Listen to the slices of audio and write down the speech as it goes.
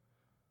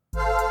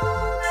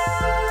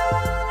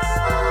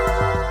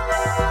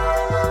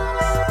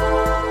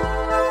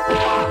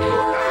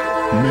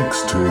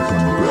Mixtape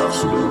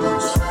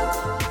Ambassadors.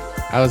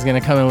 I was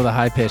gonna come in with a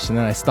high pitch, and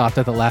then I stopped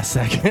at the last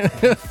second.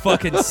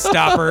 Fucking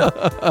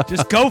stopper.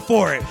 Just go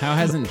for it. How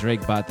hasn't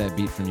Drake bought that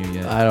beat from you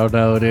yet? I don't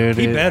know, dude.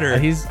 He better.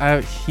 He,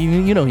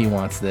 you know, he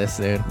wants this,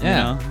 dude.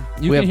 Yeah,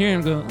 You you We can have- hear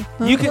him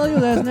go. You can- call you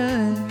last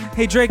night.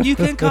 Hey, Drake, you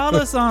can call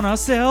us on our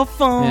cell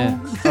phone.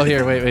 Yeah. Oh,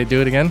 here, wait,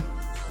 do it again.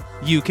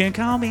 You can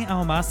call me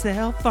on my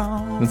cell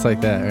phone. It's like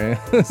that,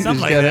 right?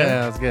 Something like Get it? that.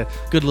 Yeah, that's good.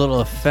 Good little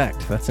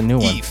effect. That's a new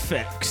one.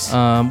 Effects.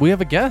 We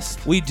have a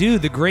guest. We do.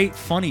 The great,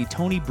 funny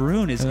Tony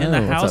Brune is in the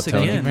Oh, what's house up,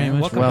 Tony? again. Thank you very Man.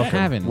 much Welcome for back.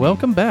 having me.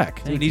 Welcome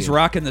back. Dude, he's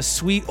rocking the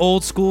sweet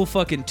old school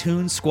fucking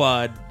Toon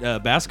Squad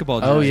basketball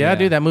jersey. Oh yeah,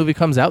 dude, that movie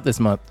comes out this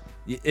month.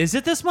 Is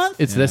it this month?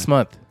 It's this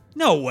month.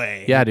 No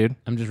way. Yeah, dude.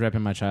 I'm just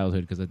repping my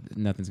childhood because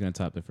nothing's gonna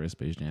top the first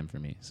Space Jam for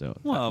me. So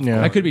Well, of Yeah.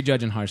 course. I could be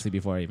judging harshly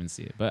before I even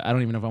see it, but I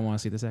don't even know if I want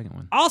to see the second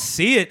one. I'll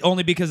see it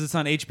only because it's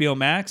on HBO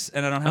Max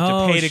and I don't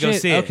have to pay to go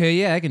shit. see it. Okay,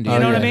 yeah, I can do You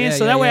that. know what I yeah. mean? Yeah,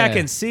 So yeah, that way I yeah.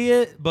 can see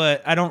it,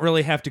 but I don't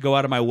really have to go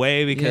out of my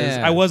way because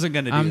Yeah. I wasn't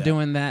going to do I'm that.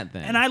 doing that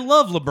then. And I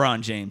love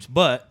LeBron James,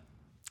 but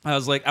I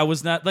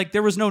was not like,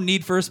 there was no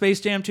need for a Space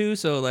Jam 2,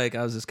 so like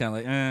I was just kind of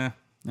like,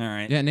 all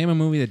right. yeah, name a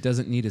movie that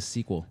doesn't need a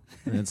sequel.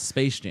 And it's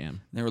Space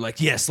Jam. They were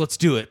like, yes, let's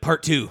do it.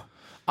 Part 2.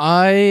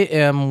 I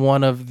am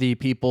one of the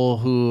people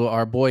who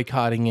are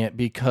boycotting it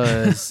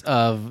because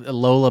of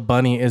Lola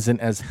Bunny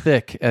isn't as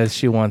thick as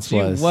she once She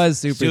was. was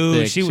super Dude,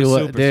 thick. she was wa-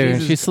 super dude,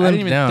 thick. she I slimmed didn't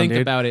even down, think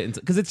dude. about it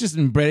because it's just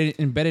embedded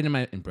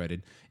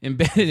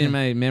in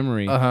my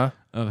memory Uh-huh.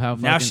 of how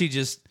Now fucking- she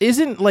just,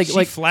 Isn't like she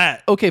like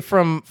flat. okay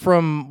from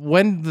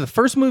when the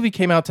first movie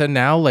came out to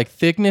now, like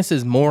thickness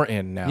is more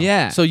in now.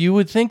 Yeah. So you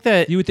would think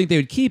that you would think they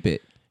would keep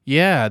it.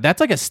 yeah, that's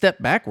like a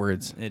step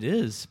backwards It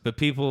is, but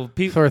people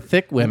for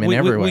thick women we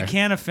everywhere.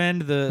 can't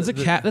offend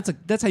the.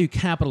 That's how you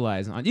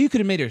capitalize on. You could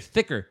have made her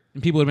thicker,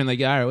 and people would have been like,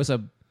 "Yeah, all right, what's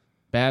up,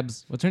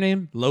 Babs? What's her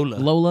name?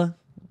 Lola.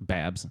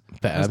 Babs.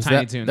 Babs. That's Tiny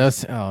That- Toons.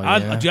 that's- oh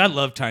yeah. Dude, I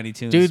love Tiny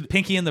Toons. Dude.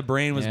 Pinky and the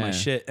Brain was my Yeah.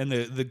 shit, and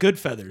the Good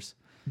Feathers.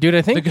 Dude,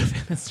 I think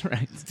That's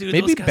right. Dude,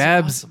 maybe those guys are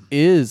Babs awesome.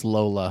 is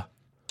Lola.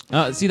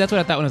 See, that's what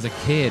I thought when I was a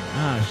kid.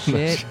 Oh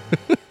shit.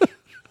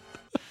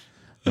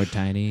 We're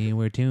tiny,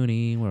 we're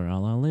toony, we're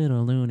all a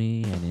little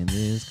loony, and in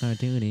this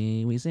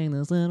cartoony, we sing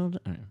this little. All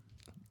right.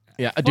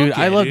 Yeah, dude, yeah,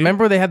 I love. dude.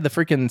 Remember they had the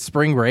freaking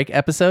Spring Break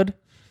episode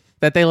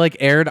that they like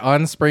aired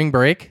on Spring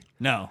Break.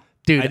 No,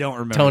 Dude, I don't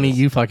remember. Tony, this.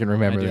 you fucking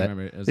remember I do that?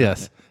 remember it. It was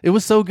Yes, like it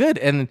was so good,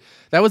 and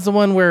that was the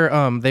one where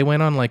they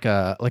went on like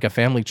a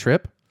family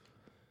trip.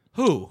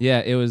 Who? Yeah,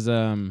 it was.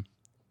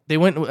 They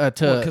went to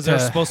Because they're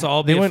supposed to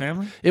all be they a went-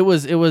 family. It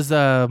was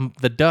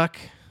the duck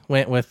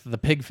went with the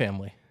pig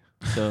family.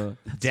 So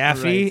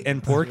Daffy right.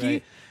 and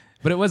Porky.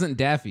 But it wasn't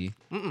Daffy.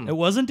 It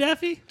wasn't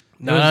Daffy.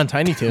 Not on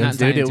Tiny Toons, Not dude.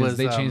 Tiny It Toons. was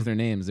They changed their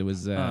names. It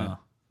was.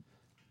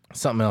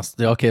 something else.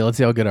 Okay, let's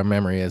see how good our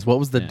memory is. What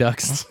was the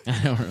ducks? I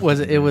don't remember. Was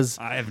it? It was.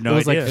 I have no it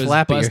was idea. like It was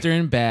Flappy. Buster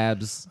and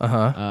Babs.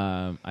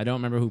 Uh-huh. I don't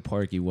remember who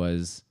Porky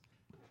was.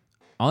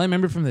 All I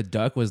remember from the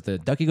duck was the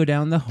ducky go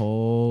down the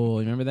hole.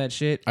 You remember that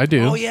shit? I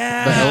do. Oh,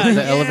 yeah.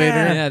 The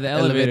elevator. Yeah, the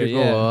elevator. go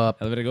yeah. up.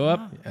 Elevator go up.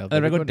 Elevator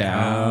Elevator go go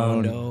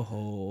down. No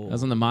hole. That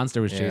was when the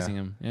monster was Yeah. chasing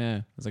him. Yeah,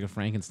 it was like a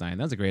Frankenstein.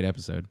 That was a great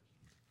episode.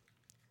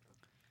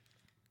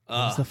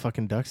 What's the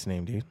fucking duck's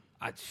name, dude?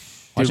 Why Dude,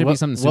 should it what, be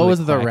something what silly, was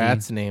the quacky?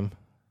 rat's name?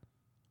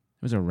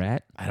 It was a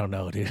rat. I don't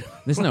know, dude.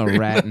 There's no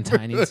rat in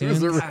Tiny There was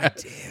Toons. a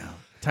rat.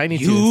 Tiny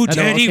You Toons.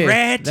 dirty okay.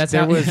 rat. That's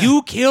There how was-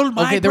 You killed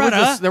my Okay, there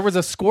brother. was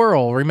a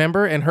squirrel,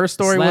 remember? And her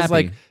story was Slappy.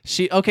 like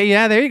she. Okay,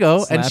 yeah, there you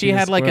go. And she Slappy the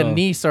had like a squirrel.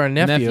 niece or a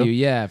nephew,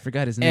 Yeah, I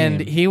forgot his name.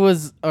 and he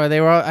was, or they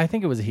were. I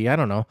think it was he. I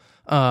don't know.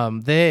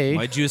 They.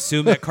 Why'd you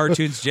assume that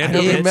cartoon's I, gender?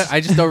 don't bitch?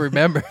 I just don't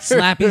remember.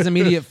 Slappy's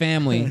immediate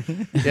family.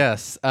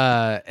 Yes.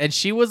 And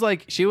she was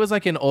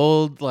like an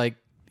old like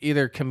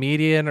either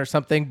comedian or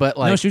something, but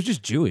like No, she was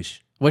just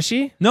Jewish. was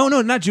she? No,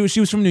 not Jewish. She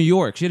was from New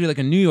York. She had like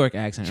a New York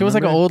accent. She was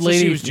like an remember? old So she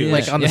lady, was Jewish.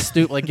 like on Yeah. the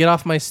stoop, like get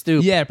off my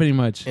stoop. Yeah, pretty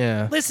much.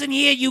 Yeah. Listen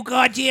here, you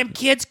goddamn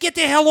kids. Get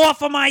the hell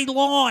off of my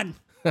lawn.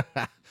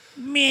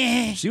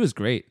 Meh. She was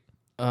great.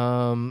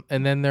 And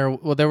then there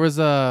was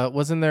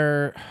wasn't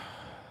there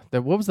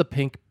what was the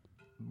pink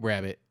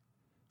rabbit?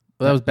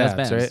 Well, that was That's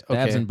Babs, right?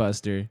 Babs Okay. and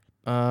Buster.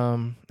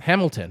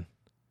 Hamilton.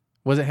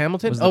 Was it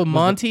Hamilton? Was the- was the-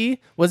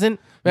 Monty wasn't.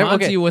 Remember-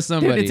 Monty was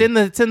Dude, somebody.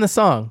 it's in the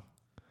song.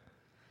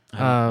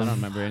 I don't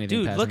remember anything.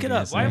 Dude, past look it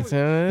anything up. I Why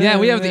said. would-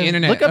 we have the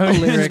internet. Look up the Oh,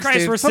 Jesus lyrics. Christ,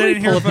 dude. we're Somebody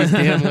sitting here. pull up these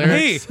damn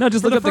lyrics. Hey, No,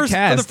 just look for up the first,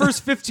 cast. For the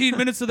first 15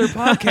 minutes of their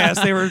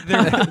podcast, they were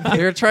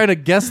They were trying to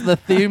guess the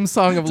theme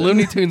song of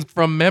Looney Tunes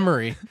from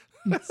memory.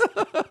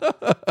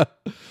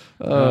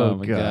 Oh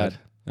my god.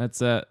 That's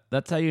how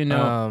you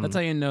know. That's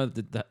how you know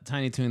that the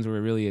Tiny Toons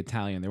were really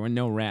Italian. There were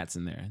no rats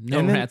in there. No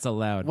And then- rats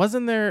allowed.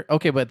 Wasn't there?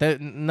 Okay, but that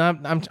not.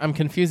 I'm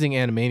confusing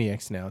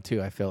Animaniacs now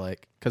too. I feel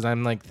like because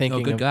I'm like thinking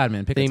Oh, good of God,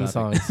 man. Pick a theme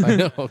topic. songs. I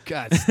know. Oh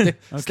God. Stay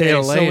Okay,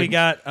 away. so we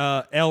got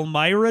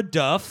Elmira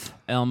Duff.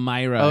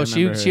 Elmira. Oh, I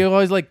she remember her.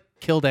 always like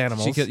killed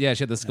animals. She had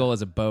the skull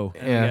as a bow.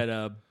 And Yeah. we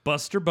got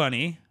Buster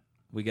Bunny.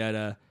 We got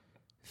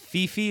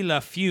Fifi La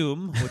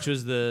Fume, which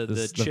was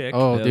the chick.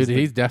 Oh, That dude, was the-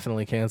 he's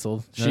definitely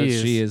canceled. No,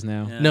 She is.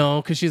 now. Yeah.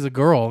 No, because she's a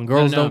girl, and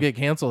girls no. don't get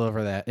canceled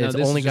over that. No, It's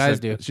this only is just guys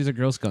a- do. She's a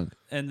girl skunk.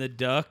 And the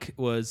duck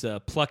was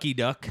Plucky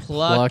Duck.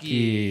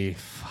 Lucky.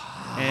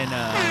 And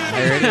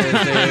There it is.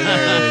 There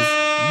it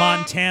is.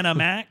 Montana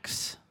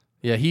Max.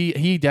 Yeah,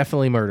 he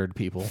definitely murdered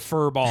people.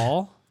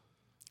 Furball.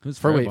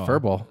 Who's Wait, Furball?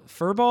 Furball.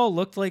 Furball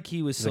looked like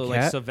he was The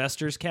like cat?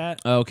 Sylvester's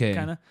cat. Okay.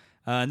 Kind of.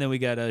 And then we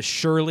got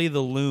Shirley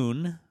the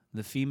Loon,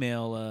 the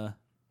female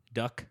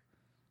duck.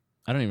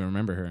 I don't even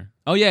remember her.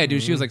 Oh yeah,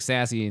 dude, she was like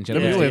sassy and shit.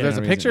 Let me Yeah, wait, yeah, there's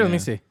a no picture. reason, Let me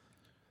see.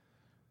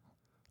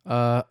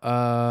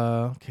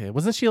 Okay.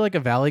 Wasn't she like a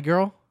Valley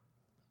girl?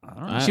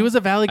 She was a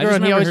Valley I girl, just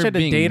and he always remember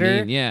tried her to being date her.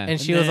 mean, yeah. And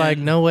she And was like,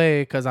 then- "No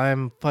way, because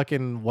I'm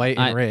fucking white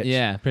and rich."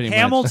 Yeah, pretty much.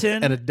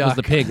 Hamilton. And a Was duck.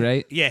 the pig,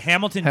 right? Yeah,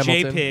 Hamilton,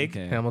 Hamilton. J Pig.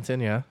 Okay. Hamilton,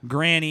 yeah.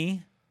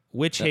 Granny.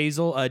 Witch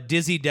Hazel.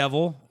 Dizzy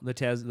Devil.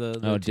 The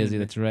Oh, Dizzy,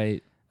 that's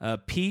right.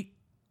 Pete.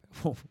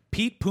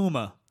 Pete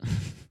Puma.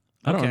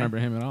 I don't Okay. remember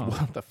him at all.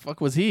 What the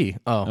fuck was he?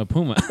 Oh, A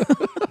puma.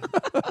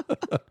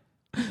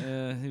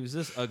 He was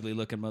this ugly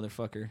looking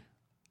motherfucker.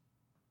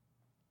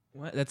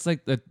 What? That's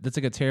like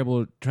a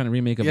terrible trying to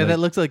remake of. yeah, like, that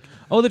looks like.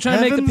 oh, they're trying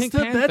to make the Heavens Pink to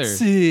Panther.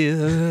 Betsy. I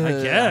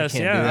guess, I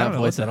can't yeah, do I that don't know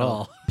voice what at the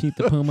all. Pete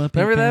the Puma. Pink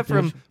Remember that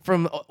Panther.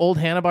 from old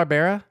Hanna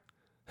Barbera?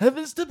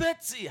 Heavens to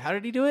Betsy. How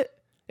did he do it?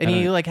 And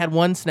he like had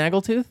one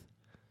snaggletooth.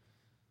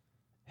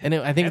 And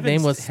I think his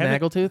name was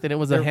Snaggletooth, and it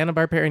was a Hanna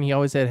Barbera, and he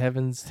always said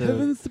heavens to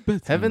Heavens to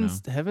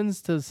Betsy.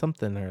 heavens to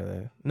something or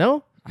the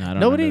no. No, I don't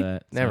Nobody. remember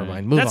that. Never Sorry.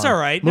 mind. Move That's on. all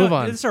right. Move No,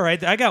 on. It's all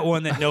right. I got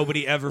one that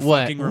nobody ever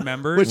What? fucking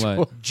remembers.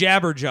 What?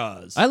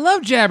 Jabberjaws. I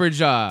love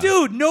Jabberjaw.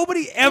 Dude,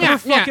 nobody ever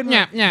fucking.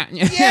 yeah. Yeah.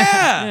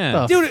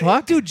 The Dude,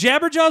 fuck?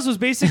 Jabberjaws was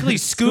basically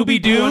Scooby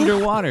Scooby-Doo Doo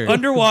underwater.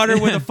 underwater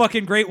with a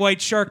fucking great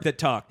white shark that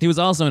talked. He was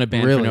also in a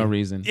band Really? for no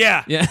reason.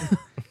 Yeah. Yeah.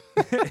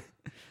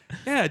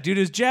 Yeah, dude,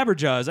 it was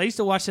Jabberjaws. I used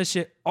to watch that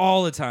shit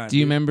all the time. Do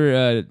you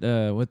remember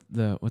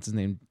what's his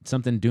name?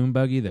 Something Doom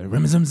Buggy? The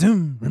Rim Zum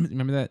Zoom.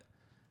 Remember that?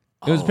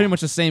 It was pretty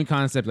much the same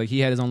concept. Like he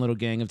had his own little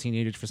gang of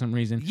teenagers for some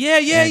reason. Yeah,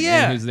 yeah, And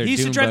yeah. he was their He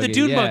used to Doom drive the Buggy.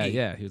 Dune Yeah, buggy.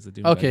 Yeah, he was the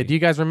Doom Okay. Buggy. Do you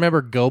guys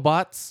remember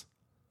GoBots?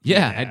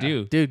 Yeah, I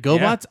do. Dude,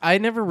 GoBots. I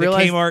never The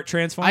realized. Kmart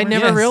Transformer. I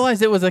never Yes.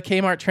 realized it was a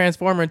Kmart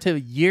Transformer until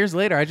years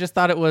later. I just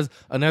thought it was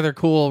another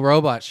cool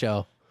robot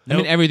show. I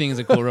mean, everything is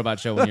a cool robot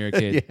show when you're a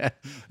kid.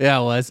 Yeah,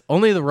 it was.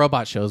 Only the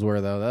robot shows were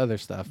though. The other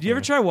stuff. Do you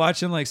ever try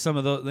watching like some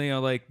of the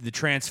like the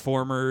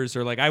Transformers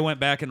or like I went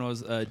back and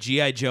was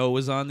GI Joe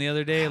was on the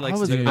other day like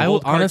the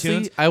old honestly,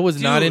 cartoons? I was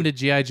not Dude. into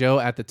GI Joe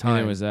at the time.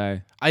 Neither was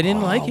I. I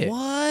didn't like it.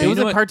 what? It was You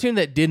know a what? cartoon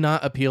that did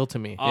not appeal to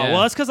me. Oh, Yeah.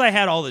 well, that's because I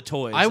had all the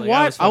toys. I Like,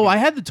 watched. was fucking- I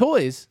had the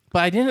toys, but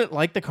I didn't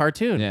like the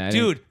cartoon. Yeah, I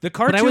didn't- dude, the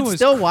cartoon But I would was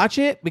still watch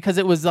it because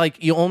it was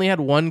like you only had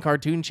one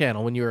cartoon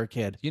channel when you were a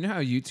kid. You know how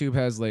YouTube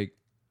has like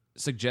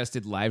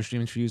suggested live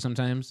streams for you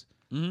sometimes?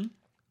 Mm-hmm.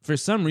 For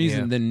some reason,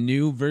 Yeah. the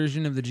new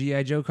version of the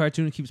GI Joe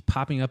cartoon keeps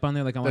popping up on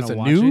there. Like I want That's to a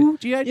watch new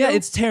it. G.I. Joe? Yeah,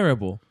 it's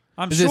terrible.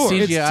 I'm Is it sure.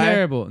 CGI? It's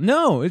terrible.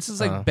 No, it's just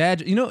like Oh.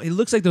 bad. You know, it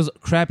looks like those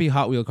crappy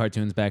Hot Wheel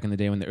cartoons back in the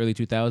day when the early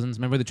 2000s.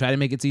 Remember they tried to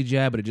make it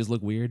CGI, but it just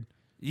looked weird.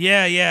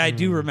 Yeah, I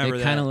do remember It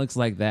that. kind of looks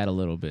like that a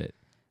little bit.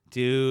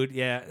 Dude,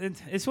 yeah,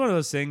 it's one of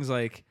those things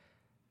like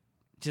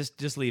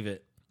just leave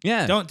it.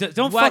 Yeah. Don't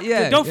What? fuck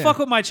Yeah, don't yeah. fuck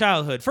with my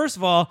childhood. First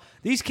of all,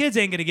 these kids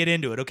ain't gonna get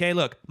into it. Okay,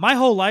 look, my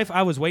whole life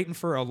I was waiting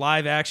for a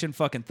live action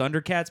fucking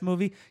Thundercats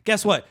movie.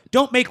 Guess what?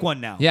 Don't make one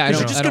now. Yeah, I 'Cause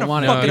don't, you're just I don't gonna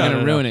want fuck it. it You're up.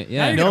 gonna ruin it. Now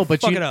Yeah. you're No, gonna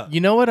but fuck it up.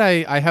 you know what?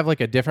 I have like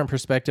a different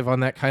perspective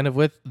on that kind of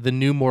with the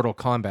new Mortal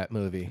Kombat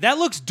movie. That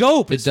looks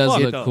dope. It as does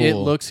fuck, look though. cool. It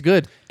looks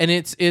good, and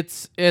it's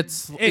is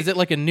it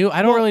like a new?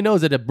 I don't really know.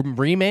 Is it a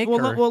remake?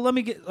 Well, or? let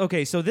me get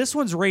okay. So this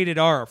one's rated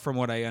R, from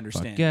what I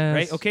understand, yes.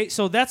 right? Okay,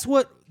 so that's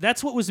what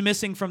was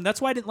missing from.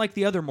 That's why I didn't like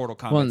the other Mortal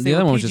Kombat. Well, the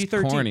other one was just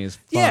corny as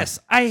fuck. Yes,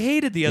 I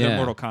hated the other Yeah.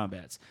 Mortal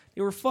Kombats.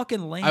 They were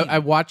fucking lame. I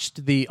watched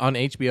on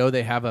HBO.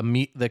 They have a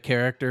meet the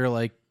character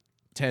like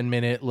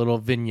 10-minute little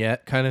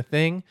vignette kind of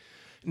thing.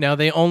 Now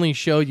they only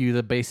show you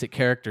the basic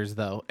characters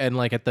though, and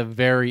like at the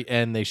very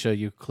end they show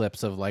you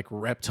clips of like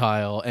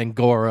Reptile and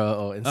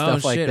Goro and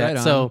stuff like shit, that. right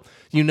on. So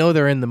you know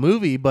they're in the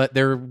movie, but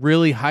they're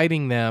really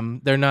hiding them.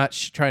 They're not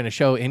trying to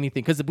show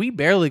anything because we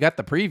barely got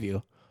the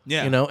preview.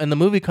 Yeah. you know, and the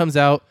movie comes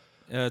out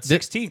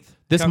 16th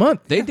this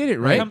month. They did it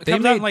right. Comes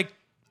out in like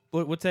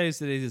what day is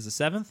today? Is the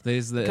 7th?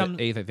 Today's the Come-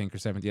 8th, I think, or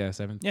 7th. Yeah,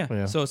 7th. Yeah.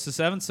 Yeah. So it's the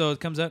 7th. So it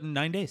comes out in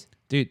 9 days.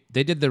 Dude,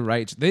 they did the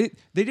right. They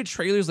did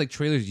trailers like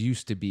trailers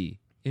used to be.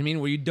 I mean,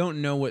 where you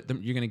don't know what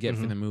you're gonna get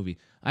for the movie.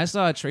 I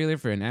saw a trailer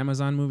for an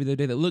Amazon movie the other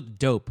day that looked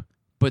dope,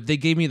 but they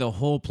gave me the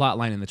whole plot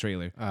line in the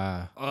trailer.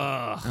 I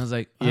was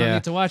like, I don't Yeah.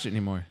 need to watch it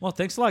anymore. Well,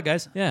 thanks a lot,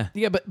 guys. Yeah.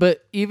 Yeah,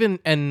 but even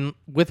and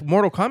with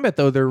Mortal Kombat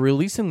though, they're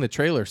releasing the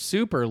trailer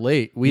super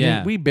late.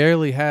 We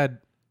barely had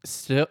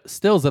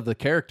stills of the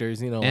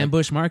characters. You know, like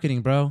Ambush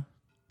marketing, bro.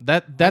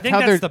 that's I think how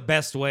that's they're. the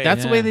best way.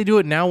 That's the way Yeah. they do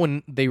it now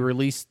when they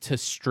release to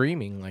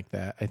streaming like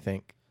that. I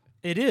think.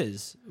 It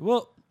is.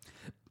 Well,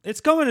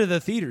 it's going to the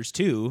theaters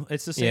too.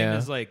 It's the same Yeah.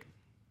 as like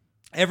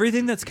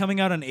Everything that's coming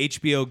out on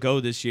HBO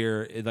Go this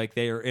year, like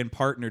they are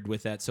partnered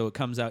with that, so it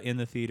comes out in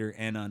the theater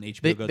and on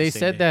HBO Go. They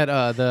said that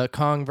the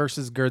Kong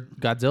versus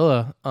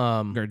Godzilla,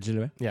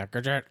 yeah,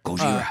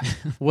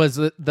 Gojira, was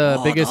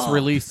the biggest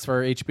release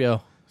for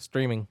HBO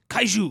streaming.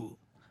 Kaiju,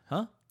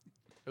 huh?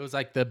 It was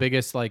like the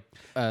biggest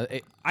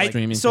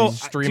Streaming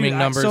streaming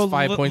numbers,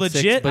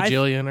 5.6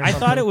 bajillion or I something.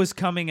 thought it was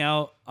coming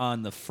out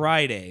on the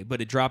Friday,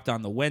 but it dropped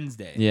on the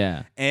Wednesday.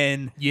 Yeah.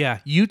 And Yeah,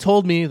 you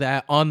told me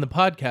that on the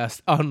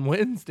podcast on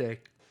Wednesday.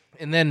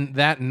 And then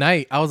that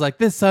night, I was like,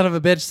 this son of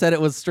a bitch said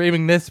it was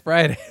streaming this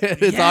Friday.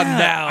 It's on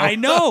now. I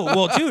know.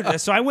 Well, dude,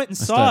 so I went and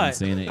still saw haven't it.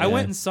 seen it I yet.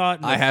 went and saw it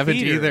in the I haven't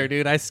theater. either,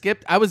 dude. I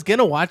skipped. I was going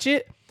to watch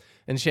it.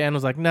 And Shan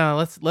was like,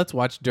 no, let's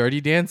watch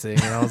Dirty Dancing.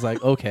 And I was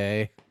like,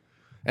 okay.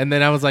 And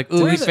then I was like, ooh.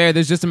 To be fair,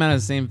 there's just amount of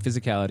the same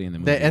physicality in the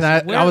movie. And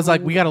I was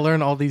like, we got to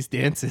learn all these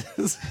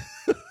dances.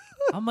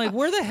 I'm like,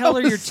 where the hell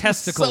are your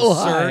testicles,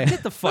 so sir? high.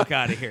 Get the fuck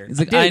out of here. He's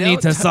like, Dude, I that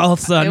need to was-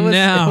 salsa It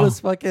now.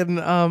 was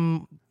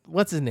fucking,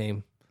 what's his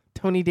name?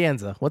 Tony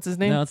Danza. What's his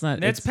name? No, it's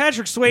not. That's it's,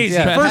 Patrick Swayze.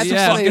 Yeah, first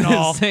yeah. of fucking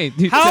all, Say,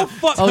 dude, how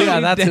fuck? Oh, yeah,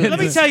 that's Let it.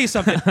 me tell you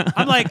something.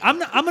 I'm like, I'm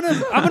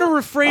gonna I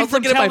refrain was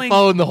from looking at my telling.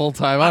 phone the whole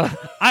time.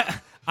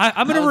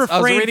 I'm gonna I was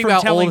refrain reading from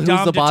about telling old Dom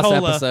Who's the Boss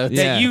DeTola episodes.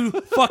 that Yeah. you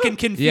fucking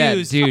yeah,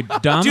 confused. dude.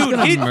 Dom's Dude,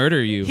 gonna he'd-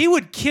 murder you. He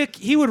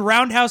would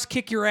roundhouse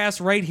kick your ass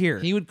right here.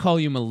 He would call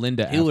you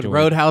Melinda. He would afterward.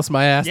 roadhouse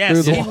my ass through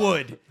Yes, the he wall.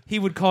 would. He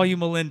would call you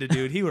Melinda,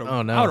 dude. He would.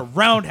 Oh, no. I would have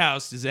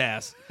roundhoused his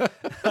ass.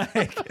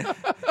 Like,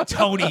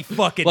 Tony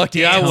fucking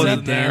Lucky I Danza.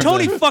 wasn't there.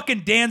 Tony fucking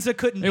Danza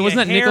couldn't. Hey, be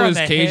wasn't a that hair on Nicolas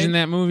the Cage head. in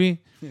that movie?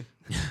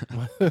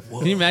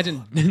 Can you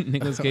imagine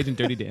Nicolas Cage in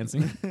Dirty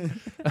Dancing?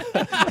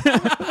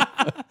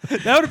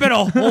 That would have been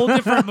a whole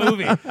different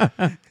movie.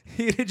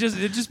 It'd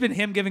just been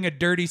him giving a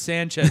dirty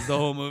Sanchez the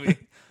whole movie.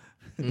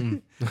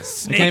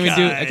 Snake I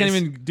can't eyes.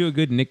 even do a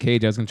good Nick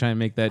Cage. I was gonna try and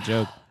make that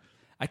joke.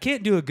 I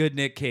can't do a good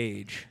Nick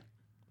Cage.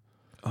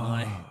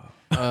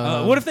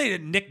 What if they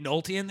did Nick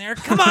Nolte in there?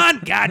 Come on,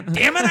 god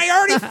damn it! I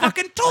already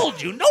fucking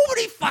told you.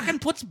 Nobody fucking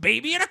puts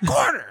baby in a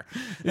corner.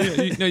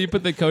 You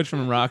put the coach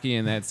from Rocky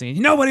in that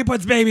scene. Nobody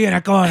puts baby in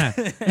a corner.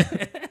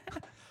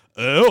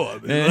 Oh, I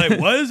mean, like,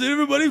 why is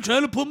everybody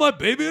trying to put my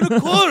baby in a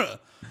corner?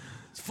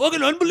 It's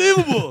fucking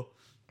unbelievable.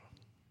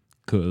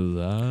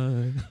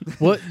 Collide.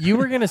 What you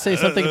were gonna say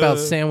something about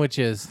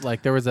sandwiches?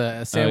 Like there was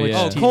a sandwich.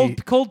 yeah. Oh,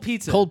 TV cold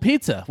pizza. cold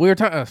pizza. We were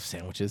talking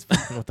sandwiches.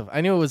 What the?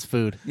 I knew it was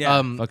food.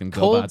 Yeah. Fucking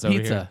cold GoBots over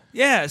pizza. here.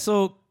 Yeah,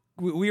 so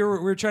we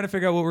were trying to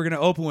figure out what we're gonna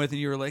open with, and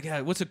you were like,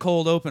 "What's a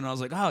cold open?" And I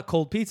was like,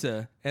 cold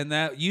pizza." And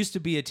that used to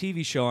be a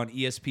TV show on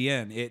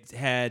ESPN.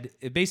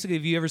 It basically,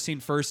 have you ever seen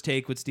First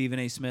Take with Stephen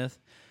A. Smith?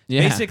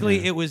 Yeah.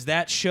 Basically, it was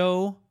that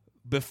show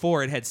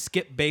before it had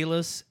Skip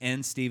Bayless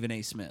and Stephen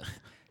A. Smith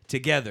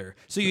together.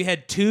 So you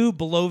had two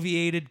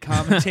bloviated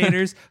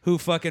commentators who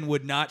fucking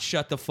would not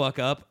shut the fuck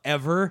up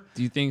ever.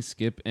 Do you think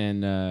Skip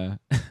and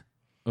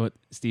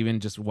Steven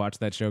just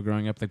watched that show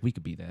growing up? Like, we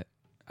could be that.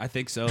 I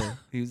think so.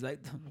 He was like,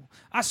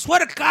 "I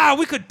swear to God,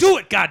 we could do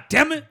it. God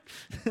damn it,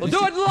 we'll do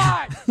it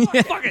live.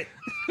 Fuck it."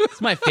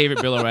 It's my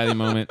favorite Bill O'Reilly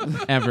moment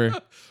ever.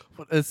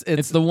 It's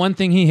It's the one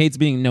thing he hates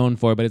being known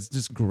for, but it's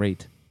just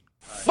great.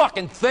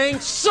 Fucking thing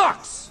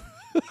sucks.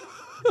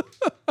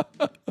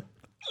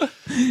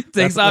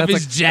 Takes off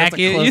his that's a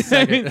jacket. close You know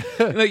what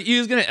I mean? Like he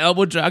was gonna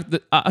elbow drop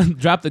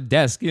the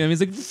desk. You know what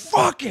I mean? He's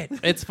like, "Fuck it."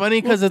 It's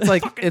funny because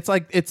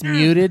it's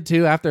muted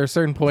too after a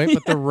certain point,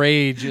 but the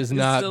rage is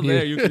not Still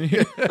there. muted. You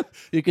can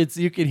hear.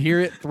 You could hear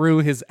it through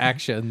his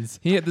actions.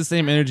 He had the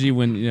same energy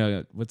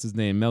when what's his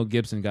name, Mel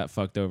Gibson got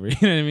fucked over. You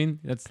know what I mean?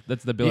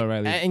 That's the Bill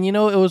O'Reilly. And it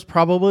was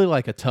probably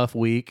like a tough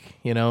week.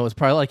 It was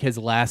probably like his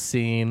last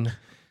scene.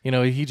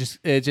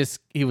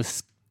 He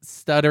was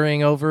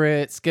stuttering over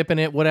it, skipping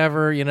it,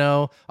 whatever.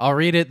 I'll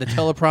read it. The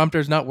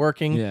teleprompter's not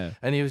working. Yeah.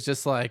 And he was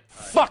just like,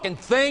 Fucking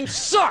thing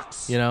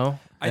sucks.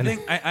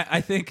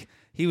 I think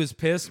he was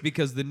pissed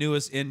because the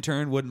newest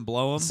intern wouldn't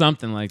blow him,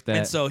 Something like that.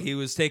 and so he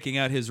was taking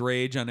out his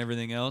rage on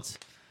everything else.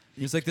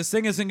 He was like, "This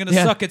thing isn't gonna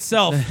suck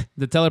itself."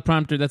 The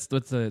teleprompter. That's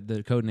what's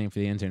the code name for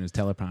the intern is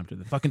teleprompter.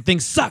 The fucking thing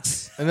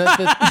sucks. and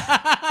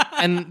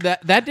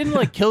that didn't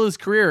like kill his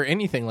career or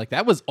anything. Like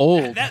that was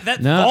old.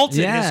 That No, vaulted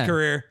yeah. his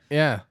career.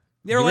 Yeah.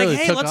 They were He like, really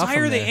 "Hey, took let's off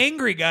hire from the there.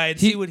 angry guy and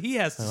see what he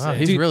has to Wow, say."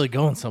 he's Dude. really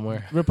going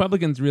somewhere.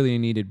 Republicans really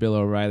needed Bill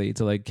O'Reilly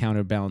to like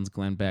counterbalance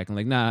Glenn Beck and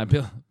like, nah,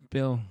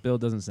 Bill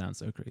doesn't sound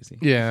so crazy.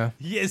 Yeah.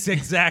 Yes,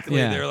 exactly.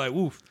 Yeah. They're like,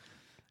 "Oof,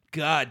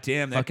 god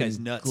damn, that Fucking guy's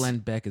nuts." Glenn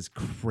Beck is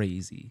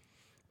crazy.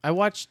 I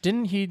watched.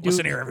 Didn't he do?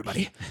 Listen here,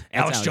 everybody.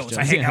 Alex Alex Jones.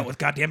 I Jones, hang yeah. out with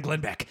goddamn Glenn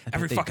Beck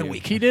every they fucking do.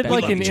 week. He did We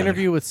like love an each other.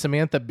 interview with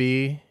Samantha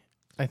Bee,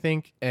 I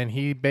think, and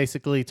he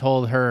basically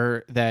told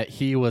her that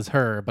he was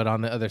her, but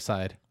on the other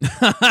side.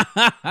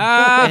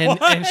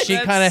 and she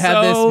That's kind of had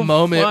so this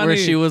moment where funny.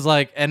 she was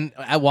like, and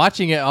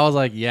watching it, I was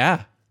like,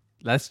 yeah,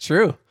 that's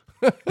true.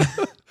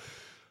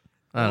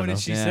 I don't What know.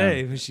 did she Yeah.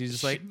 say? She's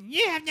just like,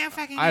 you have no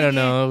fucking I don't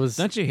idea. know. It was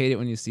Don't you hate it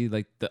when you see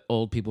like the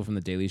old people from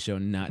the Daily Show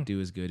not do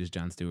as good as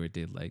Jon Stewart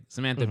did? Like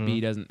Samantha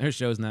Bee doesn't. Her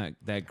show's not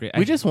that great.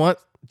 we just want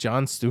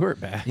Jon Stewart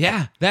back.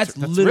 yeah, that's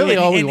really literally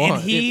all we and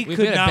want. he We've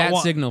could got a not bad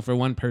want. signal for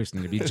one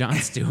person to be Jon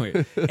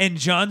Stewart. And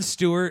Jon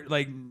Stewart,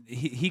 like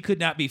he could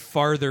not be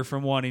farther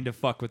from wanting to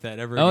fuck with that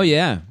ever. Oh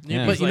again. yeah,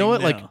 yeah. But you like, know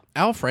what? no. Like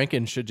Al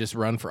Franken should just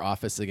run for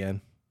office again.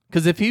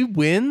 Because if he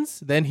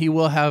wins, then he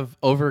will have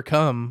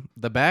overcome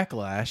the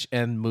backlash,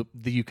 and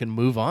you can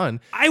move on.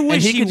 I wish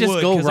and he he could just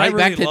would, go 'cause right I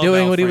back really to love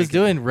doing Al what he was Franken.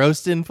 doing,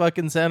 roasting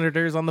fucking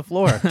senators on the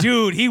floor.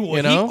 Dude, he would.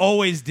 You know? He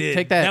always did.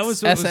 Take that,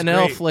 was what was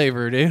SNL great.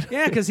 flavor, dude.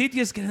 Yeah, because he'd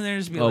just get in there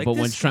and just be oh, like, but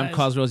when "This Trump guy's-"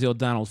 calls Rosie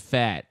O'Donnell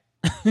fat,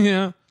 you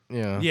know,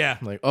 Yeah, Yeah.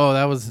 Like, oh,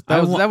 that was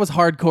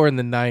hardcore in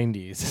the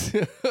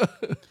 '90s.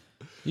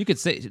 you could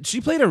say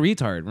she played a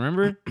retard.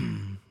 Remember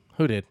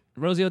Who did?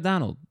 Rosie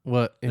O'Donnell?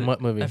 What in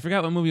what movie? I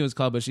forgot what movie it was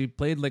called, but she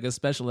played like a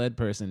special ed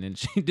person, and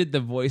she did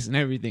the voice and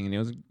everything,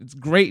 and it's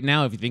great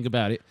now if you think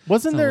about it.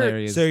 Wasn't It's there?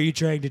 hilarious. So you're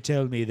trying to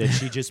tell me that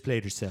she just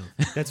played herself?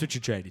 That's what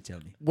you're trying to tell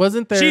me.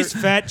 Wasn't there? She's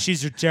fat.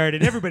 She's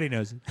retarded. Everybody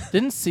knows it.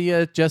 Didn't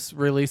Sia just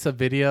release a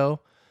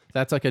video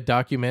that's like a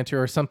documentary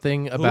or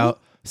something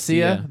about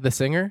Sia, Sia. the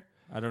singer?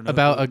 I don't know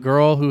About a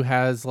girl who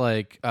has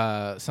like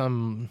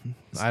some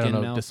I don't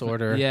Skin know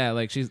disorder. Yeah,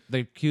 like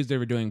they accused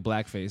her of doing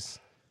blackface.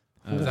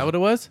 Is that what it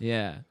was?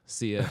 Yeah,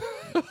 Sia.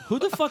 Who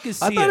the fuck is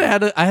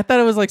Sia? I thought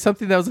it was like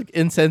something that was like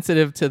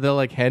insensitive to the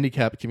like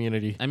handicapped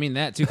community. I mean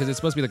that too, because it's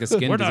supposed to be like a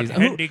skin We're not disease.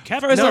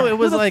 handicapped. First No, off, it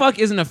was who the like- fuck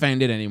isn't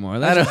offended anymore? I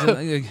That's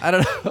don't, just, I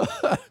don't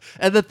know.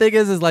 And the thing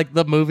is like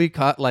the movie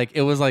caught like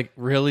it was like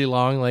really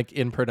long, like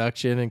in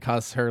production, and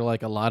cost her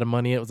like a lot of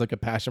money. It was like a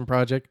passion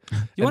project,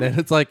 then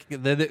it's like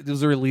then it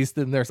was released,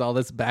 and there's all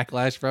this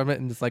backlash from it,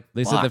 and it's like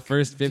they said the fuck.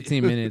 first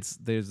 15 minutes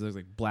there's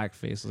like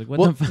blackface. I was like, what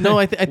Well, the fuck? no,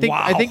 I think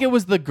Wow. I think it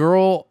was the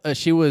girl.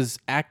 She was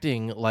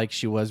acting like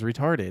she was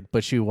retarded,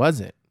 but she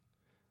wasn't.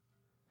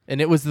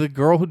 And it was the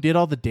girl who did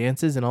all the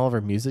dances in all of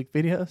her music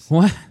videos.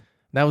 What?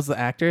 That was the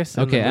actress.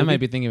 in the Okay, I movie. might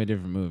be thinking of a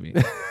different movie.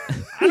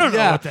 I don't know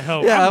Yeah, what the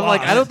hell. yeah. I'm I'm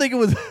like, I don't lost. think it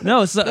was.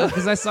 No,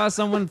 because I saw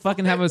someone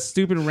fucking have a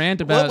stupid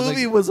rant about What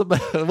movie like, was about?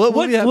 What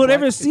movie had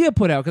whatever black- Sia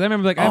put out. Because I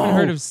remember like I haven't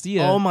heard of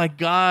Sia. Oh my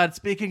god!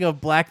 Speaking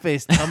of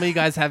blackface,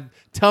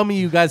 tell me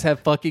you guys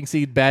have fucking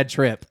seen Bad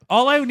Trip.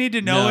 All I need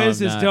to know No,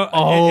 is I'm don't,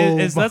 not.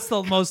 is that's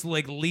the most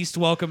like least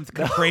welcome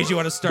phrase you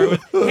want to start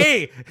with.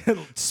 Hey,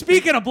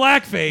 speaking of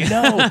blackface,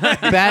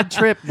 Bad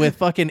Trip with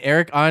fucking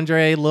Eric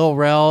Andre, Lil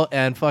Rel,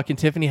 and fucking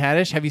Tiffany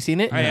Haddish. Have you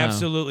seen it? I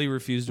absolutely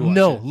refuse to watch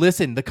No, it.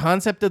 listen. The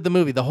concept of the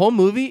movie, the whole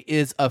movie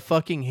is a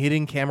fucking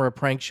hidden camera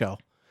prank show,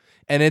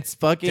 and it's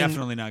fucking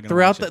Definitely not gonna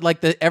throughout watch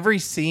the every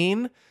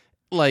scene,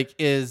 like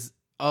is.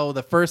 Oh,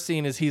 the first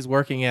scene is he's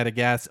working at a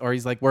gas, or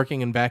he's like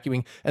working and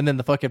vacuuming, and then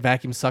the fucking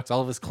vacuum sucks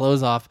all of his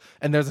clothes off,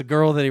 and there's a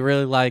girl that he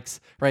really likes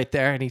right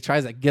there, and he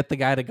tries to get the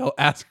guy to go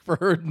ask for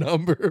her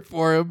number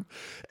for him,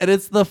 and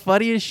it's the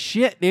funniest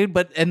shit, dude.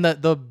 But and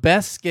the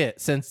best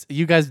skit, since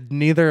you guys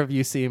neither of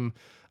you seem,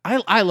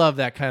 I love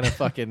that kind of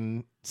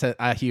fucking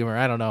humor.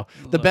 I don't know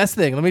the best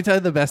thing. Let me tell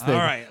you the best thing. All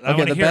right, I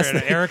want to hear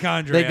it. Eric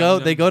Andre.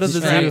 They go to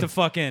the strap zoo. the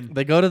fuck in.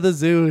 They go to the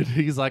zoo, and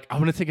he's like, I'm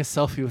going to take a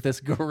selfie with this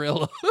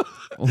gorilla.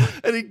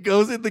 And he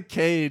goes in the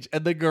cage,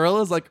 and the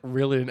gorilla's like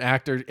really an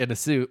actor in a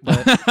suit.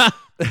 But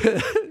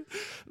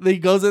he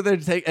goes in there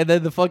to take, and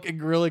then the fucking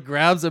gorilla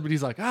grabs him, and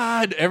he's like,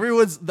 and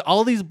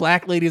all these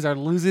black ladies are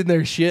losing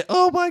their shit.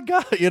 Oh my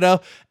God,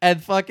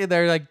 and fucking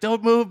they're like,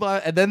 don't move.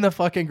 And then the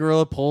fucking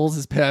gorilla pulls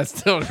his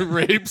pants down and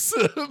rapes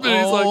him.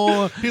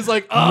 And he's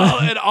like, oh,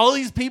 and all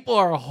these people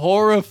are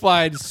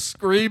horrified,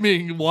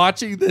 screaming,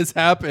 watching this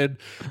happen.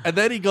 And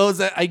then he goes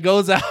out,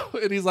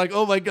 and he's like,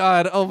 oh my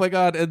God.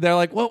 And they're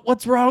like,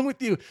 what's wrong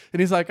with you? And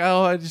he's like,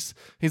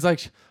 he's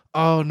like,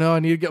 oh no, I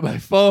need to get my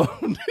phone.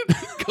 And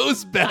he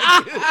goes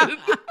back in.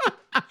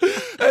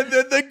 And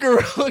then the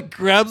gorilla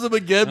grabs him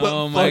again, but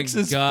Oh my fucks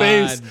his God.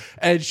 face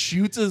and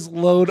shoots his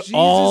load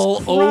all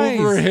Christ.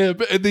 over him.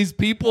 And these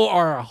people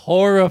are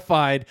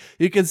horrified.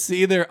 You can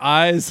see their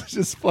eyes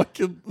just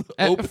fucking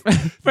open.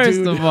 First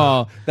Dude, of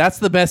all, that's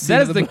the best scene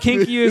that of is the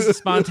movie. kinkiest,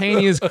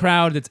 spontaneous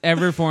crowd that's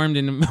ever formed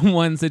in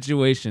one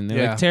situation. They're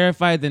Yeah. like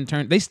terrified, then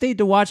turned. They stayed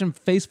to watch him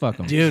face fuck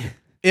him. Dude,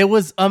 it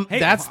was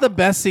that's the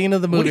best scene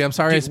of the movie. I'm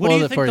sorry I What do spoiled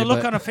you it think for the you.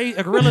 look but- on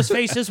a gorilla's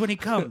face is when he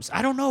comes?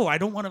 I don't know. I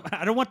don't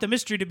want the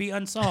mystery to be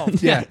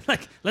unsolved. Yeah.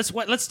 like let's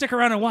stick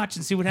around and watch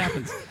and see what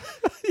happens.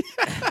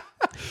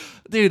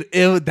 Dude,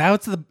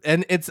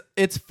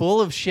 it's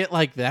full of shit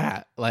like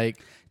that. Like,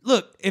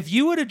 Look, if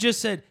you would have just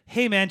said,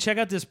 "Hey man, check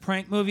out this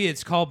prank movie.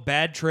 It's called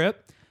Bad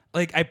Trip."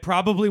 Like I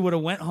probably would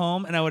have went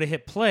home and I would have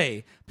hit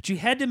play. But you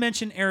had to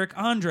mention Eric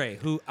Andre,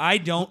 who I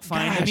don't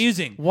find Gosh,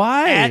 amusing.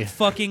 why? At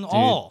fucking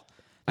all.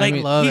 Like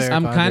love he's, Eric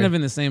I'm Andre. kind of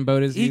in the same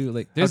boat as you.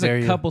 Like, there's dare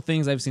a you. couple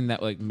things I've seen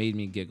that like made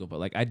me giggle, but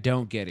like I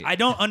don't get it. I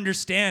don't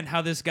understand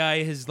how this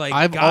guy has like.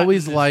 I've gotten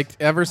always this- liked,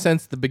 ever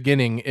since the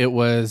beginning, it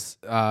was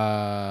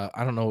I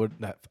don't know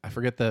I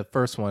forget the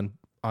first one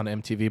on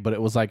MTV, but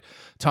it was like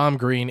Tom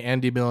Green,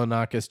 Andy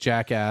Milonakis,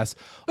 Jackass,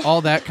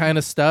 all that kind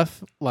of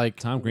stuff. Like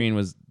Tom Green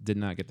was did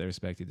not get the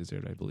respect he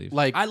deserved, I believe.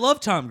 Like, I love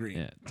Tom Green.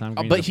 yeah, Tom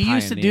Green. but he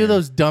used to do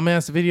those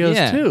dumbass videos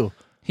Yeah. too.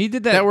 He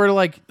did that. That were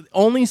like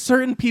only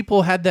certain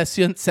people had that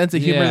sense of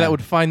humor Yeah. that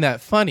would find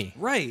that funny.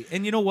 Right.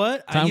 And you know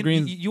what? Tom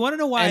Green- You want to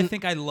know why I and-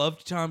 think I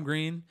loved Tom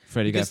Green?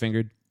 Freddie got Because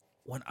fingered.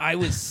 when I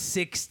was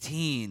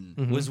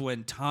 16 was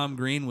when Tom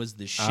Green was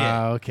the shit.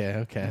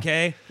 Okay.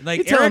 Okay? Like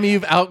You telling Eric, me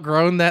you've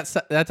outgrown that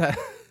time?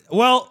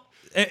 well,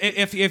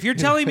 if you're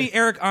telling me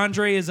Eric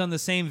Andre is on the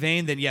same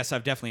vein, then yes,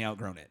 I've definitely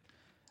outgrown it.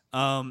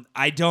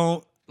 I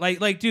don't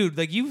like dude,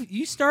 like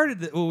you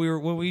started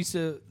when we used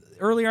to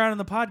earlier on in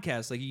the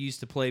podcast, like you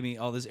used to play me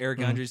all this Eric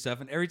Andre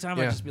stuff, and every time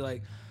I'd Yeah. just be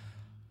like,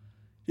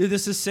 "Dude,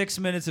 this is 6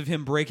 minutes of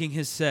him breaking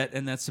his set,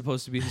 and that's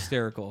supposed to be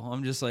hysterical."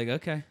 I'm just like,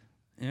 okay,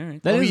 all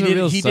right. That Oh, is he a did,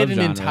 real he did an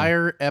subgenre.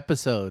 entire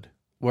episode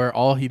where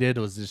all he did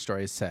was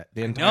destroy his set.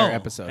 The entire No.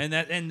 episode. and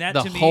that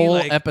the to me, whole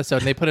like, episode.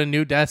 And they put a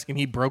new desk and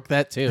he broke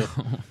that too.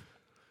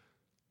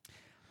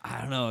 I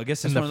don't know. I guess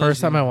it's And the one of those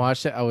first time I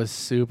watched it, I was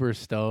super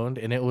stoned,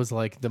 and it was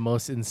like the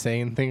most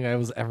insane thing I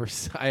ever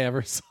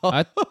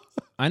saw.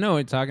 I know what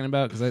you're talking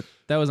about because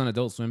that was on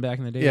Adult Swim back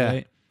in the day, Yeah.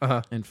 right?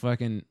 Uh-huh. And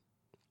fucking,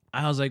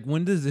 I was like,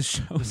 when does this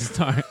show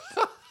start?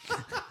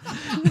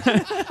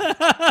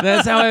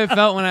 That's how I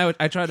felt when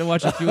I tried to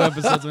watch a few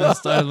episodes when it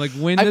started. Like,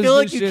 when does I feel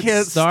like this you shit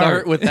can't start?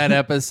 start with that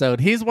episode.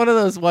 He's one of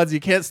those ones you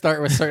can't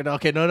start with certain.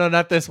 Okay, no,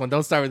 not this one.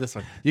 Don't start with this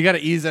one. You got to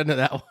ease into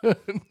that one.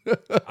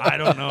 I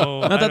don't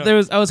know. I thought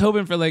I was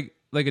hoping for like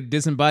a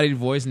disembodied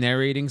voice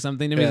narrating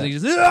something to me. Yeah. Like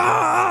just,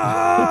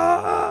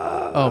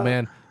 "Ah!" Oh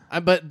man,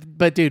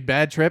 but dude,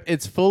 Bad Trip.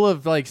 It's full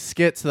of like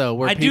skits though,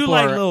 where I do people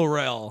like are. Lil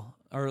Rel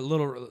or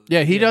Little.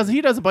 Yeah, he does.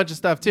 He does a bunch of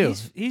stuff too.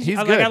 He's good.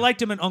 like I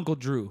liked him in Uncle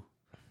Drew.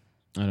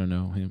 I don't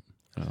know him.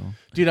 Oh.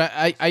 Dude,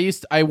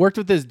 I worked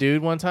with this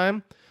dude one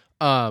time,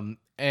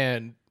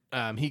 and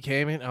he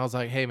came in. I was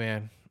like, hey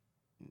man,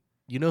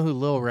 you know who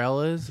Lil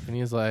Rel is? And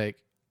he was like,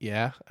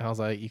 yeah. And I was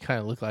like, you kind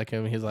of look like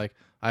him. And he's like,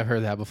 I've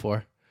heard that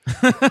before.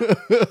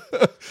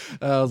 I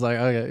was like,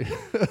 okay.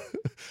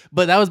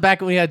 But that was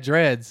back when we had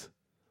dreads,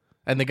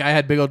 and the guy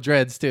had big old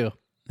dreads too.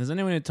 Has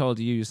anyone told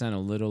you sound a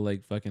little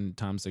like fucking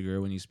Tom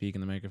Segura when you speak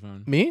in the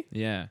microphone? Me?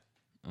 Yeah,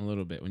 a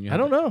little bit. When you I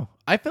don't know.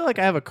 I feel like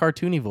I have a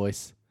cartoony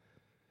voice.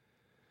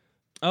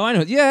 Oh, I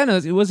know. Yeah, I know.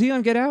 Was he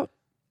on Get Out?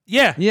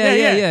 Yeah,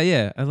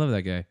 Yeah. I love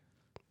that guy.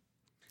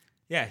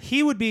 Yeah,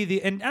 he would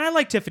be and I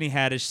like Tiffany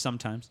Haddish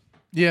sometimes.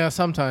 Yeah,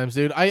 sometimes,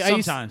 dude.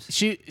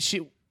 Sometimes.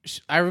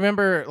 I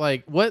remember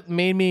like what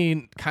made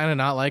me kind of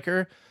not like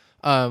her.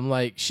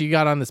 Like she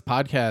got on this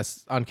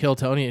podcast on Kill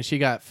Tony and she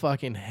got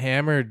fucking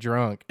hammered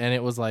drunk and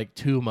it was like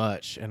too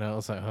much. And I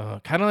was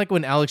like, kind of like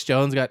when Alex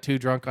Jones got too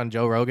drunk on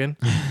Joe Rogan.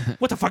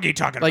 What the fuck are you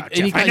talking Like, about?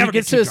 and Jeff? I he never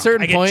gets get to too a drunk.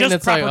 certain I get point and just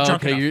it's like, proper oh,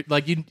 drunk okay, enough. you're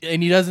like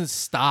and he doesn't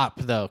stop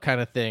though,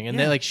 kind of thing. And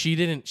Yeah. then like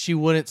she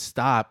wouldn't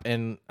stop.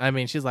 And I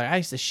mean, she's like, I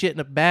used to shit in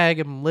a bag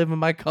and live in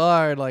my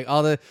car and like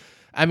all the,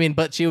 I mean,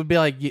 but she would be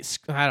like,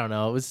 I don't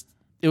know, it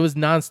was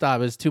nonstop. It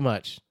was too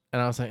much.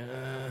 And I was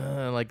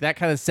like that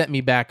kind of set me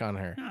back on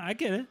her. No, I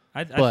get it.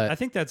 But- I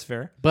think that's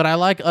fair. But I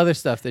like other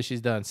stuff that she's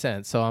done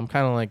since, so I'm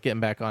kind of like getting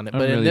back on it. I'm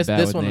But really this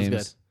bad with one was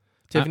names.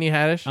 good. Tiffany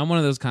Haddish. I'm one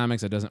of those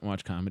comics that doesn't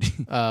watch comedy.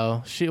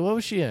 Oh, what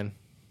was she in?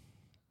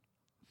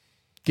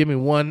 Give me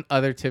one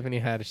other Tiffany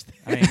Haddish thing.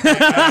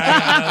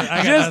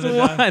 I got Just nothing,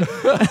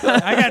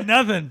 one. I got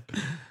nothing.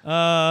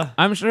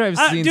 I'm sure I've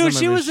seen. Dude, some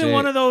she of her was in shit.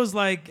 one of those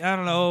like I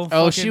don't know. Oh,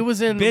 fucking she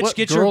was in Bitch, what,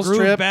 get Girls your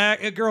groove Trip?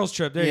 back. Girls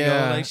Trip. There you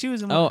Yeah. go. Like she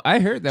was in. Oh, I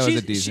heard that was a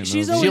She's- decent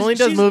she's movie. She only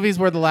does she's- movies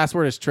where the last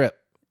word is trip.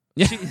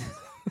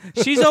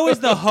 She's always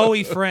the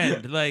hoey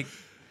friend. Like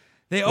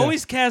they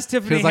always cast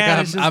Tiffany Feels like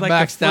Haddish I'm as maxed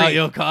like the out freak.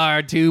 your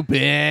card too,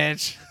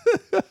 bitch.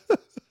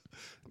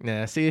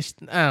 Yeah, see,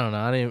 I don't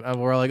know.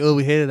 We're all like, oh,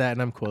 we hated that,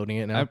 and I'm quoting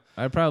it now.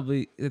 I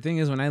probably the thing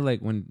is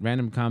when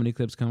random comedy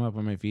clips come up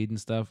on my feed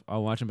and stuff,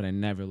 I'll watch them, but I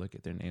never look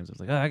at their names. I was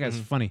like, oh, that guy's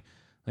funny.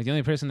 Like the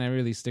only person I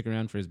really stick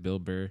around for is Bill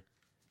Burr.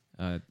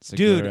 Dude,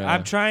 Segura,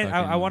 I'm trying.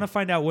 I fucking- want to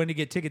find out when to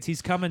get tickets.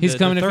 He's coming. He's to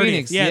coming the to 30th.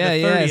 Phoenix. Yeah,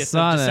 the 30th I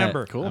saw of that.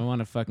 December. I want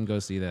to fucking go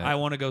see that. I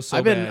want to go so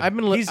I've been- bad. I've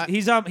been-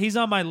 he's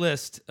on my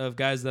list of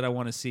guys that I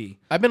want to see.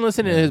 I've been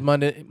listening to his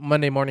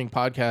Monday morning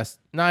podcast.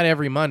 Not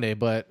every Monday,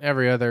 but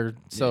every other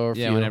or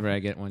yeah, few. whenever I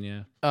get one,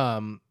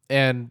 yeah.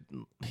 And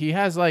he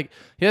has like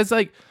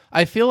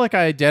I feel like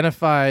I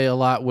identify a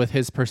lot with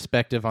his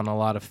perspective on a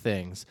lot of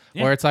things.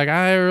 Yeah. Where it's like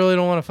I really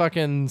don't want to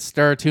fucking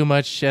stir too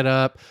much shit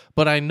up,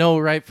 but I know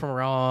right from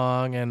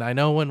wrong, and I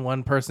know when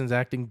one person's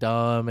acting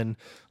dumb and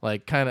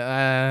like kind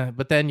of,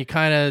 but then you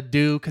kind of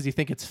do because you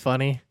think it's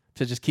funny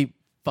to just keep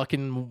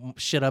fucking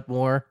shit up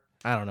more.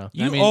 I don't know.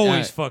 You mean,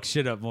 always fuck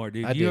shit up more,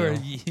 dude. I You do. are.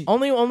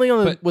 Only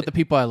But- with the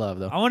people I love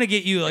though. I want to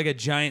get you like a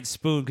giant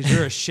spoon because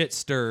you're a shit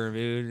stirrer,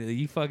 dude.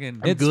 You fucking.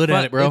 I'm good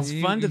at it, bro. It's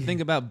fun to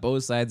think about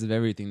both sides of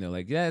everything, though.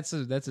 Like, yeah, that's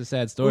a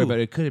sad story, Ooh. but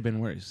it could have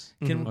been worse.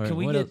 Can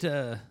we what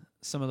get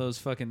some of those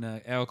fucking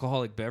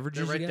alcoholic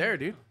beverages? They're right you got? there,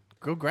 dude.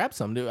 Go grab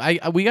some, dude.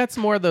 We got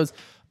some more of those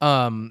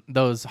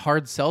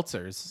hard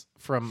seltzers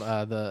from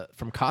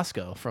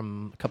Costco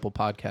from a couple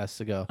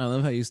podcasts ago. I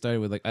love how you started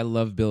with like, I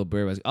love Bill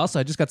Burr. Also,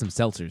 I just got some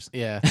seltzers.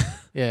 Yeah,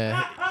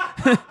 yeah.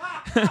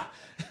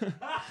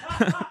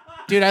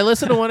 Dude, I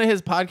listened to one of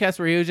his podcasts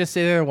where he was just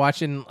sitting there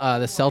watching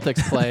the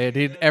Celtics play,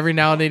 and every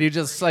now and then he'd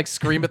just like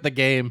scream at the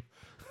game.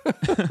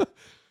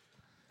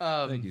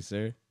 Thank you,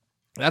 sir.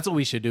 That's what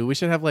we should do. We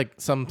should have like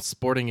some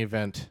sporting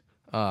event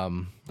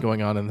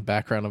going on in the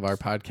background of our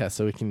podcast,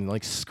 so we can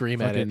like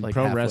scream at it. Fucking Like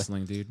pro halfway.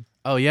 wrestling, dude.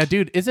 Oh yeah,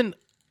 dude! Isn't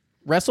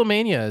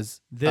WrestleMania is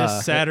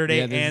This Saturday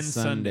yeah, this and is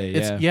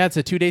Sunday. Sunday. It's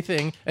a 2-day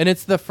thing, and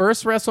it's the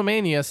first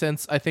WrestleMania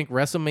since I think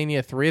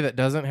WrestleMania 3 that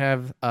doesn't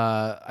have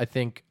I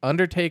think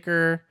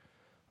Undertaker,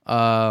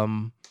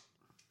 Shawn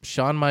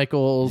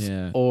Michaels,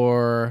 Yeah.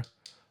 or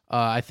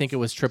I think it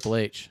was Triple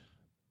H.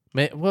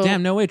 Well,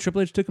 Damn, no way.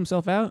 Triple H took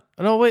himself out.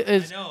 no wait,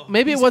 know.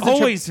 maybe He's it wasn't.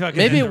 always fucking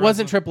Maybe in it the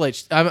wasn't wrestling. Triple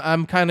H.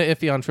 I'm kind of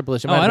iffy on Triple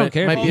H. It Oh, might I be- don't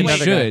care. Might be He another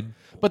should. guy.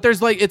 But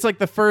there's like it's like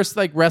the first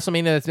like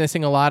WrestleMania that's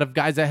missing a lot of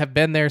guys that have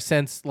been there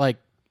since like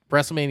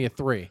WrestleMania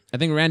 3. I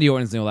think Randy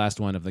Orton's the last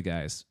one of the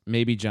guys.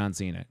 Maybe John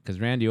Cena, because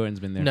Randy Orton's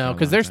been there. No, for a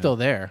because long they're time. still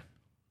there.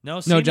 No, No,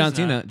 Cena's John not.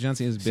 Cena. John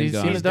Cena's been Cena's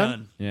gone. done? He's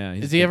done. Yeah,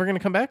 Is he ever going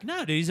to come back? No,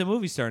 dude, he's a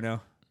movie star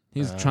now.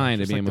 He's trying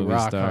to just be a like The movie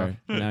Rock, star.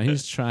 No,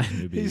 he's trying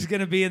to be. He's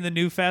gonna be in the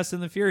new Fast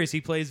and the Furious. He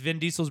plays Vin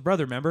Diesel's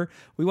brother. Remember,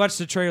 we watched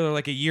the trailer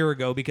like a year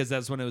ago because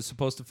that's when it was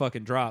supposed to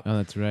fucking drop. Oh,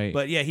 that's right.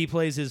 But yeah, he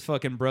plays his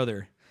fucking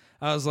brother.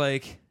 I was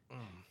like,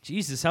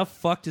 Jesus, how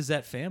fucked is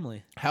that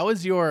family? How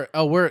is your?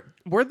 Oh,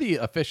 we're the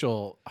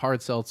official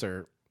Hard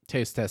Seltzer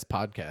Taste Test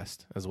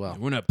podcast as well.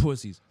 We're not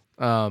pussies.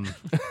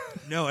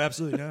 No,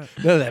 absolutely not.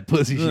 None of that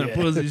pussy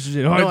Pussies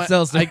shit. No, Hard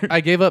seltzer. I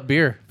gave up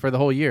beer for the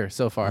whole year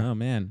so far, Oh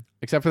man.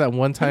 except for that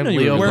one time know you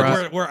Leo were-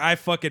 brought. Where I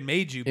fucking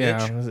made you,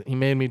 bitch. Yeah, he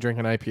made me drink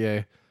an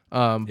IPA.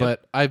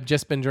 But I've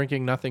just been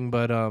drinking nothing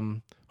but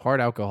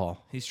hard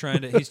alcohol. He's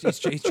trying to he's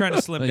trying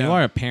to slim Well, down. you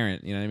are a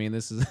parent. You know what I mean?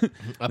 This is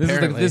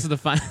Apparently. this is the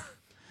final.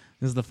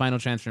 This is the final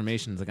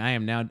transformation. It's like I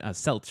am now a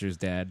Seltzer's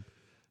dad.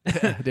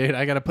 Dude,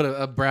 I got to put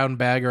a brown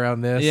bag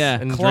around this Yeah.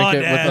 and Claw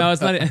drink it Dad. with No,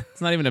 it's not.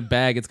 It's not even a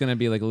bag. It's gonna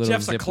be like a little.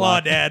 Jeff's a Ziploc. claw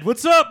dad.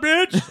 What's up,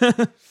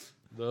 bitch?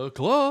 the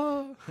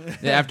claw.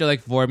 Yeah, after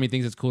like 4 of me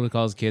thinks it's cool to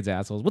call his kids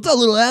assholes. What's up,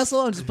 little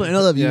asshole? I'm just playing. I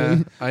love you.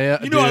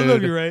 Yeah, You know I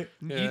love dude. you, right?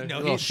 Yeah, You know,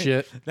 little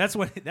shit. That's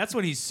when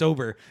he's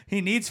sober.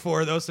 He needs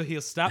 4 of those so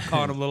he'll stop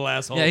calling him little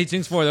asshole. Yeah, he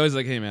drinks 4 of those. He's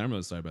like, hey man, I'm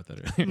really sorry about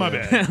that. My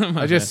bad.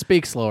 My I just bad.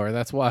 speak slower.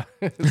 That's why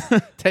it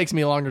takes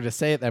me longer to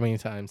say it that many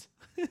times.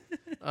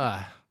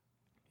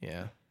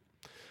 Yeah.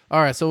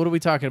 All right. So what are we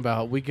talking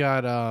about? We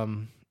got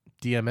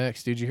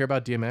DMX. Did you hear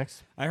about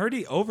DMX? I heard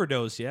he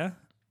overdosed. Yeah,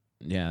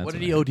 Yeah. That's What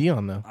did I he heard. OD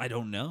on though? I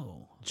don't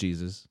know.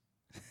 Jesus.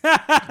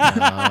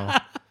 No.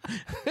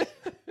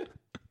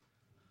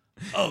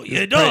 Oh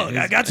yeah, dog.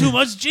 I got too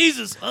much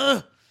Jesus.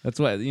 That's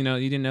what you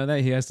didn't know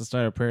that he has to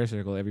start a prayer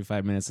circle every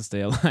 5 minutes to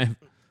stay alive.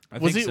 I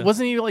Was think he? so.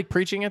 Wasn't he like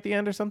preaching at the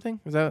end or something?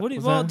 Was that? What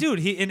was well, that- dude,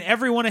 he in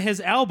every one of his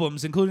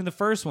albums, including the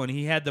first one,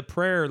 he had the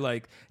prayer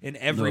like in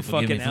every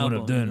fucking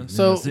album. you know?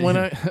 So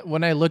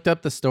when I looked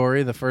up the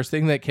story, the first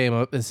thing that came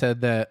up is said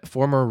that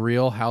former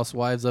Real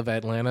Housewives of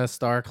Atlanta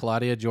star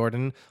Claudia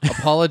Jordan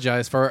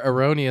apologized for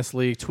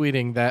erroneously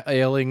tweeting that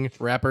ailing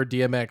rapper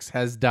DMX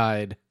has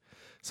died.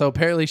 So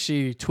apparently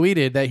she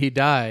tweeted that he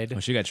died, Oh,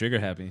 she got trigger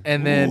happy.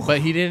 and then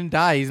but he didn't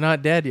die. He's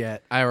not dead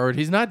yet.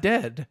 He's not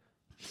dead.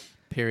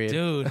 Period.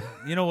 Dude,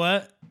 you know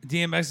what?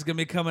 DMX is gonna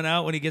be coming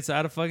out when he gets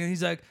out of fucking.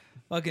 He's like,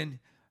 fucking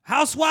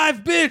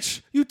housewife,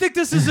 bitch. You think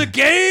this is a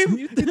game?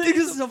 You think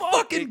this is a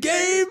fucking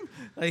game?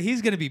 Like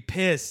he's gonna be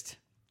pissed.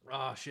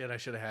 Oh shit! I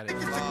should have had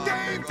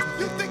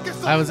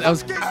it. I was.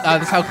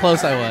 That's how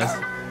close I was.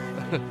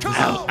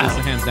 This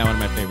is hands down one of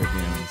my favorite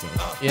DMX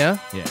songs. Yeah.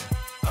 Yeah.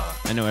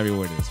 I know every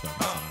word of this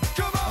fucking song.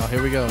 Oh,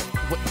 here we go.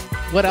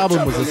 What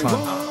album was this on?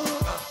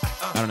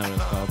 I don't know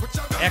what it's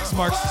called. X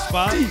marks the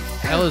spot.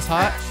 Hell is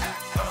hot.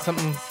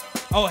 Something.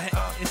 Oh,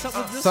 it's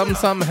something. This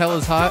Something. Hell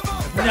is hot.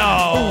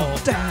 No.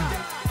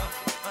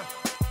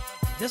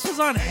 This was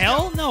on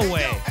Hell? No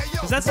way.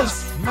 Because that's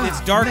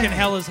it's dark and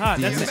Hell is hot.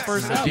 That's his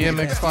first album.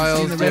 DMX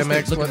Files.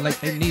 DMX. What?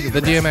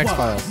 The DMX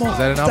Files. Is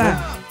that an album?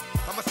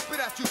 I'ma spit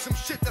at you some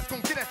shit that's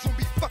gonna get at you and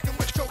be fucking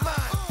with your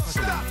mind.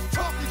 Stop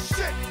talking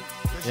shit.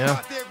 'Cause you Yeah.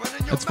 out there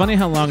running your It's funny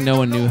how long no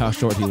one knew how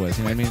short he was.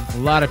 You know what I mean? A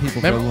lot of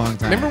people for a long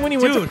time. Remember when he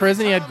went to Dude.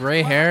 prison? He had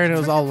gray hair and it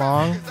was all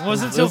long.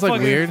 Wasn't It so was like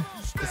fucking weird.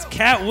 It's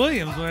Cat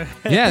Williams.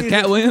 Yeah,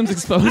 Cat Williams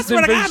exposed I swear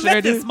him to for God, I sure,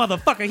 met this dude.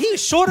 motherfucker. He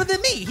was shorter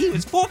than me. He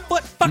was 4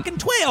 foot fucking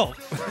 12.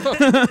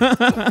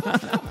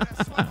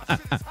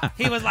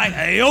 He was like,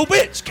 "Hey, yo,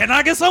 bitch, can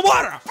I get some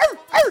water?"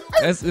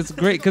 It's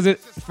great because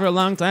for a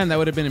long time that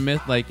would have been a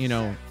myth, like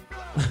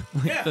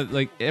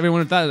like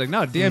everyone thought like,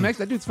 no, DMX,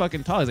 that dude's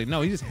fucking tall. He's like,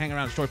 no, he just hang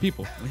around short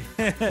people,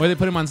 or they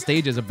put him on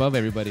stages above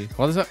everybody.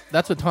 Well,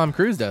 that's what Tom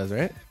Cruise does,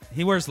 right?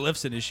 He wears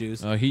lifts in his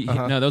shoes. Oh,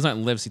 no, those aren't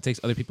lifts. He takes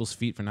other people's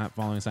feet for not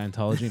following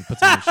Scientology and puts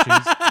them in his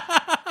shoes.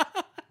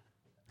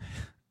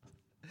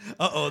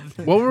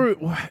 What were?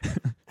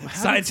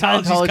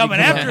 Scientology's Scientology coming come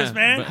after up? us,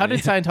 man. How did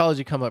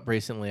Scientology come up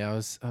recently? I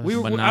was I was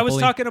Monopoly?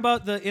 talking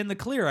about the In the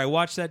Clear. I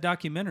watched that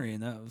documentary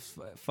and that was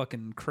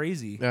fucking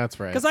crazy. That's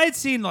right. Because I had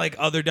seen like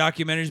other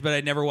documentaries, but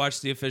I never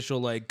watched the official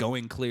like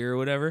Going Clear or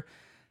whatever.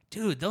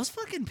 Dude, those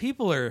fucking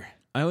people are.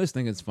 I always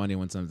think it's funny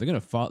when they're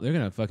gonna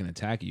fucking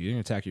attack you. They're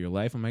gonna attack your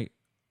life. I'm like,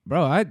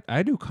 bro,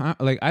 I do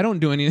like I don't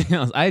do anything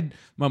else. I'm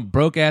a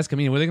broke ass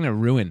comedian. What are they gonna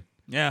ruin?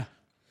 Yeah.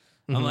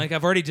 I'm like,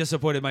 I've already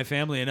disappointed my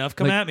family enough.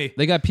 Come Like, at me.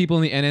 They got people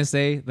in the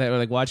NSA that are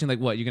like watching. Like,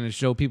 what? You're gonna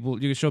show people?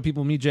 You can show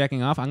people me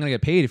jacking off? I'm gonna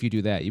get paid if you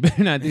do that. You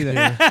better not do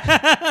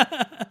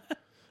that.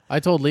 I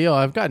told Leo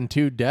I've gotten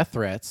 2 death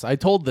threats. I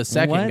told the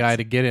second What? guy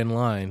to get in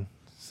line.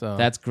 So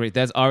That's great.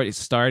 That's already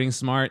starting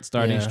smart,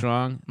 starting Yeah.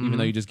 strong. Even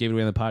though you just gave it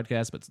away on the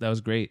podcast, but that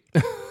was great.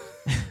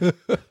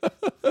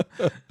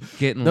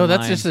 Getting no,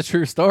 that's just a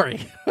true story.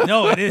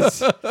 No, it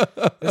is.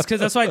 It's because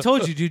that's why I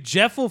told you, dude.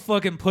 Jeff will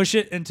fucking push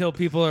it until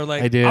people are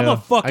like, I do. I'm gonna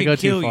fucking I go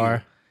kill too far.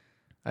 you.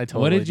 I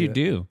totally. What did you it.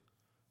 do?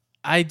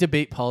 I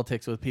debate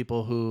politics with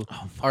people who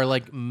are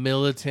like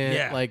militant,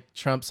 Yeah. like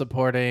Trump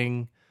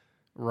supporting,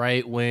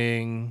 right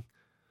wing.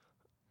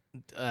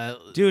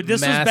 Dude,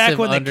 this was back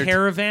when the caravan.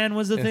 caravan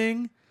was a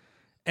thing.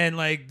 And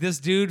like this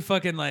dude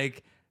fucking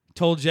like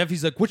told Jeff,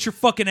 he's like, what's your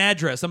fucking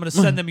address? I'm gonna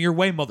send them your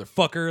way,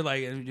 motherfucker.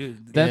 Like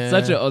dude, That's Yeah.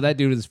 such a. Oh, that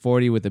dude is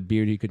 40 with a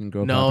beard he couldn't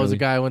grow. No, it was a properly.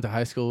 guy I went to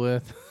high school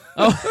with.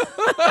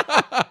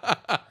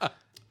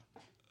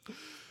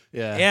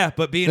 Yeah. yeah,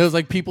 but being It was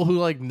like people who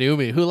like knew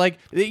me, who like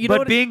you know. but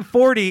what being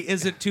 40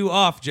 isn't too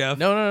off, Jeff.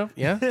 no,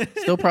 yeah,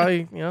 still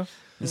probably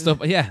Stuff.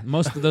 Yeah,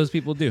 most of those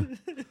people do.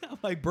 I'm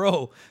like,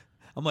 bro.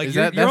 I'm like, Is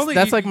you're, that, you're that's, only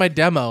that's like my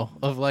demo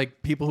of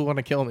like people who want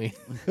to kill me.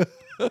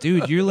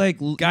 Dude, you're like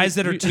guys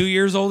that are 2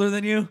 years older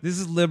than you. This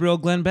is liberal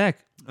Glenn Beck.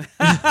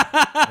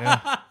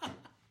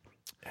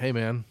 Hey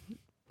man,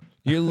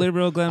 You're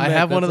liberal Glenn I Beck.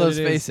 have one of That's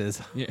those what it is.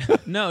 faces. Yeah.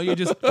 No, you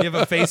just You have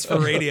a face for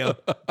radio.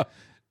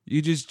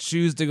 you just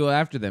choose to go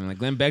after them. Like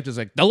Glenn Beck just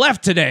like the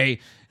left today,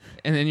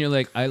 and then you're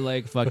like, I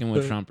like fucking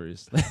with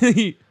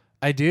Trumpers.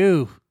 I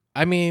do.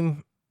 I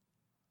mean,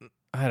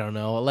 I don't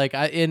know. Like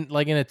in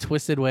a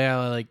twisted way,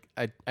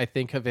 I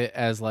think of it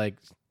as like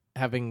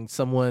having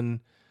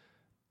someone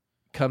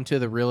come to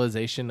the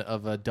realization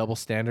of a double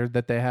standard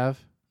that they have,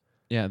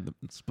 Yeah,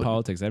 it's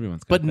politics.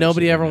 Everyone's got but that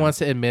nobody shit ever right now. wants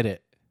to admit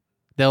it.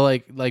 They'll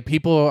like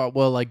people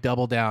will like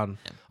double down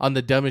on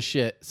the dumbest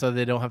shit so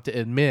they don't have to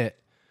admit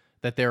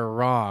that they're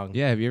wrong.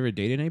 Yeah, have you ever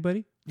dated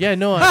anybody? Yeah,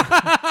 no.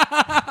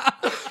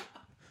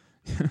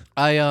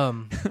 I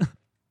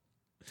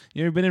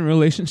You ever been in a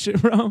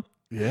relationship, bro?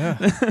 yeah.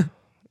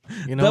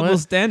 You know Double what?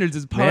 standards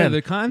is part Man, of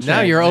the contract. now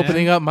you're man.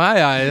 opening up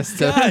my eyes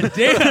to God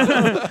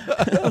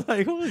damn. I'm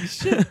like, holy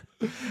shit.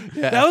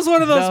 yeah. That was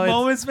one of those No, it's-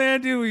 moments,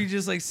 man, dude, where you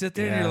just like sit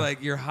there and Yeah. you're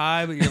like, you're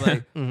high, but you're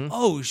like,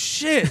 oh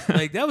shit.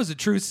 Like that was a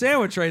true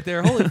sandwich right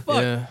there. Holy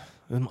fuck. Yeah.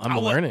 I'm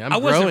wa- learning. I'm I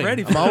wasn't growing.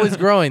 ready for I'm always that.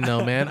 growing,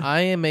 though, man. I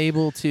am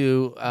able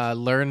to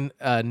learn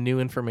new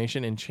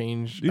information and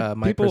change my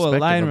People will perspective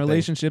lie in on things.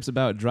 relationships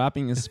about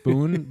dropping a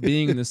spoon,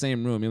 being in the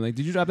same room. You're like,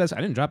 did you drop that? I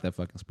didn't drop that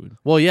fucking spoon.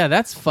 Well, yeah,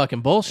 that's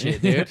fucking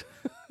bullshit, dude.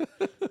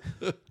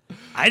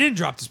 I didn't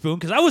drop the spoon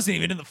because I wasn't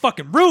even in the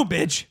fucking room,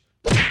 bitch.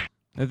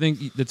 I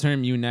think the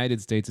term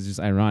United States is just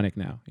ironic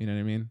now. You know what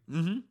I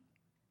mean?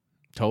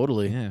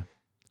 Totally. Yeah.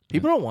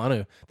 People don't want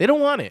to. They don't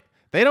want it.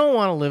 They don't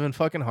want to live in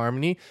fucking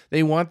harmony.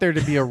 They want there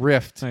to be a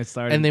rift. I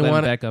started and they Glenn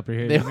want back up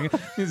here. they-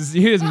 You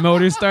hear his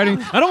motor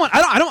starting. I don't want it.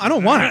 I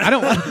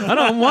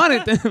don't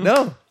want it.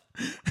 No.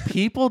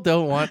 People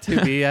don't want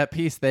to be at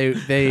peace.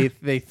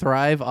 They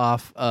thrive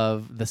off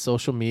of the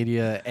social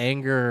media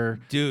anger.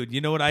 Dude,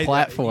 you know what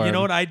Platform. You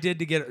know what I did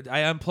to get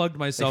I unplugged They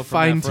myself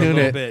fine from that for a tune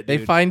little it. bit. They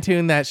Dude. fine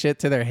tune that shit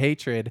to their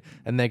hatred,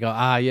 and they go,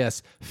 ah,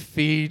 yes,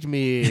 feed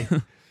me,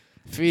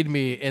 feed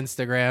me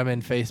Instagram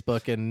and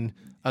Facebook and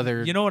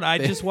other. You know what I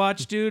just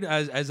watched, dude?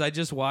 As I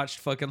just watched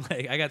fucking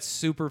like I got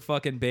super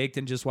fucking baked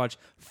and just watched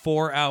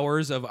 4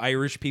 hours of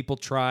Irish people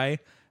try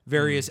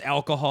various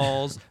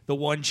alcohols, the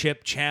one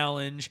chip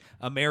challenge,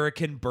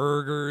 American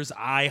burgers,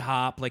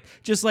 IHOP, like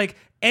just like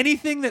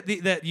anything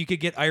that you could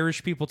get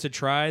Irish people to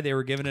try, they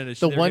were giving it a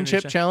the they were one giving it a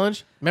chip shot.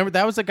 challenge. Remember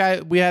that was a guy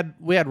we had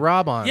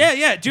Rob on.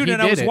 Yeah, dude, He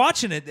and I did was it.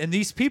 watching it, and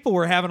these people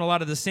were having a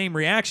lot of the same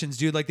reactions,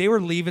 dude. Like they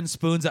were leaving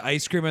spoons of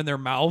ice cream in their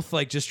mouth,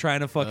 like just trying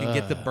to fucking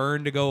get the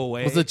burn to go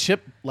away. Was the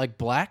chip like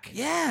black?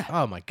 Yeah.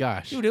 Oh my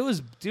gosh. Dude, it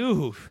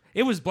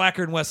was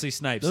blacker than Wesley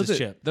Snipes. Those this are-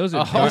 chip. those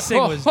are This thing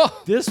was.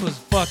 This was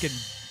fucking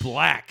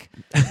black,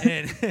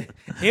 and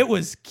it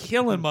was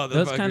killing motherfuckers.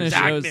 Those kind of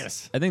shows.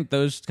 Darkness. I think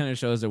those kind of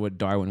shows are what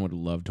Darwin would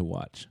love to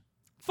watch.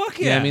 Fuck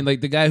Yeah, yeah! I mean, like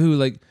the guy who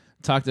like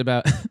talked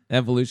about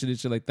evolution and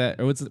shit like that,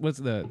 or what's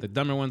the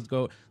dumber ones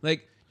go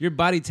like your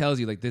body tells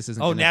you like this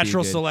isn't. Oh, gonna be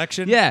natural good.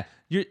 selection? Yeah,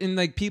 you're and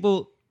like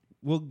people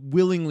will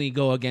willingly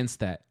go against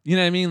that. You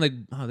know what I mean? Like,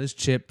 oh, this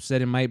chip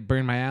said it might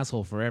burn my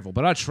asshole forever,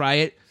 but I'll try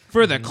it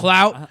for the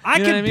clout. I You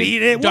know can what I mean?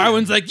 beat it. What-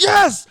 Darwin's like,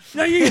 yes.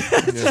 No, you.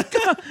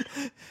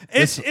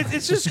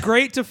 It's just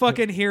great to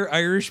fucking hear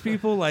Irish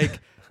people like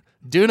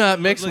Do not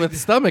mix with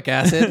stomach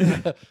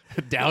acid.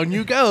 Down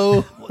you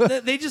go.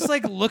 they just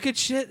like look at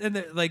shit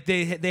and like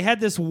they had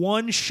this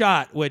one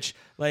shot which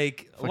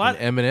like a lot.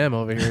 Eminem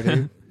over here,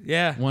 dude.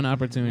 Yeah, One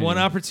opportunity. one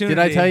opportunity.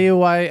 Did I tell you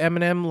why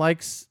Eminem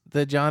likes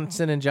the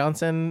Johnson &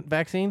 Johnson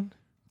vaccine?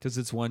 Because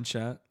it's one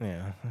shot.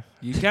 Yeah.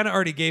 You kind of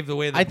already gave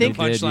away the, I think-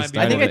 the You did, you punchline. started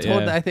I think I it,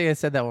 told. yeah. I think I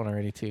said that one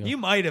already too. You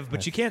might have,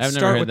 but you can't I've never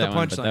start heard with the that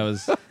one, but that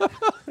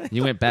punchline. was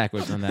You went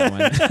backwards on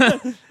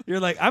that one. You're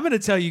like, I'm going to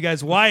tell you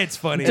guys why it's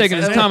funny. Taking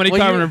his comedy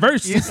car in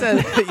reverse. You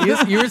said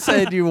you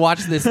said you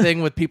watched this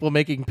thing with people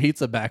making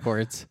pizza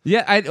backwards.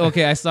 Yeah,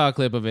 I saw a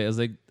clip of it. It was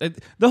like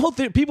the whole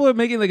thing. People are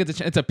making like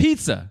it's a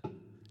pizza.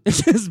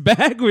 It's just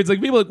backwards.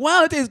 Like people are like,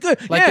 wow, it tastes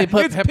good. Like yeah, they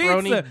put it's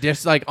pepperoni pizza.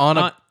 just like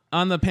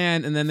on the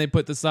pan, and then they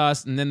put the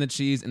sauce, and then the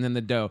cheese, and then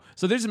the dough.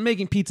 So they're just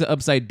making pizza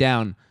upside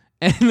down.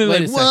 And they're Wait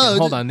like, a second. whoa.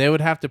 Hold on. They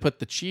would have to put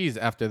the cheese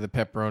after the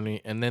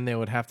pepperoni, and then they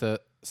would have to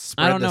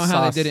spread I don't the know how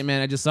sauce. they did it,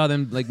 man. I just saw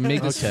them like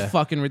make this Okay.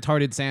 fucking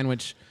retarded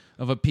sandwich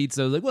of a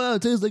pizza. Like, well,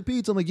 it tastes like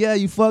pizza. I'm like, yeah,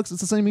 you fucks.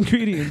 It's the same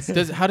ingredients.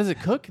 How does it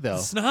cook though?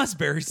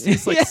 Snozberries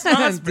taste like Yeah,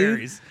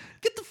 snozberries.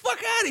 Get the fuck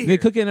out of here. They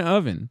cook it in an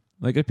oven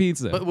like a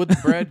pizza. But would the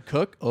bread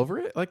cook over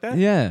it like that?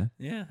 yeah.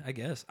 Yeah, I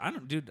guess. I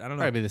don't know.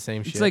 Probably the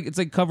same shit. It's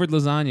like covered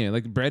lasagna,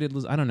 like breaded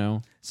lasagna. I don't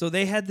know. So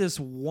they had this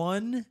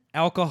one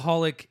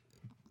alcoholic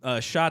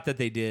shot that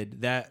they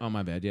did that. Oh,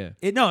 my bad. Yeah.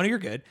 No, you're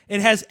good.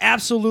 It has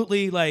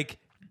absolutely like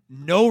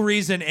no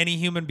reason any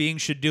human being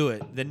should do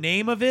it. The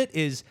name of it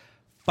is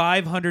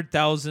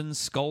 500,000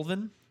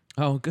 Skulven.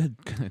 Oh, good.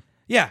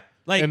 Yeah,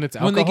 like and it's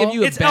When they give alcohol?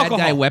 you a It's bad guy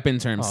alcohol. weapon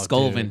term, Oh,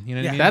 Skulven. dude. You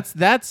know what I mean?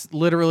 That's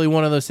literally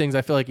one of those things.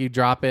 I feel like you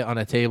drop it on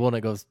a table and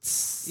it goes.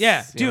 Tss,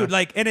 yeah, you know? dude.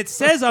 Like, and it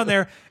says on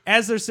there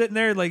as they're sitting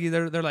there, like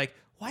they're like,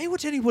 why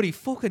would anybody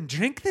fucking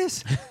drink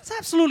this? It's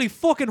absolutely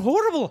fucking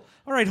horrible.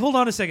 All right, hold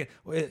on a second.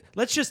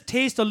 Let's just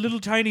taste a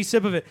little tiny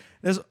sip of it.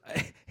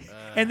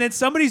 And then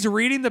somebody's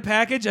reading the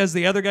package as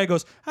the other guy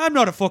goes, I'm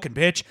not a fucking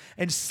bitch,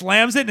 and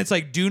slams it, and it's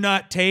like, do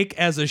not take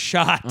as a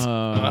shot.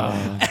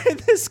 And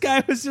this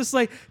guy was just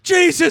like,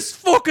 Jesus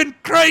fucking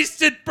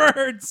Christ, it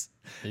burns.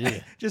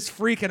 Just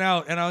freaking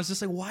out. And I was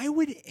just like, why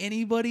would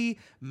anybody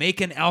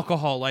make an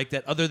alcohol like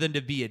that other than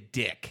to be a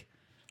dick?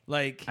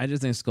 Like, I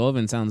just think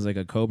Skulven sounds like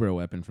a Cobra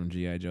weapon from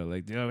G.I. Joe.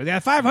 Like, you know, we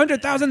got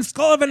 500,000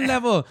 Skulven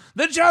level.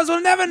 The Jaws will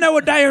never know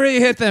what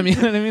diarrhea hit them. You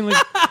know what I mean?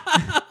 Like,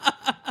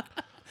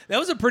 that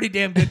was a pretty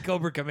damn good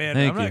Cobra command.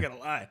 Thank I'm not you. going to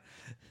lie.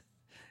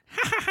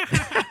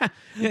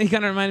 yeah, he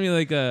kind of reminded me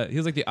like he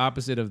was like the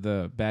opposite of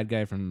the bad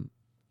guy from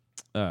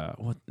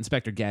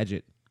Inspector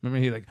Gadget.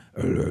 Remember he like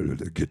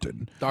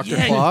Dr.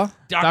 Claw.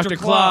 Dr.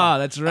 Claw.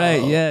 That's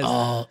right. Yes.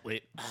 Oh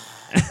wait,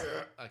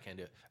 I can't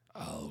do it.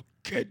 I'll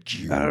get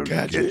you. I'll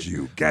get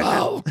you.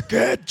 I'll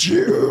get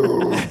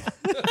you.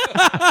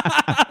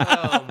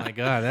 Oh my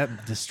god,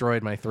 that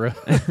destroyed my throat.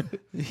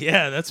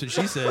 Yeah, that's what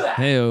she said.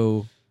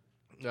 Hey-o.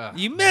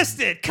 You missed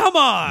it. Come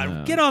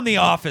on. Get on The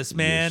Office,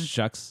 man.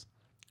 Shucks.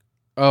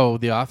 Oh,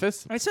 The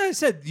Office. I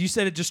said, you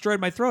said it destroyed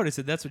my throat. I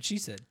said, that's what she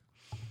said.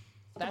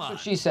 That's what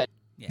she said.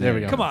 There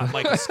we go. Come on,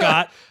 Michael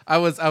Scott. I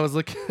was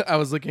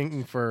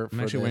looking for. I'm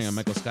actually wearing a this.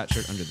 Michael Scott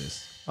shirt under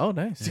this. Oh,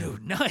 nice.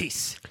 Dude,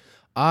 nice.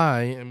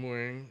 I am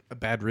wearing a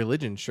Bad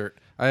Religion shirt.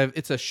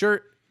 It's a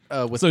shirt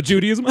with So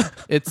Judaism?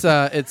 it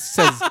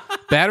says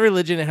Bad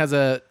Religion. It has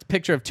a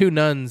picture of two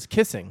nuns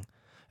kissing.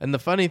 And the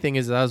funny thing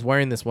is, I was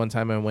wearing this one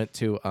time. I went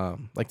to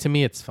like, to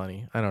me, it's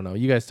funny. I don't know.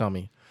 You guys tell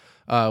me.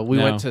 We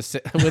No. went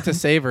to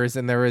Savers,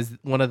 and there was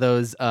one of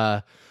those.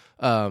 What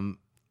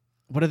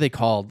are they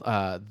called?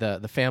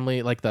 The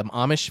family, like the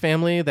Amish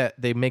family that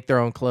they make their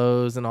own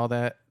clothes and all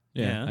that.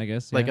 Yeah. I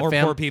guess. Like yeah. a Or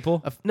fam- poor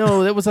people.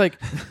 No, it was like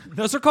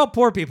Those are called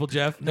poor people,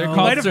 Jeff. They're No.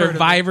 called Might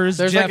survivors.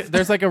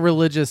 there's like a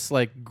religious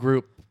like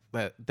group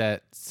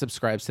that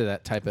subscribes to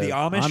that type of The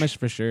Amish. Amish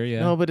for sure,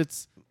 yeah. No, but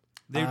it's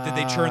Did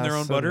they churn their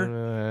own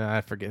butter? I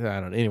forget. I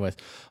don't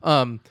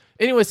know.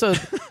 Anyways, so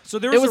So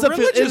there was a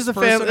religious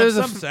person of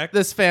some sect.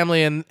 this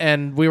family,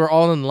 and we were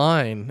all in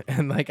line,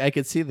 and like I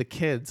could see the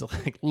kids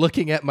like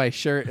looking at my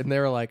shirt, and they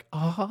were like,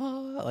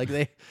 "Oh," like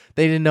they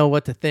didn't know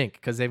what to think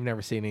because they've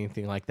never seen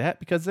anything like that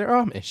because they're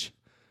Amish.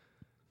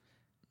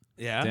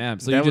 Yeah. Damn.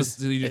 So That you was-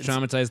 just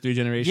traumatized 3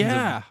 generations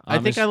Yeah, of I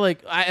think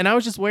Amish? I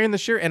was just wearing the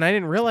shirt, and I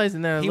didn't realize,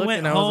 and then I He looked, went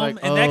and I home, was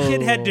like, and that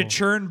kid had to "Oh."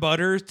 churn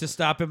butter to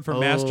stop him from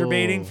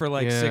masturbating for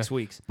like yeah. 6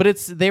 weeks. But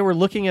they were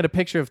looking at a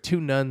picture of two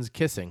nuns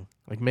kissing,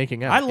 like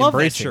making out. I love that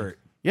embracing. shirt.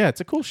 Yeah,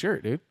 it's a cool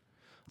shirt, dude.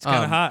 It's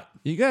kind of hot.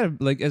 You gotta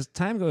like as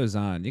time goes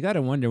on, you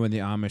gotta wonder when the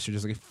Amish are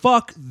just like,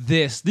 fuck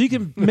this. They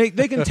can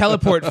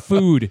teleport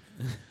food.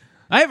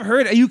 I've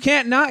heard you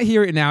can't not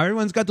hear it now.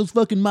 Everyone's got those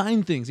fucking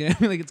mind things. You know what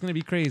I mean? Like it's gonna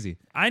be crazy.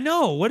 I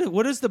know.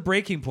 What is the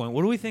breaking point?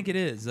 What do we think it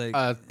is? Like,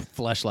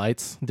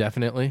 Fleshlights,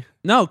 definitely.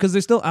 No, because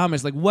they're still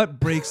Amish. Like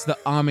what breaks the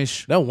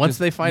Amish? No, once just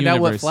they find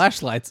out what universe?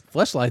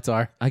 fleshlights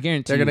are, I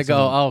guarantee they're gonna you go,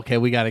 someone- "Oh, okay,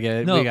 we gotta get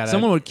it. No, we gotta."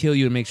 someone would kill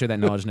you to make sure that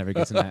knowledge never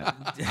gets in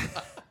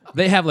that.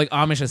 They have like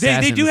Amish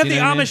assassins. they do have you the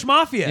know what I mean? Amish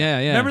Mafia. Yeah,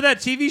 yeah. Remember that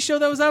TV show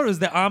that was out? It was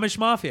the Amish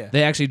Mafia.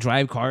 They actually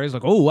drive cars.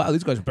 Like, oh wow,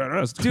 these guys are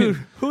badass. Dude,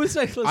 who is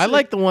that? I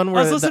like the one I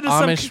where was the listening to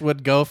some Amish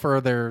would go for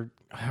their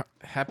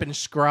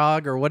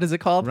Happenschrog, or what is it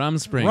called?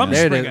 Rumspringa.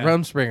 There it is, Rumspringa.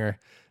 Rumspringer.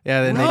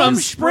 Yeah, then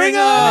Rumspringa!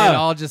 they'd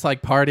all just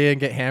like party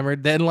and get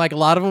hammered. Then like a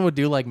lot of them would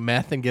do like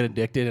meth and get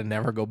addicted and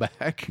never go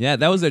back. Yeah,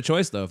 that was their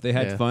choice though. If they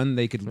had Yeah. fun,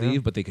 they could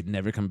leave, but they could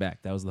never come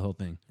back. That was the whole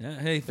thing. Yeah,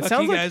 hey, fuck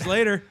sounds you like- guys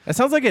later. That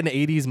sounds like an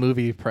 '80s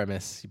movie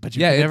premise, but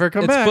you Yeah, can never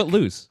come it's back.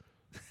 Footloose.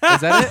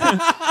 Is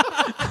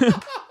that it?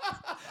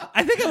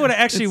 I think I would have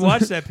actually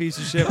watched that piece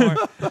of shit more.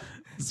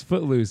 It's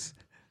Footloose.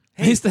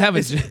 I used to have a.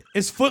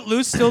 Is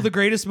Footloose still the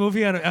greatest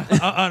movie on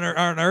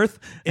Earth?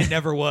 It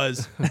never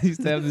was. I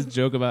used to have this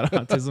joke about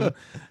autism,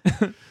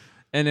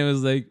 and it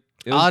was like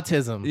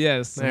Autism.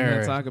 Yes, I'm There.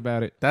 gonna talk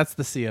about it. That's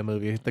the Sia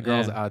movie. The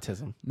girl's Yeah.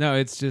 autism. No,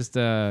 it's just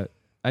I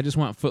just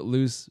want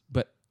Footloose,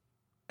 but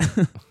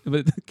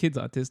but the kid's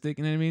autistic.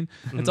 You know what I mean?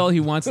 That's all he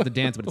wants is to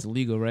dance, but it's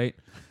illegal, right?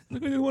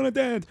 Like, I just want to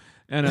dance,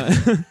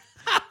 and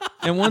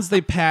and once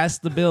they pass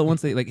the bill,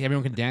 once they like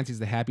everyone can dance, he's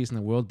the happiest in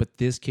the world. But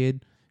this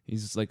kid,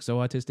 he's just like so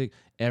autistic.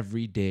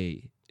 Every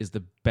day is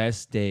the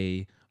best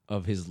day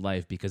of his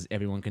life because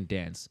everyone can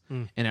dance.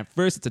 And at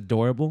first, it's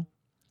adorable.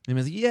 And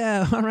he's like,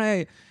 "Yeah, all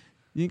right."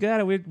 You got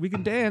it. We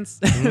can dance.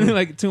 And then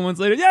like 2 months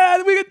later,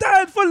 yeah, we can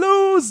dance for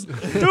lose. Do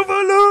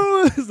for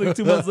lose. Like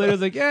 2 months later,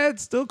 it's like, yeah,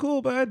 it's still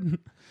cool, bud.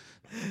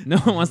 No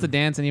one wants to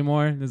dance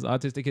anymore. This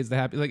autistic kid's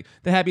the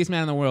happiest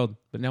man in the world,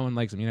 but no one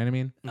likes him. You know what I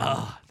mean?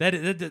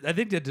 That I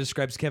think that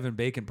describes Kevin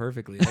Bacon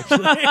perfectly.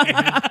 Actually,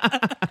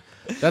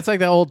 That's like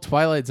that old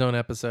Twilight Zone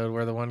episode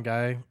where the one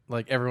guy,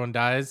 like everyone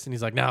dies, and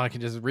he's like, "Now I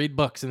can just read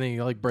books," and then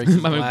he like breaks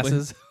his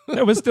glasses.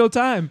 There was still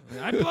time.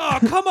 oh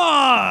come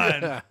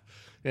on!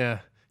 Yeah,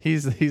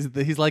 he's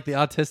like the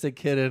autistic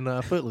kid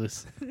in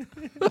Footloose.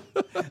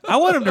 I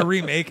want him to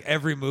remake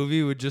every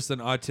movie with just an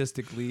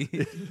autistic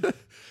lead.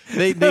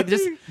 They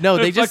just no,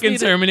 they just fucking need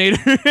Terminator.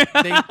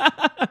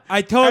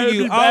 I told I'll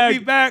you be I'll be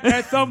back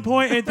at some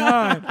point in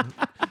time.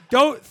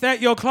 Don't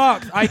set your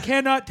clocks. I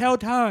cannot tell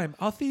time.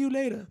 I'll see you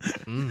later.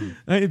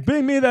 Hey,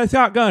 bring me that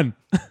shotgun.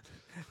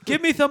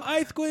 Give me some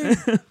ice cream.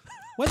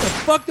 When the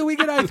fuck do we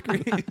get ice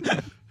cream?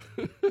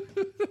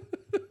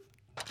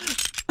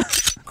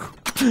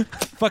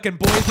 Fucking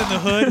Boys in the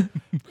Hood.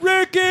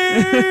 Ricky!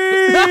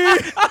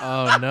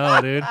 Oh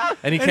no, dude,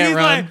 and he And can't he's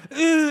run.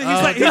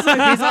 like,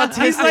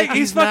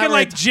 he's not fucking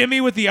like Jimmy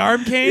with the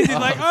arm cane. He's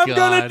like, I'm God.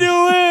 gonna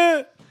do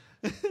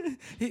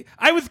it.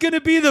 I was gonna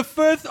be the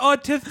first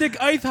autistic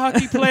ice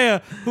hockey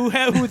player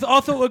who's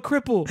also a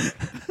cripple.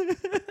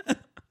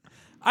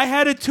 I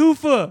had a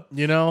twofer.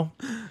 You know,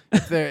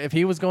 if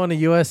he was going to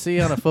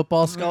USC on a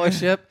football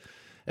scholarship,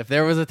 if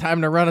there was a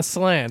time to run a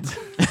slant,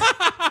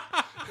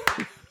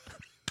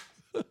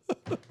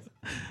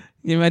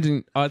 Can you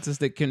imagine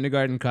autistic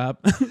kindergarten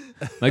cop?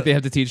 Like they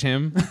have to teach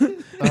him.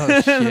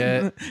 oh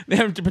shit. They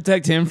have to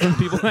protect him from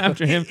people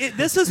after him.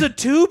 This is a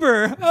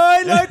tuber.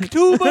 I like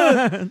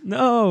tuba.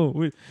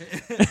 No.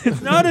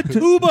 It's not a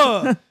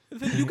tuba.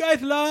 You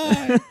guys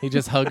lie. He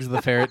just hugs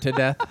the ferret to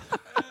death.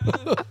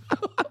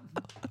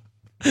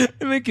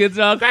 And the kids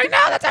are all crying, no,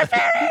 that's our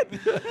ferret.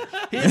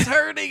 He's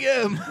hurting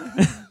him.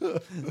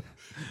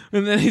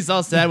 And then he's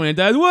all sad when he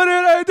dies. What did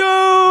I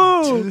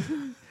do?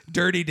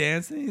 Dirty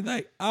Dancing. He's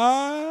like,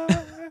 I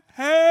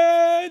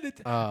had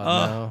it. Oh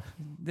no.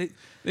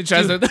 They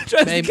tries to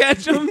Babe.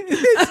 catch him.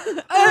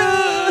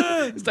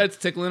 He starts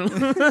tickling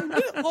him.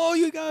 Oh,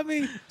 you got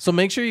me. So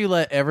make sure you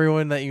let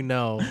everyone that you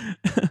know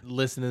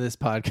listen to this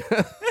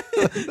podcast.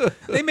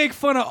 They make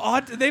fun of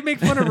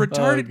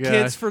retarded Oh,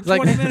 kids gosh. for It's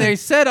like 20 minutes. they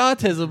said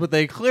autism, but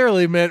they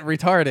clearly meant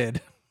retarded.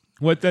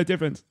 What's that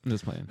difference? I'm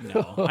just playing.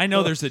 No, I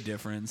know there's a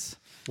difference.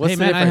 What's Hey, the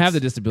man, I difference? have the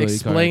disability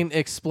card.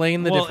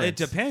 Explain the Well,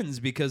 difference. it depends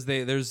because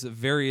there's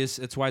various.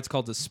 It's why it's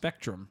called the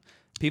spectrum.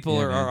 People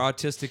Yeah, are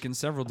autistic in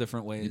several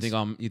different ways.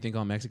 You think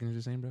all Mexicans are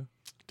the same, bro?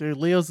 Dude,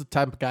 Leo's the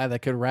type of guy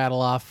that could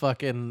rattle off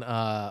fucking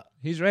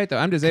He's right though.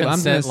 I'm just I'm gonna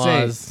Consent say,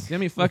 laws. you know how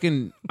many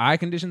fucking eye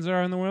conditions there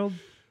are in the world?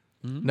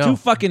 no. Too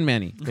fucking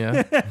many.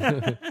 Yeah.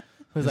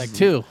 It was like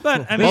two.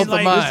 But I mean, Both of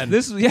like, mine.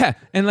 This yeah,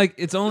 and like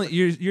it's only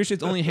your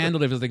shit's only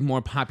handled if it's like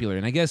more popular.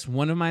 And I guess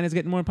one of mine is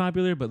getting more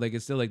popular, but like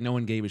it's still like no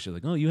one gave a shit.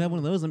 Like, oh, you have one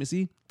of those? Let me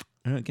see.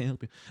 All right, can't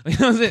help you. Like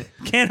that was it.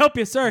 can't help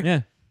you, sir.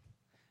 Yeah.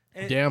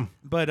 Damn.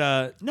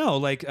 But no,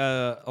 like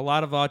a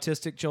lot of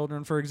autistic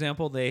children, for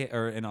example,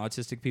 and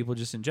autistic people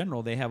just in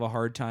general, they have a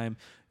hard time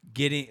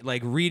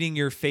reading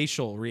your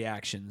facial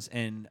reactions,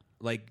 and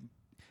like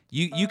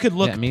you could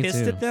look Yeah, me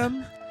pissed too. at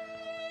them,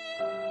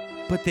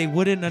 but they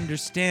wouldn't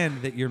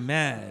understand that you're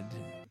mad,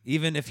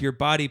 even if your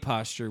body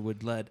posture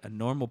would let a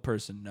normal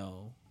person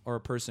know, or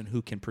a person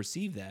who can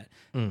perceive that,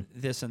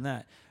 this and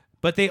that.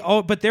 But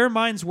their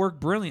minds work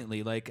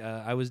brilliantly. Like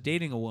I was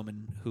dating a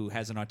woman who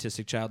has an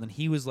autistic child, and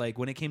he was like,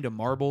 when it came to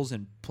marbles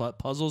and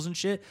puzzles and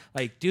shit,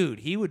 like, dude,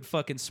 he would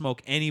fucking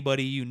smoke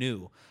anybody you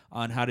knew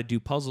on how to do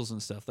puzzles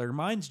and stuff. Their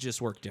minds just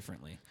work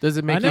differently. Does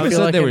it make I you never feel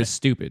said like they an- were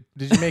stupid.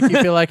 Did you make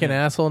you feel like an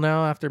asshole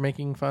now after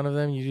making fun of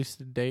them? You used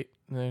to date?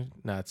 No,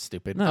 it's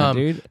stupid. No,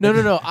 dude. No.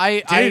 Dude,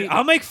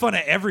 I'll make fun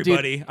of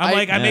everybody. Dude, I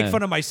make Yeah.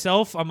 fun of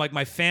myself. I'm like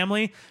my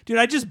family. Dude,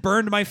 I just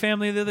burned my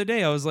family the other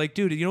day. I was like,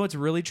 dude, you know what's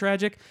really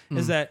tragic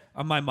is that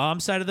on my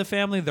mom's side of the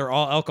family, they're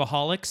all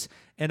alcoholics.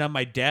 And on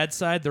my dad's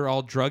side, they're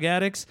all drug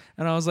addicts.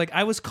 And I was like,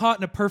 I was caught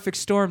in a perfect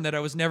storm that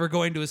I was never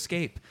going to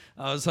escape.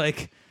 I was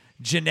like,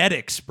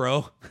 genetics,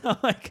 bro. I'm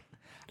like,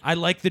 I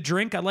like the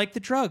drink. I like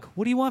the drug.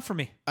 What do you want from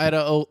me? I had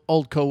an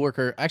old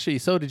coworker. Actually,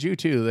 so did you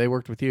too. They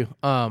worked with you.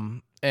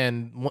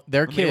 And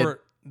their kid, were-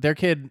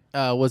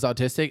 was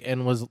autistic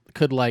and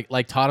could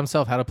taught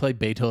himself how to play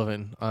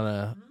Beethoven on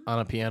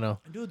a piano.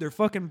 Dude, they're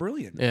fucking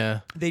brilliant. Yeah.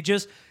 They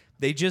just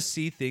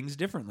see things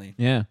differently.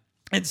 Yeah.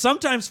 And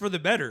sometimes for the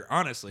better,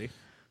 honestly.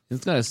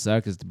 It's gotta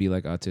suck is to be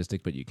like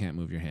autistic, but you can't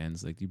move your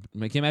hands. Like, can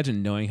you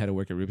imagine knowing how to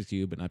work a Rubik's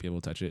Cube but not be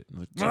able to touch it?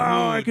 Like, oh,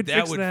 I could that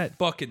fix would that.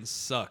 fucking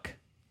suck.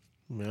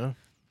 Yeah.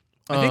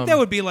 I think that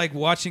would be like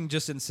watching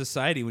just in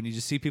society when you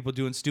just see people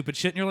doing stupid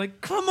shit and you're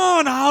like, come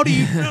on, how do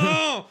you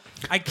know?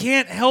 I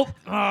can't help.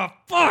 Oh,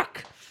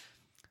 fuck.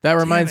 That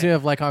reminds it. me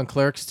of like on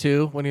Clerks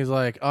too, when he's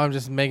like, "Oh, I'm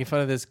just making fun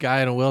of this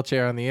guy in a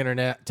wheelchair on the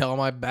internet. Tell him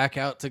I back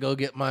out to go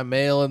get my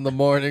mail in the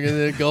morning and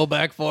then go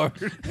back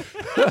forward."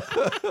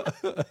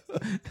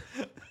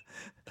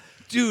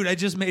 Dude, I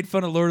just made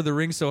fun of Lord of the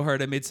Rings so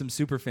hard I made some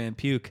superfan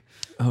puke.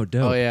 Oh,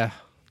 dope. Oh yeah,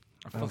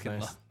 I fucking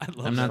nice. I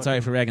love I'm not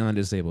sorry for ragging on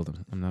disabled.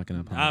 I'm not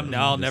gonna apologize.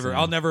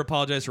 I'll never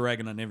apologize for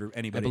ragging on I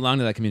anybody. belong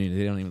to that community.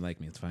 They don't even like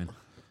me. It's fine.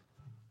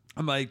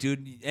 I'm like,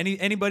 dude,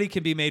 anybody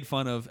can be made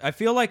fun of. I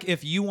feel like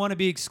if you want to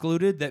be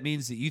excluded, that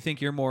means that you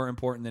think you're more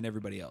important than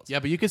everybody else. yeah,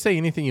 but you can say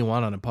anything you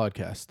want on a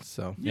podcast.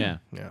 So Yeah.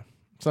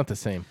 it's not the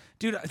same.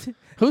 Dude,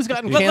 Who's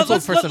gotten Let- canceled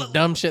let's- for let- some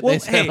dumb shit well, they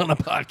said hey, on a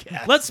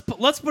podcast?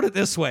 let's put it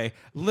this way.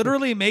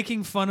 Literally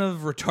making fun of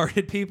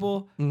retarded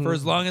people for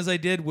as long as I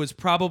did was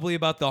probably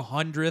about the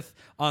 100th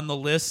on the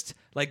list.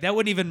 Like that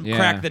wouldn't even Yeah.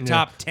 crack the Yeah.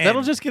 top 10.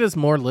 That'll just get us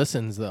more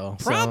listens, though.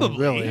 So, Probably.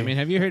 really. I mean,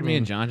 have you heard me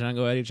and John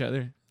go at each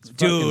other? It's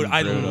Dude, fucking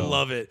I brutal.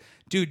 love it.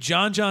 Dude,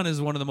 John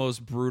is one of the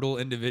most brutal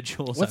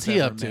individuals. What's I've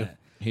he ever up to? met.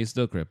 He's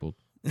still crippled.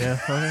 yeah.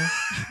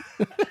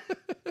 Okay.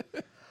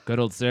 Good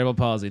old cerebral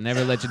palsy.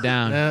 Never let you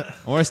down Yeah.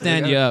 or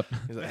stand you up.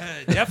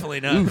 Definitely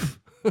not.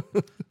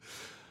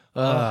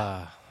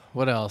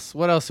 What else?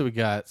 What else do we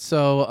got?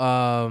 So,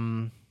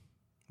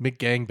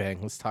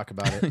 McGangbang. Let's talk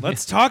about it.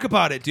 Let's talk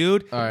about it,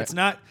 dude. All right. It's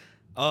not.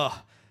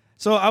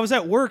 So I was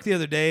at work the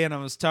other day and I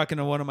was talking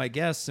to one of my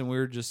guests and we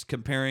were just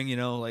comparing,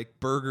 like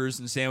burgers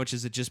and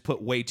sandwiches that just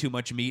put way too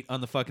much meat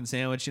on the fucking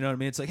sandwich. You know what I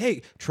mean? It's like,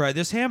 hey, try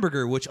this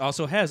hamburger, which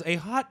also has a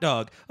hot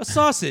dog, a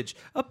sausage,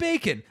 a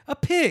bacon, a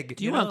pig.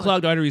 Do you want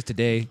clogged arteries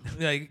today?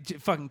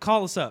 Fucking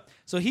call us up.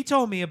 So he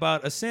told me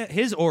about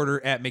his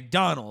order at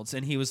McDonald's,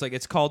 and he was like,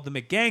 it's called the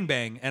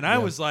McGangbang. And I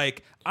was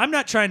like, I'm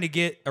not trying to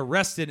get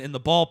arrested in the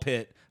ball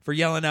pit for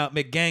yelling out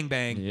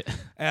McGangbang.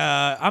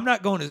 I'm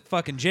not going to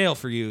fucking jail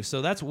for you.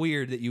 So that's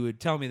weird that you would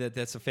tell me that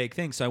that's a fake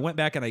thing. So I went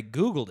back and I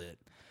Googled it.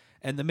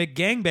 And the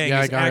McGangbang Yeah,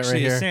 I is got it right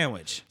actually a here.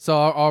 sandwich.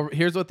 So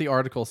here's what the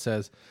article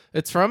says.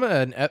 It's from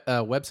a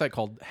website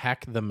called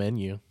Hack the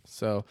Menu.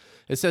 So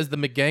it says the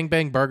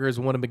McGangbang burger is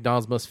one of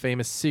McDonald's most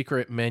famous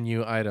secret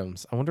menu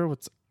items. I wonder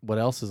what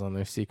else is on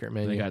their secret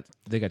menu.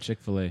 They got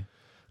Chick-fil-A.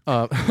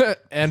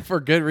 And for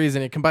good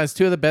reason. It combines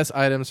two of the best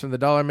items from the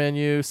dollar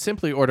menu.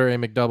 Simply order a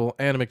McDouble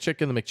and a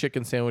McChicken. The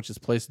McChicken sandwich is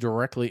placed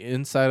directly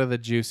inside of the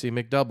juicy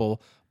McDouble,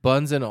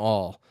 buns and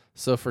all.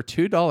 So for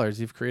 $2,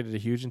 you've created a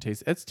huge and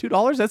tasty. It's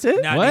 $2. That's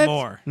it. Not What?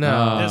 anymore.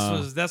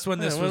 No. That's when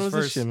this when was was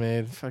first. this shit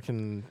made?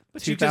 Fucking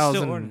But you can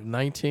still order.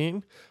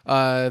 2019.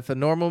 The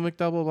normal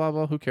McDouble, blah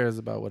blah. Who cares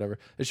about whatever?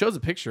 It shows a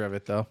picture of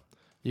it though.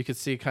 You can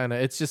see kind of.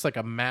 It's just like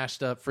a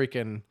mashed up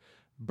freaking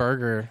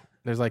burger.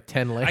 There's like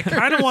 10 layers. I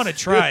kind of want to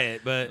try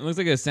it, but It looks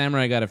like a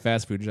samurai got a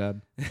fast food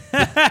job.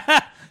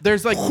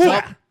 There's like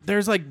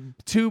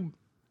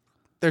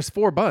there's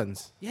 4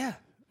 buns. yeah.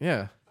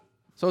 Yeah.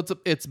 So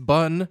it's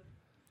bun,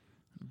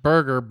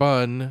 burger,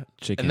 bun,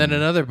 Chicken. and then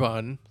another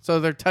bun. So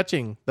they're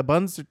touching the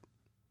buns.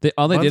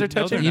 All they Buns did, are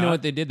touching? you know No,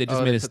 what they did? They just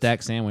Oh, made they a put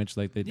stacked sandwich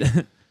like they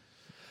did.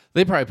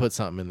 They probably put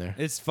something in there.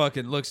 It's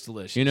fucking looks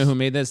delicious. You know who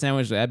made that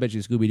sandwich? I bet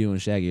you Scooby-Doo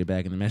and Shaggy are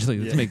back in the match. Like,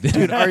 let's make this.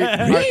 Dude,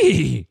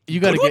 you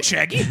gotta get.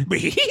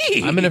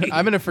 Shaggy. I'm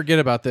gonna forget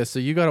about this. So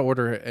you gotta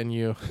order it, and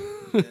you.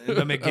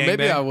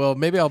 Maybe I will.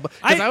 Maybe I'll.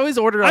 Because I always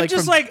order. I'm Like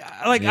just from,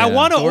 like Yeah. I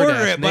want to DoorDash,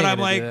 order it, but Nate I'm to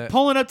do like that.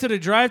 pulling up to the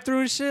drive-through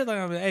and shit. Like,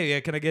 I'm like,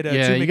 hey, can I get a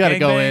Yeah, 2 you gotta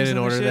go in McGangbangs and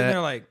order shit? that. And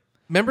they're like,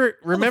 Remember?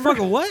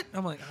 Motherfucker, what?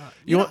 I'm like,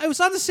 it was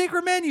on the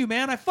secret menu,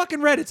 man. I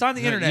fucking read it. It's on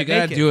the internet. You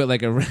gotta Make do it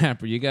like a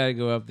rapper. You gotta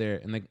go up there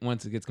and like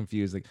once it gets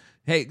confused, like,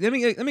 hey, let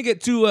me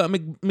get 2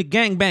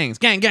 McGangbangs,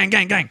 gang,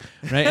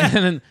 right? And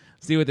then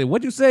see what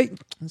what'd you say?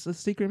 It's a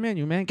secret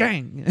menu, man,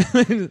 gang.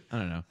 I don't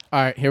know.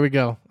 All right, here we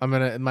go.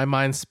 My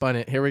mind spun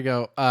it. Here we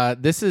go.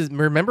 This is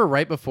remember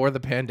right before the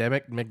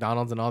pandemic,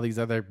 McDonald's and all these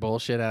other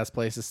bullshit ass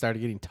places started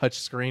getting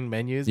touchscreen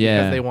menus Yeah.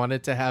 because they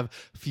wanted to have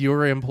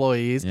fewer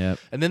employees. Yep.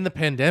 And then the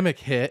pandemic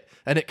hit,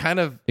 and it kind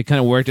of It kind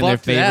of worked in their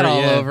fucked favor. that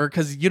all yeah. over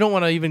because you don't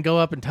want to even go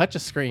up and touch a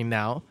screen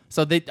now.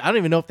 So I don't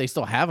even know if they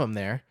still have them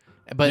there.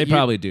 But They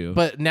probably do.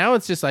 But now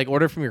it's just like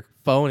order from your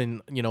phone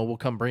and we'll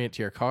come bring it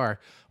to your car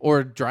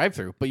or drive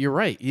through. But you're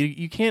right.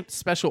 You can't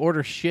special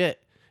order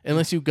shit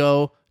unless you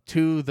go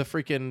to the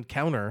freaking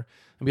counter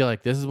and be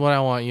like, this is what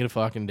I want you to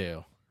fucking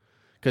do.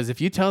 Because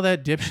if you tell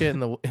that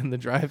dipshit in the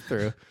drive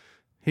through,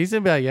 he's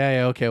gonna be like,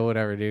 yeah, okay,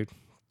 whatever, dude.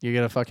 You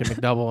get a fucking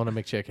McDouble and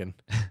a McChicken.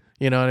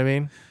 You know what I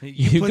mean?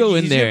 You put- go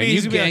in he's there gonna and be-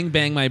 you he's gonna-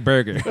 gangbang my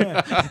burger.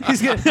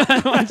 He's gonna,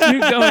 I want you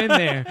to go in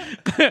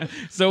there.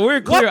 So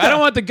we're clear. I don't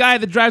want the guy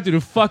at the drive-thru to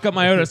fuck up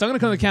my order. So I'm gonna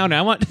come to the counter.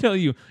 I want to tell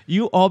you,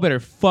 you all better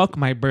fuck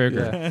my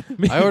burger.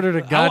 I ordered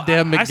a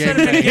goddamn I said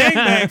a McGangbang.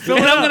 McGangbang. Fill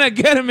and it I'm up. gonna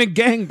get him a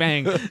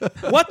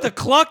gangbang. What the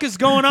cluck is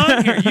going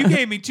on here? You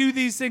gave me two of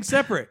these things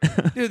separate.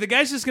 Dude, the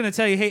guy's just going to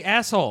tell you, hey,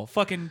 asshole,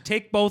 fucking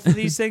take both of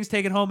these things,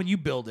 take it home, and you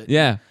build it.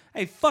 Yeah,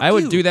 Hey, fuck I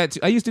would you. do that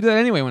too. I used to do that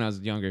anyway when I was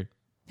younger.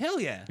 Hell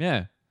yeah.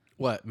 Yeah,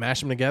 What? Mash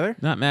them together?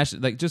 not mash.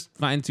 Like just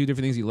find two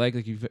different things you like.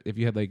 Like if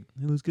you had like,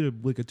 hey, let's get a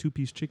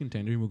 2-piece chicken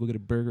tender, and we'll go get a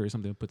burger or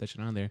something. And put that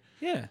shit on there.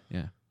 Yeah.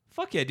 Yeah,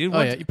 Fuck yeah, dude.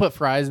 Oh yeah, you put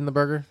fries in the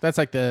burger. That's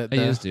like the I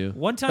used to.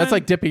 One time. that's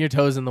like dipping your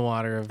toes in the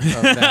water of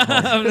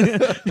that.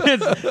 moment.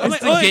 It's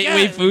like, the oh,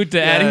 gateway yeah. food to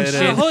Yeah, adding it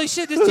shit. is. holy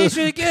shit, this tastes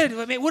really good.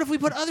 I mean, what if we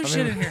put other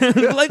shit in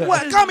here? Like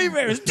what? Gummy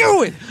bears,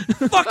 do it.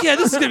 Fuck yeah,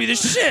 this is going to be the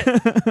shit.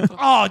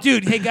 Oh,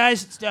 dude. Hey,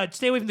 guys,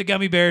 stay away from the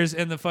gummy bears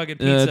and the fucking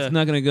pizza. It's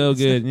not gonna go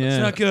good. Yeah,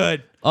 It's not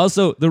good.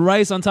 Also, the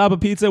rice on top of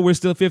pizza, we're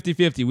still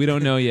 50-50. We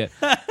don't know yet.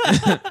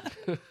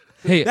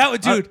 Hey, That would,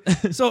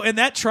 dude. So in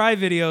that try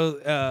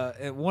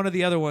video, one of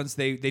the other ones,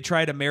 they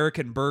tried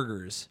American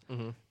burgers,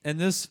 and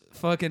this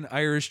fucking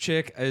Irish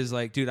chick is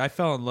like, dude, I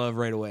fell in love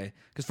right away.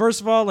 Because first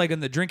of all, like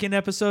in the drinking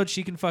episode,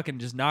 she can fucking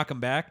just knock them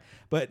back.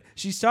 But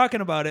she's talking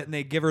about it, and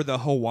they give her the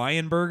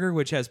Hawaiian burger,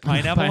 which has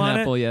pineapple on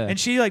Pineapple, it. yeah. And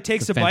she like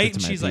takes It's a bite, offensive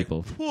and to my she's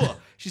people. like, "Whoa."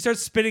 She starts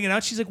spitting it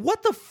out. She's like,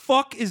 what the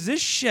fuck is this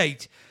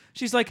shit?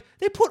 She's like,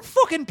 they put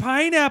fucking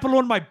pineapple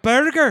on my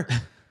burger.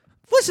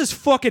 This is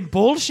fucking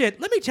bullshit.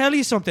 Let me tell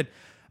you something.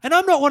 And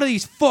I'm not one of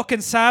these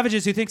fucking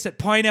savages who thinks that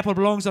pineapple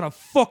belongs on a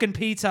fucking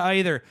pizza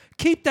either.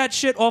 Keep that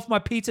shit off my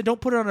pizza. Don't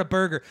put it on a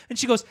burger. And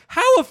she goes,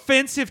 how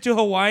offensive to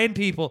Hawaiian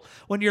people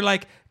when you're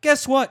like,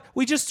 guess what?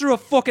 We just threw a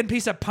fucking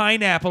piece of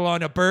pineapple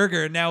on a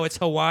burger and now it's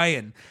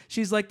Hawaiian.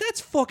 She's like, that's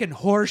fucking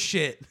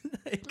horseshit.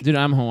 dude,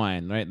 I'm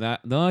Hawaiian, right? The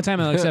only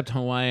time I'll accept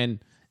Hawaiian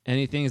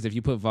anything is if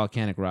you put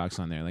volcanic rocks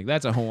on there. Like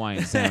that's a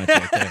Hawaiian sandwich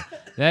right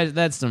there.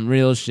 That's some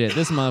real shit.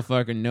 This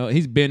motherfucker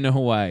he's been to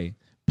Hawaii.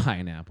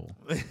 Pineapple.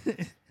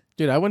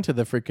 Dude, I went to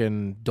the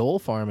freaking Dole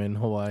farm in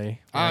Hawaii.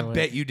 I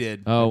bet you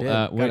did. Oh,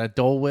 Got we're a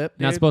Dole Whip.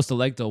 not dude. supposed to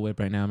like Dole Whip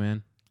right now,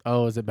 man.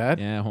 Oh, is it bad?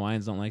 Yeah,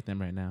 Hawaiians don't like them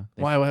right now.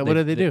 Why? What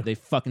did they do? They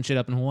fucking shit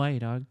up in Hawaii,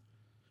 dog.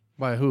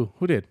 Why? Who?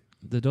 Who did?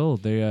 The Dole,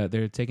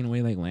 they're taking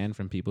away like land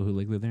from people who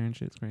like live there and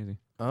shit. It's crazy.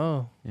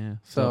 Oh, Yeah.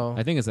 So,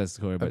 I think it's that's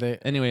the core. But they-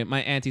 anyway,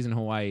 my aunties in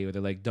Hawaii,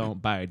 they're like,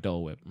 don't buy a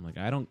Dole Whip. I'm like,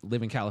 I don't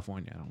live in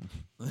California. I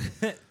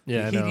don't.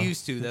 yeah. I He know.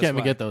 used to. You That's can't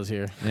why. get those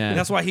here. Yeah.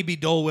 That's why he'd be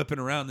Dole whipping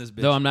around this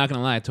bitch. Though I'm not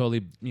gonna lie, I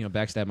totally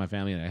backstabbed my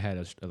family. And I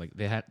had like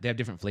they have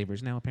different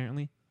flavors now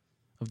apparently.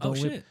 Of Dole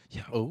Whip. shit.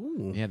 Yeah.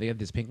 Oh. Yeah, they have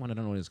this pink one. I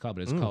don't know what it's called,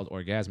 but it's called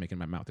Orgasmic in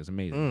my mouth. It's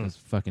amazing. It's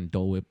fucking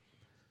Dole Whip.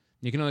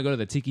 You can only go to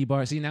the tiki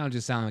bar. See, now it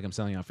just sounds like I'm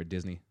selling out for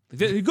Disney.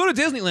 You go to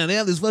Disneyland, they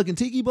have this fucking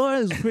tiki bar.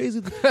 It's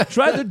crazy.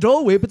 Try the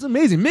Dole Whip. It's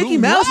amazing. Mickey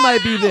Mouse might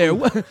be there.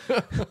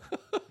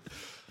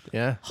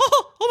 Yeah.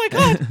 Oh my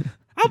God.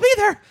 I'll be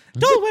there.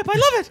 Dole Whip. I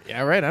love it.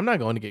 Yeah. Right. I'm not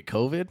going to get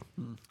COVID.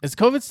 Is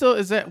COVID still?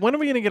 Is that? When are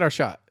we gonna get our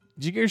shot?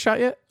 Did you get your shot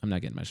yet? I'm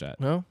not getting my shot.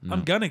 No.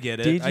 I'm going to get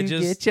it. Did I you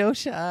just, get your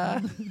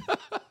shot?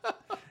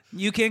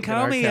 you can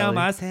call R. me on Kelly.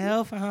 my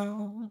cell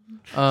phone.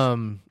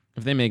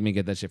 If they make me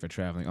get that shit for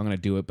traveling, I'm gonna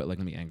do it, but like,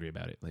 let me angry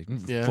about it. Like,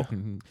 Yeah.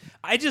 fucking,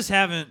 I just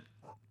haven't.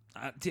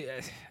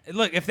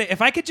 Look,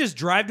 if I could just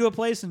drive to a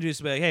place and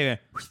just be like, hey, man,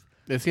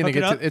 It's gonna Hook it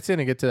get. up. It's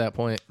gonna get to that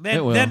point. It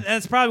then will.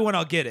 that's probably when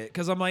I'll get it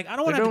because I'm like, I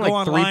don't want to They're have to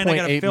go doing like online. I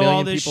gotta 3.8 fill all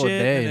million this people a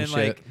shit, day and then and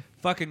like shit.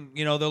 fucking,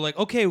 they're like,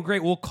 okay, well,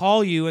 great, we'll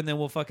call you, and then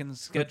we'll fucking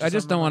sketch. I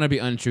just don't want to be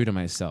untrue to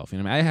myself. You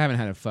know, what I mean? I haven't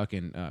had a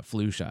fucking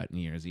flu shot in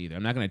years either.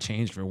 I'm not gonna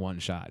change for one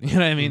shot. You know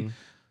what I mean?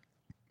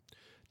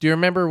 Do you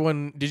remember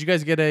when? Did you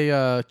guys get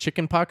a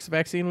chicken pox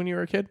vaccine when you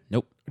were a kid?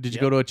 Nope. Did you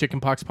go to a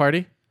chicken pox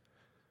party?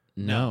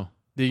 No.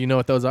 Do you know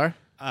what those are?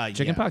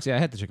 Chicken pox? Yeah, I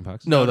had the chicken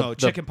pox. No, the-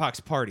 chicken pox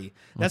party.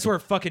 That's where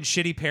fucking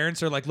shitty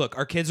parents are like, look,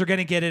 our kids are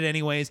gonna get it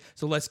anyways,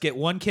 so let's get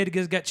one kid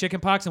to get chicken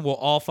pox, and we'll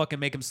all fucking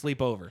make them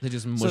sleep over. They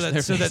just mush so that,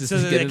 their so that, faces so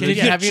that to they get can it.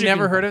 get Have you chicken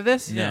never heard pox. of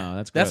this? No,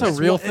 that's That's gross.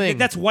 a real Well, thing.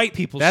 That's white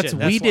people That's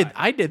shit. we did. why.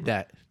 I did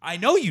that. I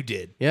know you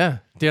did. Yeah,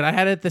 dude. I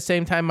had it at the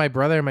same time my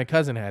brother and my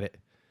cousin had it,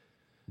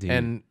 Dude.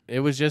 and it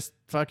was just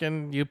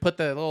fucking. You put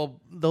the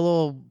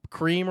little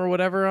cream or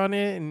whatever on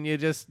it, and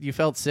you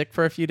felt sick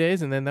for a few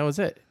days, and then that was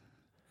it.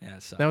 Yeah,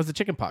 so. That was the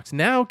chicken pox.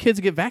 Now kids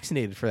get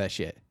vaccinated for that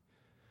shit.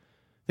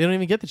 They don't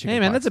even get the chicken Hey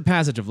man, pox. that's a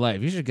passage of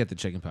life. You should get the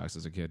chicken pox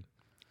as a kid.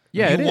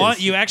 yeah.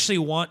 You actually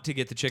want to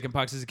get the chicken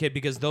pox as a kid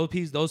because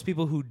those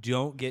people who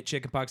don't get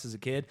chicken pox as a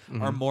kid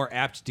are more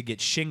apt to get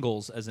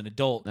shingles as an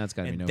adult. That's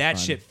gotta be and no that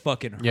fun. shit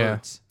fucking hurts. Yeah,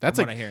 that's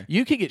from like what I hear.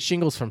 you could get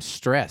shingles from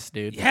stress,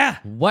 dude. Yeah,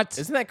 What?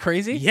 Isn't that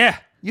crazy? yeah.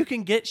 You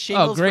can get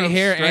shingles. Oh, gray from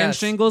hair stress. and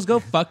shingles. Go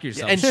fuck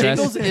yourself. And Stress.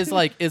 shingles is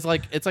like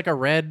it's like a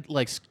red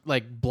like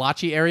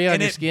blotchy area on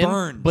And your it skin,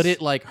 burns. but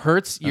it like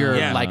hurts your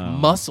Yeah. like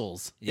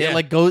muscles. Yeah.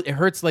 It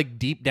hurts like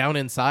deep down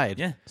inside.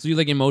 Yeah. So you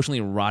like emotionally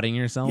rotting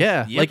yourself?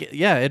 Yeah, Yep. like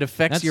it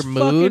affects That's your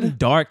fucking mood.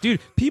 dark, dude.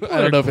 People I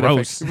don't are know if it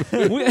gross.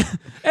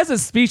 As a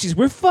species,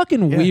 we're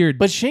fucking Yeah. weird.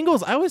 But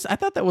shingles, I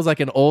thought that was like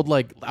an old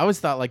like I always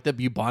thought like the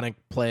bubonic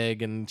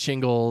plague and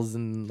shingles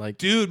and like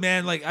Dude,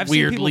 man, like I've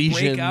Weird seen people break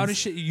lesions. out and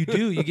shit. You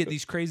do. You get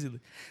these crazy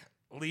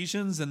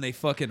lesions and they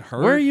fucking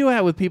hurt. where are you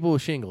at with people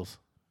with shingles?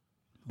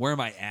 Where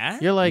am I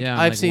at? You're like Yeah,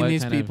 I've like, seen what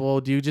these kind of-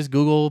 people. Do you just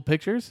Google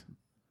pictures?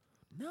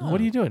 No.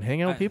 What are you doing?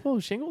 Hang out with I- people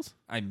with shingles?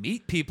 I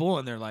meet people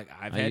and they're like,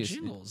 I've had used-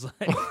 shingles.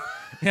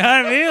 Like, you know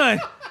what I mean?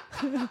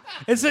 Like,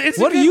 it's a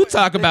what do good- you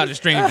talk about to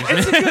strangers?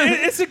 It's a good.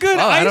 It's a good.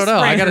 Oh, I don't know.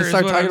 I got to icebreaker is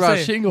start what talking I'm about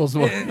saying. shingles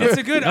more. It's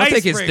a good. Don't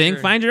take his thing.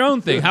 icebreaker. Find your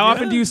own thing. How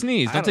often do you I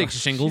sneeze? Don't take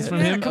shingles from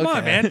Yeah, him. come on,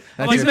 Okay. man. I'm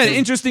That's He's like, met just-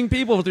 interesting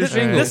people with their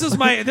shingles.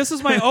 this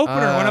is my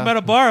opener when I'm at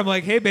a bar. I'm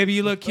like, hey, baby,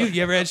 you look cute.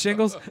 You ever had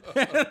shingles?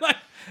 Like,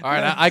 All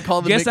right, I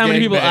call the Guess how many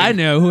people McGangbang. I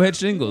know who had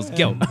shingles?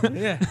 Go.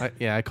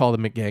 yeah, I call the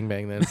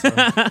McGangbang then.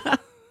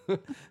 So.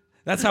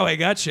 that's how I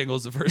got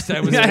shingles the first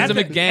time. Was Yeah, at it's a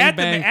the-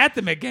 McGangbang. at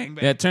the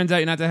McGangbang. Yeah, it turns out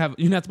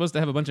you're not supposed to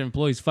have a bunch of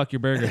employees fuck your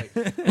burger.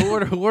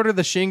 who order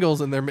the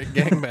shingles in their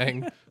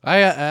McGangbang?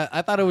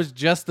 I thought it was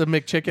just the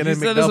McChicken You and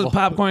said this was McDouble.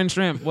 popcorn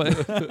shrimp.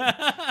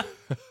 What?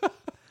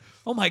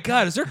 Oh my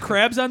God, is there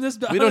crabs on this?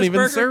 We don't even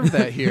burger? serve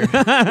that here.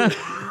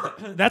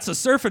 That's a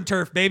surf and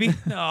turf, baby.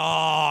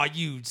 Oh,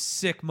 you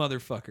sick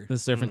motherfucker. The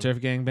surf and turf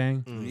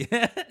gangbang.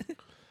 Yeah.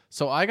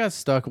 So I got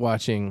stuck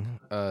watching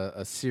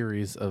a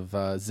series of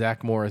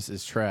Zach Morris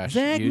is Trash.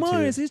 Zach YouTube.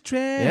 Morris is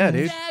trash. Yeah,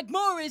 dude. Zach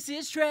Morris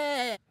is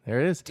trash. There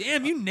it is.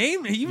 Damn, you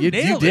named it. You You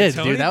nailed did, it,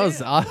 Tony. dude. That was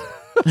Damn.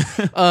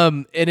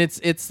 awesome. And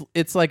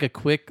it's like a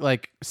quick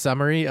like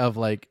summary of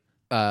like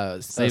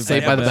Saved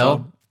by the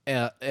Bell.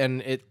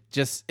 And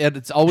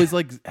it's always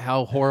like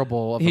how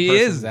horrible of a He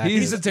person is. Zach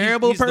He's is. a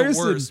terrible he's person. The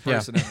worst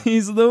person ever.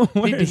 He's the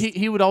worst.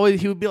 He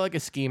would be like a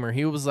schemer.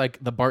 He was like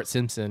the Bart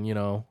Simpson,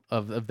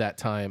 of that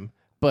time.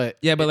 But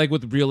Yeah, but like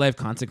with real life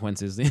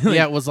consequences.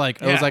 yeah, it was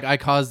like Yeah. I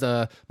caused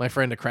my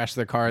friend to crash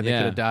their car. They Yeah.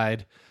 could have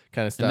died,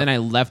 kind of stuff. And then I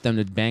left them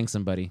to bang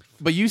somebody.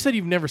 But you said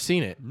you've never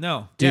seen it,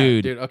 No.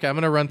 Dude. Yeah, dude. Okay, I'm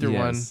gonna run through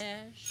Yes. one.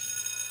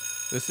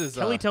 This is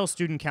Kelly tells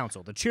student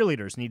council the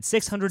cheerleaders need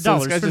 $600 So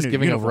this guy's for just new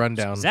giving a uniforms.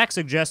 rundown. Zach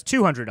suggests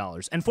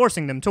 $200 and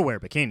forcing them to wear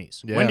bikinis.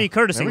 Yeah. Wendy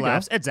courtesy There we go.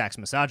 laughs at Zach's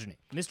misogyny.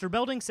 Mr.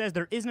 Belding says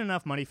there isn't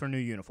enough money for new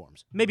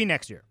uniforms. Maybe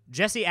next year.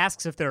 Jesse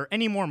asks if there are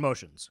any more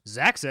motions.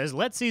 Zach says,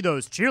 let's see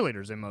those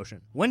cheerleaders in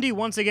motion. Wendy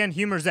once again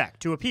humors Zach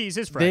to appease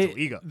his fragile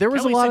ego. there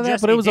was a Kelly lot of that,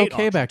 suggests but it a was date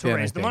okay auction back to then, I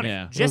raise the think. money.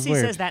 Yeah. It was Jesse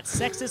weird. says that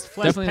sexist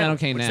flesh Definitely not peddling,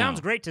 okay which now.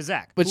 sounds great to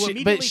Zach, But who she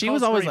immediately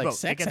was calls for always a like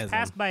vote that gets sexism.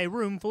 passed by a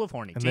room full of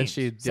horny And then teens.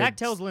 she did Zach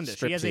tells Linda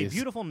she has a striptease.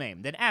 beautiful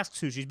name, then asks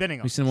who she's bidding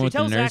on. You seen the She one with the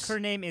tells Zach nurse? her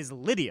name is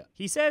Lydia.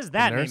 He says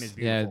that nurse? name is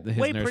Yeah, beautiful.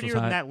 his Way nurse was prettier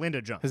than hot. that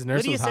Linda junk. His nurse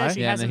Lydia was says high? she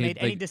Yeah, and hasn't then he, made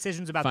any like,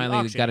 decisions about the finally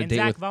auction, got a and date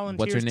Zach with-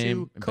 volunteers what's her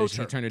name? to But coach she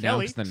her. turned her down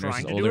Kelly, 'cause the nurse trying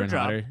is to older do her and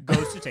job, hotter.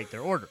 goes to take their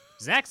order.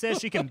 Zach says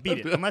she can beat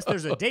it unless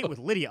there's a date with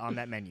Lydia on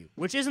that menu,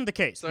 which isn't the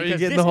case. So are you because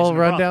getting this the whole isn't a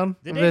problem. rundown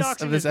The of date this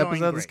auction is going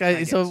episode? This great, guy.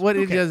 I So guess. what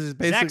he Okay. does is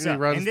basically Zach's up,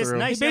 runs and this through.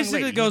 nice He basically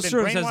young lady goes who's through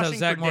been and says how brainwashing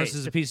Zach for Morris days.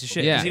 is a piece of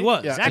shit. Yeah. Because he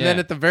was. Yeah, Zach- and then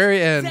at the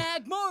very end,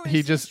 Zach Morris he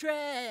is just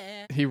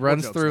trash. he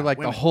runs jokes through about like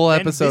the women. whole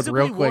And episode visibly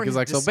real quick. wore He's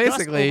like, so disgust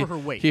basically, over her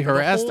weight he for the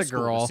harassed whole a school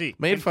to girl, see,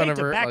 made and fun of faked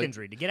a her. back like-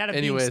 injury to get out of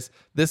being anyways,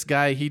 this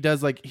guy, he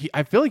does like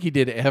I feel like he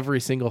did every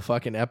single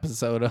fucking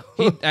episode of.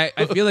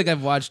 I feel like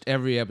I've watched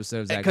every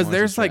episode of Zach Because Morris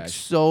there's is like Trash.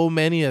 so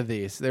many of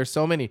these. There's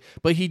so many.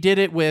 But he did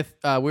it with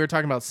we were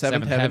talking about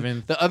Seventh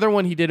Heaven. The other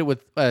one he did it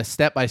with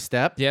Step by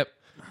Step. Yep.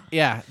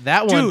 Yeah,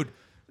 that one. Dude,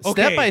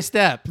 Step okay. by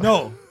Step.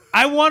 No.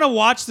 I want to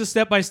watch the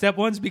step-by-step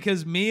ones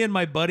because me and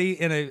my buddy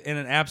in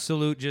an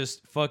absolute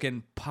just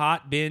fucking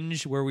pot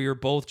binge where we were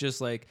both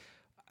just like,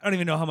 I don't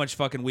even know how much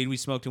fucking weed we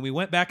smoked, and we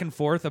went back and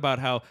forth about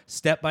how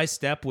Step by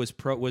Step was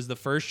the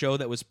first show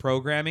that was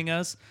programming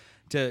us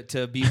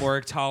to be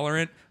more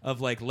tolerant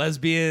of like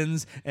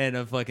lesbians and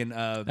of fucking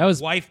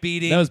was- wife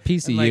beating. that was and,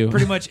 PCU. like,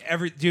 pretty much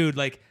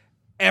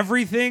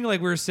everything.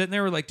 Like we were sitting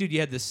there, we're like, dude, you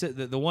had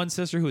the one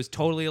sister who was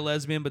totally a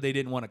lesbian, but they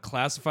didn't want to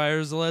classify her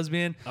as a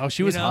lesbian. Oh,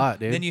 she you was know? hot,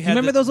 dude. Then you You had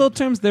remember those old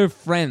terms? They're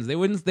friends. They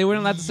weren't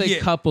allowed to say Yeah.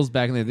 couples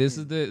back in the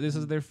day. This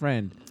is their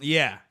friend.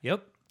 Yeah.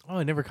 Yep. Oh,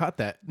 I never caught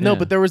that. No, Yeah.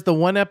 but there was the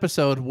one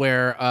episode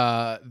where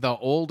the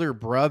older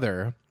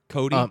brother,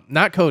 Cody.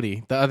 not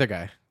Cody, the other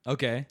guy,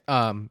 Okay.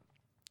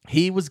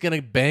 he was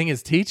gonna bang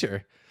his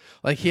teacher.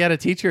 Like he had a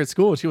teacher at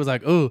school. She was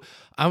like, "Ooh,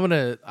 I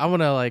wanna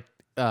like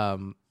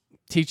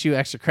teach you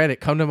extra credit.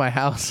 Come to my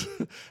house."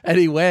 And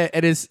he went,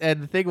 and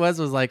the thing was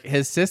like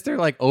his sister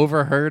like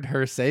overheard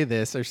her say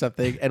this or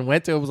something, and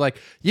went to him, was like,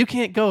 "You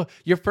can't go.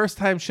 Your first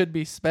time should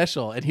be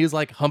special." And he was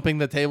like humping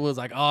the table. Was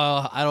like,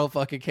 "Oh, I don't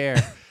fucking care."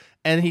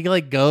 And he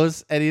like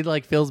goes, and he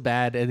like feels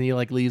bad, and he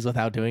like leaves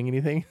without doing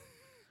anything.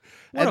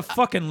 What a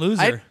fucking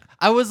loser.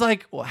 I was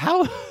like, well,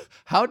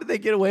 how did they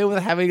get away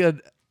with having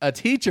a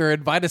teacher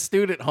invite a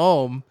student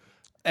home?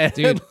 And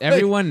Dude, like,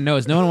 everyone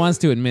knows. No one wants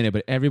to admit it,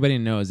 but everybody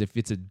knows if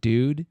it's a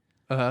dude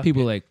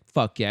people like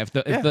fuck yeah.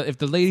 If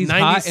the lady's 90s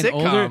hot and sitcom.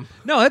 older,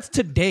 no, that's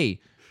today.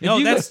 If No,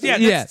 you that's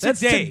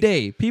today.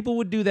 today. People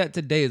would do that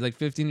today. It's like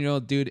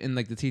 15-year-old dude, and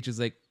like the teacher's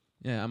like,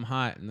 yeah, I'm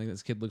hot, and like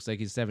this kid looks like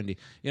he's 70.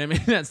 You know what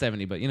I mean? Not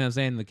 70, but you know what I'm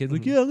saying. The kid's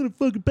like, yeah, I'm gonna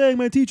fucking bang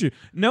my teacher.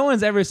 No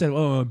one's ever said,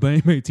 oh,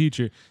 bang my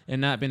teacher,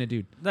 and not been a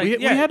dude. Like,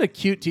 We had a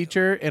cute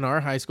teacher in our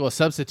high school, a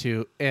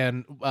substitute,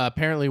 and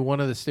apparently one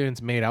of the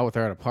students made out with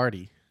her at a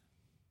party.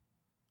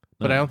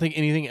 But I don't think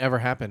anything ever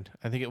happened.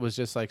 I think it was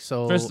just like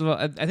so. First of all,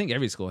 I think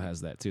every school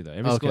has that too, though.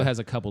 Every school Okay. has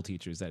a couple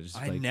teachers that just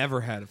I like. never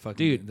had a fucking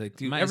Dude, like,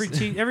 dude my-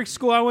 every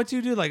school I went to,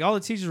 dude, like all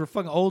the teachers were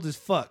fucking old as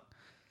fuck.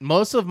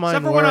 Most of mine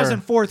Except for were when I was in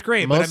fourth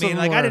grade, but I most of mean, them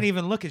like I were- didn't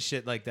even look at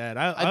shit like that.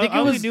 I think I it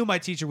only was- knew my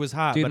teacher was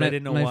hot, Dude, but I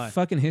didn't know my why.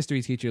 fucking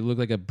history teacher looked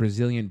like a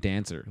Brazilian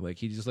dancer. Like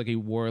he just he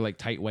wore like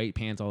tight white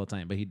pants all the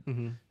time, but he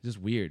just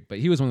weird. But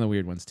he was one of the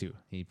weird ones too.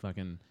 He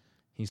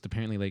used to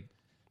apparently like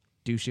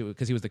do shit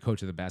because he was the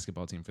coach of the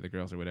basketball team for the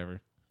girls or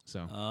whatever.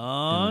 So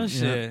Oh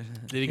shit!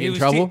 Did he get in was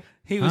trouble?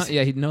 he was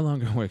yeah, he no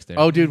longer works there.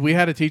 Oh, dude, we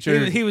had a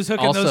teacher. he was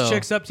hooking also, those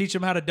chicks up, teach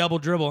them how to double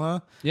dribble, huh?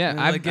 yeah, And,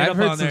 like, I've get up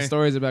heard on some there.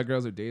 stories about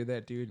girls who dated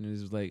that dude, and it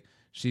was like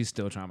she's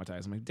still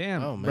traumatized. I'm like,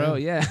 damn, Oh, bro,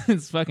 man. yeah,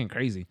 it's fucking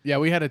crazy. Yeah,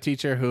 we had a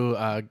teacher who,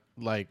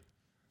 like,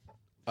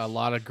 a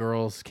lot of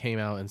girls came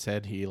out and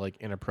said he like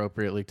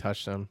inappropriately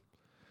touched them.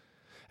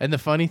 And the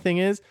funny thing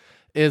is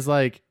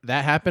like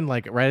that happened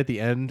like right at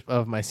the end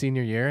of my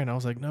senior year, and I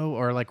was like, no,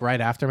 or like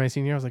right after my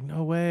senior year, I was like,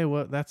 no way,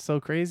 what? That's so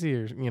crazy,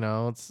 or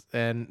it's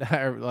and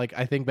like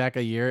I think back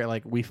a year,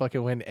 like we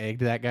fucking went and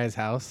egged that guy's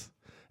house,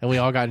 and we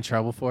all got in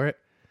trouble for it.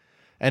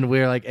 And we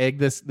were like, egg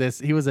this.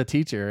 He was a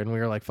teacher, and we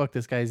were like, fuck,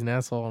 this guy's an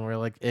asshole. And we were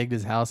like, egged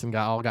his house and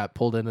got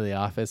pulled into the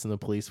office, and the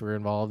police were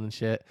involved and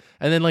shit.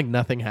 And then like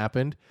nothing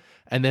happened.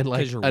 And then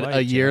like 'Cause you're a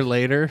white, year Jeff.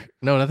 later,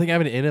 no, nothing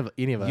happened to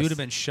any of us. You would have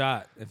been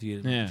shot if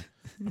you. Yeah,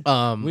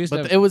 We used to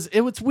but have-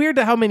 it was weird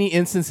to how many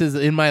instances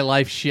in my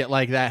life shit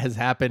like that has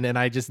happened, and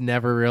I just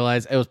never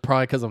realized it was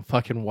probably because I'm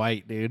fucking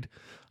white, dude.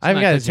 I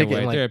haven't Not got a 'cause you're ticket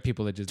in white. There are like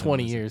people that just don't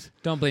 20 listen. years.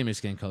 Don't blame your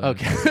skin color.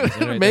 Okay,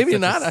 All right, maybe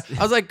that's not. just-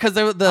 I was like, because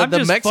I'm the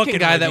just Mexican fucking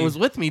guy with that you. was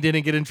with me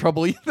didn't get in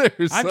trouble either.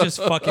 I'm so-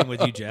 just fucking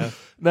with you,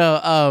 Jeff.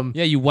 no.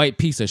 Yeah, you white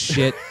piece of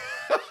shit.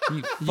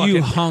 you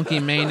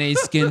honky mayonnaise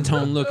skin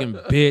tone looking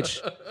bitch.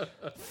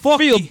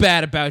 Feel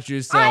bad about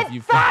yourself.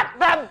 You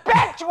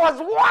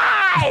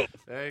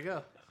There you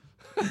go.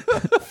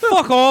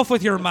 Fuck off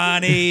with your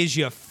mayonnaise,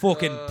 you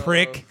fucking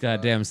prick.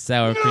 goddamn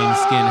sour cream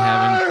skin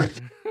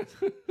having.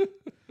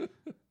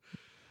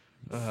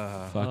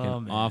 Fucking Oh,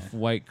 man.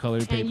 off-white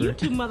colored And you paper.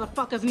 two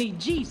motherfuckers need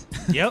Jesus.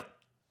 Yep,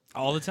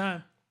 all the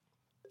time.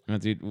 Oh,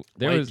 dude,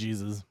 there White was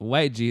Jesus.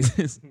 white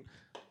Jesus.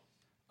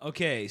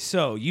 Okay,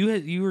 so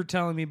you were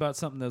telling me about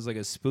something that was like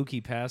a spooky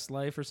past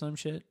life or some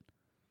shit.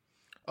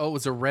 Oh, it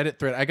was a Reddit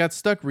thread. I got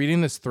stuck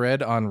reading this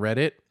thread on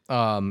Reddit.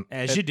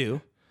 As you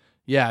do.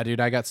 Yeah, dude,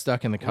 I got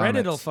stuck in the comments.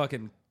 Reddit will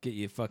fucking get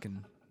you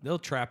they'll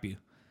trap you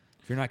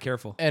if you're not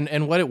careful.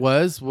 And what it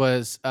was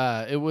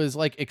it was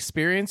like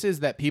experiences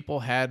that people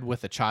had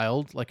with a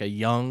child, like a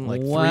young,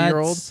 like What?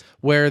 3-year-old,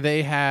 where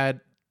they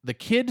had the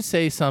kid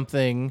say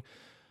something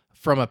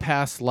from a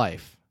past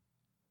life.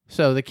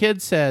 So the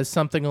kid says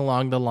something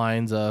along the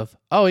lines of,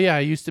 "Oh yeah, I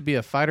used to be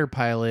a fighter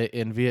pilot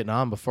in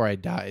Vietnam before I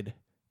died,"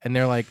 and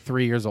they're like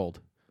 3 years old.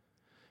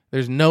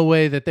 There's no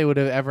way that they would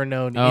have ever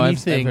known Oh, I've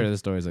anything. heard of the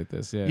stories like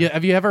this. Yeah. Yeah,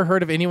 have you ever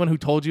heard of anyone who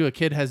told you a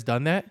kid has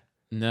done that?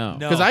 No. No.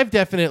 Because I've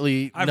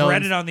definitely I've known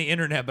read it on the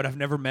internet, but I've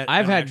never met.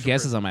 I've an had actual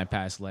guesses person. on my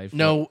past life.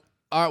 No,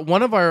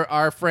 one of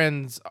our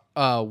friends'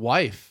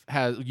 wife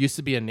used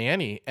to be a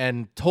nanny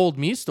and told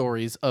me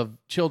stories of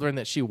children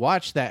that she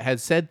watched that had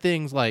said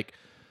things like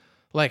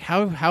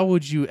how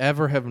would you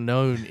ever have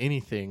known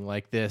anything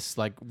like this?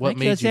 Like what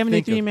made you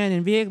think of? man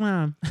in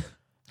Vietnam.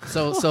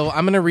 So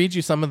I'm gonna read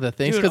you some of the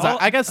things Dude, because all-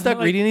 I got stuck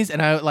like- reading these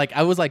and it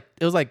was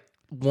like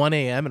 1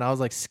 a.m. and I was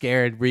like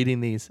scared reading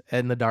these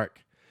in the dark.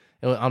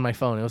 It was on my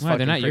phone. It was Why?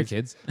 fucking They're not your crazy.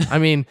 kids. I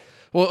mean,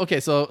 well, okay,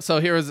 so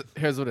here's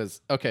what it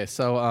is. Okay,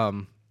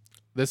 so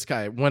this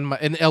guy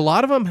and a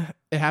lot of them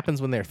it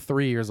happens when they're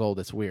 3 years old.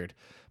 It's weird,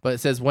 but it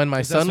says when my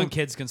That's son when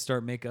kids can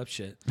start make up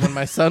shit. when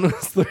my son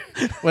was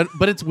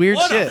but it's weird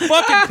What shit. a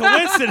fucking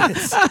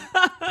coincidence!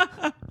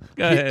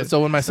 Go ahead. So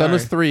when my son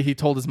was Sorry. 3, he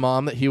told his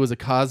mom that he was a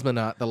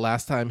cosmonaut the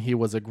last time he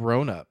was a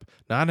grown up,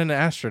 not an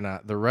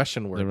astronaut. The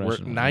Russian word. We're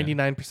Russian one, yeah.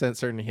 99%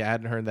 certain he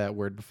hadn't heard that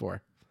word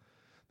before.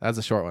 That's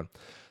a short one.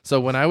 So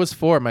when I was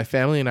 4, my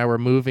family and I were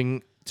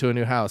moving to a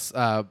new house.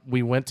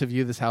 We went to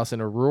view this house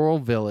in a rural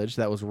village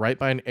that was right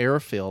by an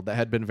airfield that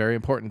had been very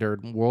important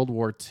during World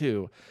War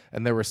II,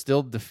 and there were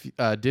still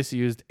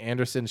disused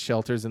Anderson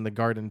shelters in the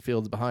garden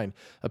fields behind.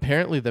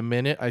 Apparently, the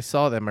minute I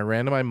saw them, I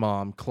ran to my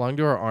mom, clung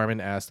to her arm,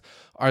 and asked,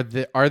 "Are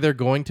there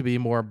going to be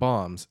more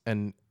bombs?"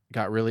 And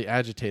got really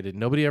agitated.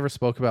 Nobody ever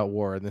spoke about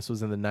war, and this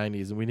was in the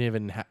 90s, and we didn't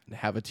even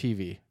have a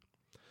TV.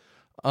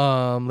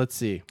 Let's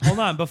see. Hold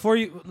on, before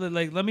you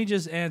let me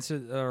just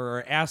answer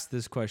or ask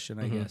this question.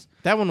 I guess.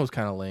 That one was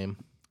kind of lame,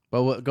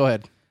 but go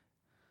ahead.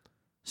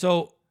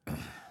 So,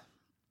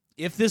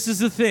 if this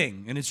is a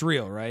thing and it's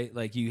real, right?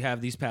 Like you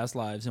have these past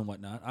lives and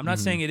whatnot. I'm not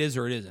saying it is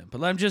or it isn't,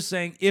 but I'm just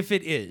saying if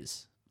it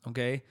is,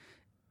 Okay.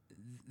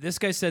 This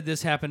guy said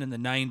this happened in the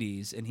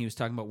 90s, and he was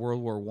talking about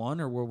World War I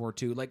or World War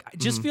II. Like, I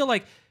just feel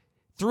like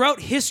throughout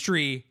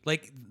history,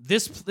 like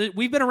this,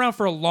 we've been around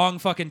for a long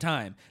fucking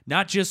time.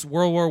 Not just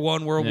World War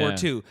I, World War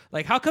II.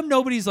 Like, how come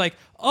nobody's like,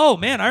 oh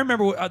man, I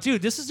remember,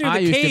 dude, this is near the I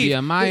cave. used to be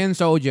a Mayan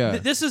soldier.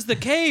 This is the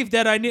cave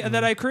that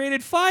I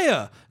created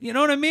fire. You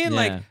know what I mean? Yeah.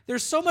 Like,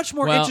 there's so much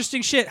more Well-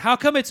 interesting shit. How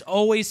come it's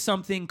always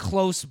something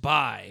close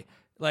by?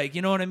 Like,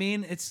 you know what I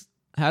mean? It's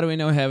How do we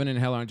know heaven and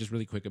hell aren't just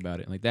really quick about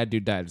it? Like, that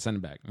dude died. Send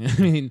him back.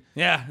 I mean,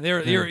 yeah.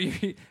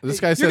 This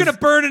guy you're says- gonna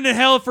burn in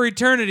hell for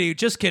eternity.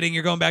 Just kidding.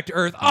 You're going back to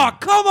Earth. Oh,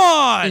 come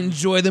on.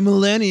 enjoy the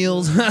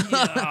millennials.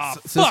 Oh,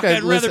 this fuck! guy-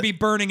 I'd rather listen- be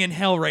burning in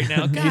hell right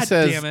now. God He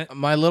says, damn it.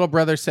 my little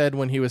brother said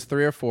when he was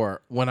 3 or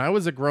 4, when I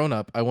was a grown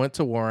up, I went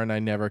to war and I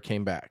never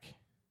came back.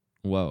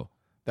 Whoa.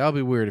 That would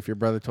be weird if your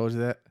brother told you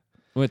that.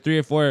 What, 3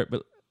 or 4?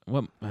 But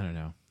what? I don't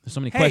know. There's so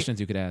many Hey. questions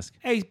you could ask.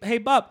 Hey,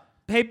 Bob.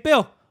 Hey,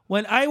 Bill.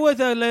 When I was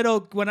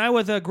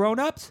a grown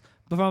up,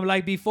 from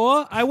like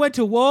before, I went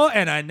to war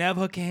and I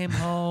never came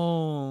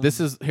home. This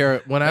is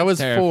here when I was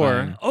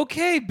terrifying. 4.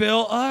 Okay,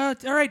 Bill. All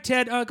right,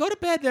 Ted. Go to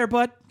bed there,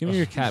 bud. Give me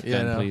your cap Yeah,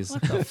 pen, no. please.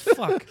 What the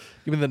fuck?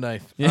 Give me the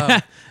knife.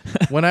 Yeah.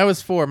 When I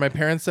was 4, my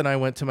parents and I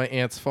went to my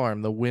aunt's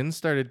farm. The wind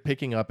started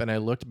picking up, and I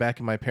looked back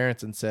at my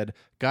parents and said,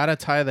 "Gotta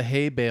tie the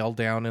hay bale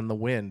down in the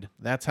wind."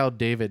 That's how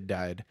David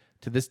died.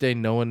 To this day,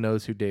 no one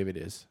knows who David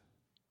is.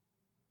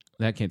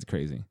 That kid's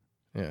crazy.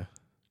 Yeah.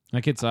 My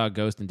kid saw a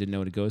ghost and didn't know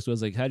what a ghost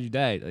was. Like, how'd you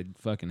die? Like,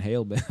 fucking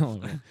hail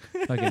bale.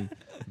 Fucking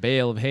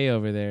bale of hay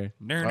over there.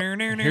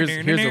 Here's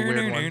a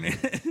weird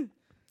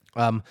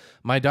one.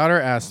 My daughter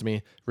asked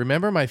me,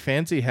 "Remember my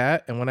fancy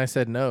hat?" And when I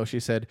said no, she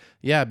said,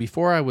 "Yeah,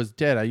 before I was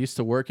dead, I used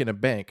to work in a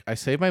bank. I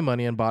saved my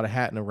money and bought a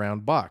hat in a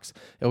round box.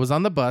 It was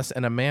on the bus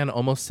and a man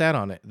almost sat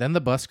on it. Then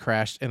the bus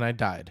crashed and I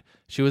died."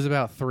 She was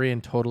about 3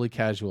 and totally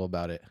casual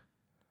about it.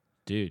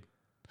 Dude.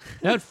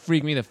 That would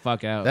freak me the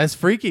fuck out. That's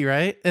freaky,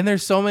 right? And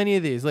there's so many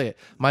of these. Look,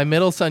 my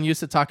middle son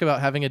used to talk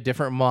about having a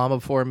different mom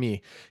before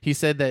me. He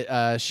said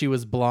that she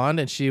was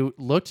blonde and she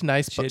looked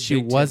nice, but had she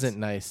big tits. wasn't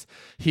nice.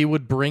 He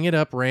would bring it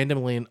up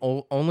randomly and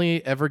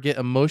only ever get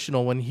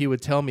emotional when he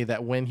would tell me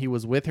that when he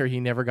was with her,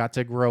 he never got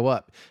to grow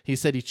up. He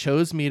said he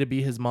chose me to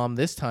be his mom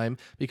this time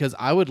because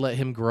I would let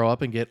him grow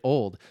up and get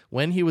old.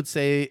 When he would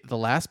say the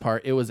last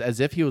part, it was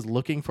as if he was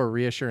looking for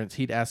reassurance.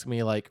 He'd ask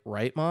me like,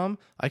 "Right, Mom?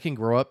 I can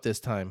grow up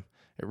this time."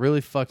 It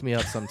really fucked me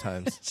up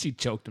sometimes. She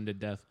choked him to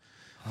death.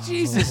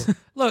 Jesus.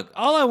 Look,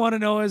 all I want to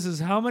know is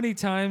how many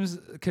times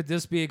could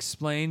this be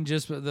explained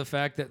just with the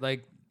fact that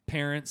like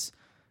parents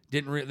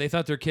didn't they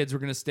thought their kids were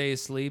going to stay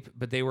asleep,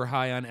 but they were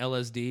high on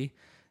LSD.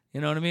 You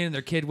know what I mean? And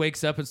their kid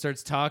wakes up and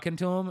starts talking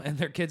to them, and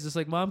their kid's just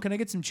like, "Mom, can I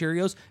get some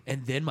Cheerios?"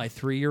 And then my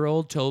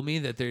 3-year-old told me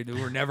that they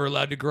were never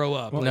allowed to grow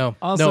up. Like, No,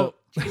 Also- no.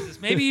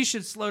 Jesus, maybe you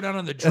should slow down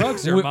on the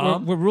drugs there, We're,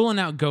 Mom. we're ruling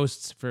out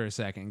ghosts for a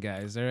second,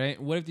 guys. All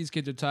right. What if these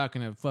kids are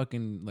talking to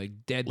fucking like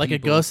dead Like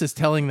people? a ghost is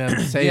telling them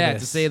to say yeah,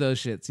 this. to say those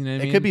shits. You know what I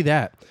It mean? could be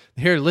that.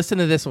 Here, listen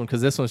to this one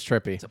because this one's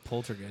trippy. It's a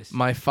poltergeist.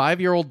 My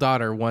 5-year-old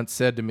daughter once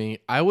said to me,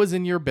 "I was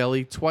in your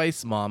belly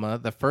twice, Mama.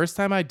 The first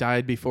time I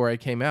died before I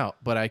came out,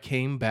 but I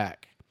came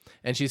back."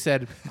 And she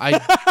said,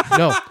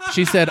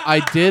 she said, "I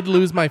did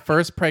lose my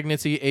first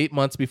pregnancy 8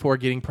 months before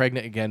getting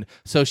pregnant again.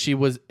 So she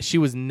was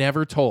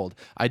never told.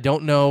 I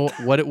don't know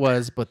what it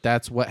was, but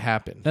that's what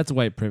happened." That's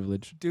white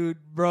privilege. Dude,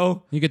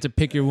 bro. You get to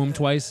pick your womb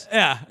twice.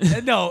 Yeah.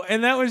 No,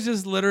 and that was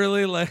just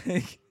literally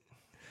like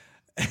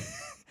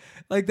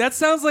like that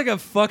sounds like a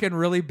fucking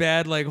really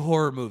bad like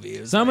horror movie.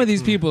 It was Some like, of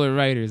these people are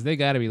writers. They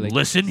got to be like,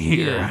 Listen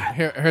here.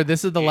 Here,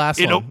 this is the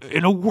last one.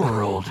 In a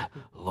world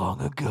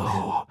long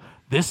ago,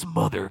 this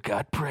mother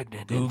got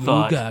pregnant and Goo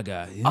thought,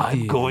 gaga, "I'm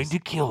yes." going to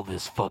kill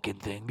this fucking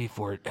thing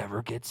before it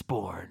ever gets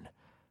born."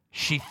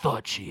 She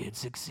thought she had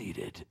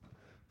succeeded.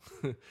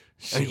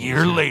 A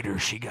year later,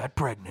 she got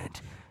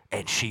pregnant,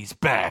 and she's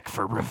back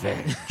for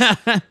revenge.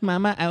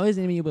 Mama, I was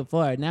in you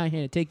before. Now I'm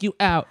here to take you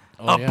out.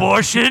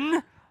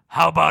 Abortion?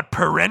 How about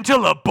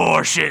parental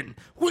abortion?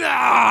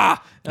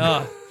 Ah!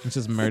 It's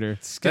just murder.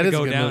 That is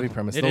go a good down. movie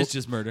premise. It The is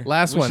just murder.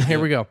 Last one. Here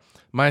we go.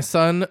 My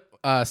son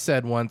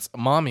said once,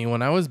 "Mommy,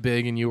 when I was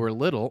big and you were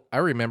little, I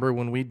remember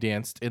when we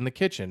danced in the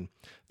kitchen.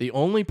 The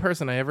only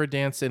person I ever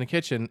danced in a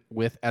kitchen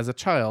with as a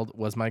child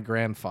was my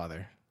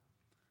grandfather."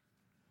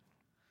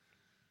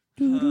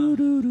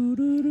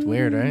 It's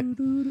weird, right?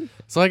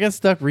 So I got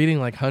stuck reading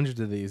like hundreds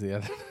of these the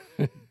other.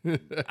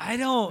 I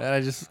don't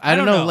And I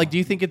don't know. know. Like, do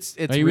you think it's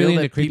Are you real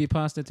really into that peop-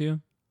 creepypasta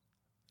too?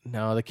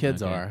 No, the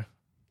kids Okay. are.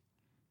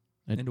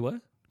 into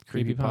what?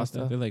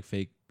 Creepypasta? They're like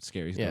fake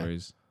scary Yeah.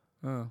 stories.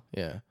 Oh.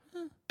 Yeah.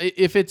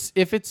 If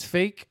it's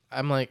fake,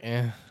 I'm like,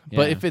 eh.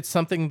 But Yeah. if it's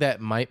something that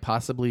might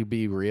possibly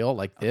be real,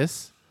 like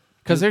this,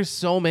 because there's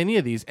so many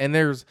of these, and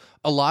there's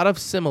a lot of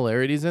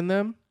similarities in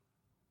them.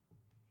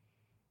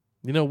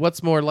 You know,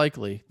 what's more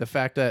likely? The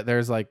fact that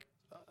there's like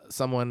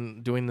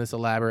someone doing this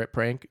elaborate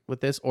prank with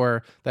this,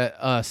 or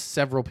that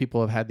several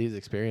people have had these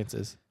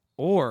experiences.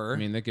 Or I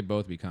mean, they could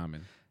both be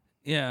common.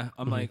 Yeah,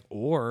 I'm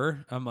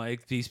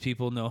like, these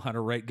people know how to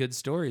write good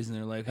stories, and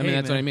they're like, I mean, hey,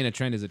 that's man. what I mean. A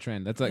trend is a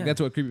trend. That's like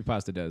that's what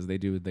creepypasta does. They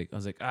do. I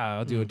was like,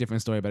 I'll do a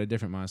different story about a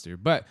different monster.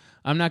 But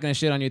I'm not gonna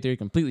shit on your theory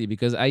completely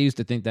because I used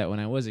to think that when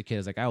I was a kid. I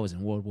was like, I was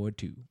in World War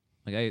II.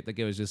 Like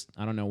it was just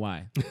I don't know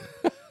why.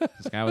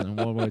 It's like I was in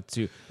World War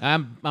II.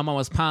 I'm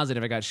almost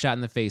positive I got shot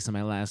in the face in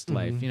my last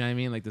life. You know what I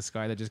mean? Like the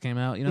scar that just came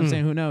out. You know what I'm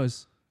saying? Who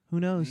knows? Who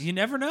knows? You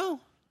never know.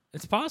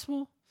 It's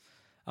possible.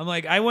 I'm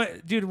like,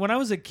 dude, when I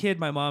was a kid,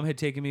 my mom had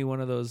taken me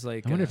one of those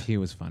like. I wonder if he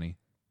was funny.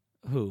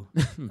 Who?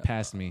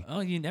 Past me.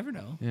 Oh, you never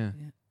know. Yeah.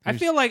 I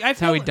feel like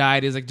That's how he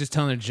died. Is like just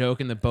telling a joke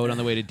in the boat on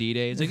the way to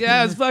D-Day. He's like, yeah,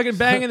 I was fucking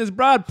banging this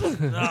broad. He's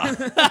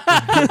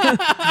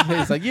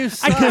like, you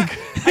suck.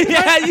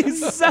 Yeah, you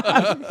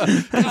suck.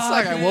 You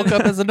suck. I woke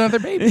up as another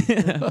baby.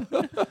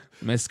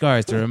 My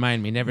scars to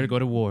remind me never to go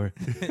to war.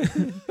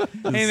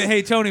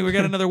 Hey, Tony, we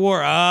got another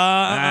war.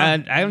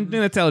 I'm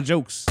gonna tell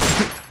jokes.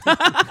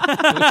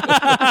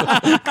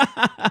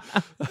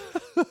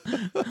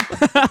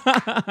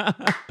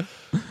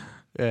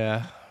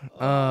 Yeah.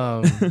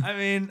 I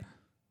mean,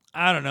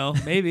 I don't know.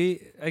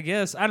 Maybe. I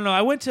guess. I don't know.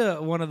 I went to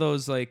one of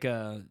those like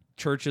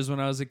churches when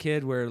I was a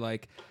kid where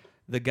like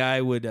the guy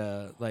would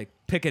like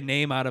pick a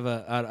name out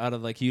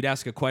of like you'd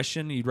ask a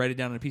question, you'd write it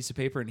down on a piece of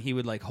paper, and he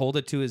would like hold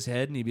it to his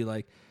head, and he'd be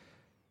like,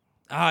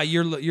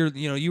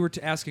 you were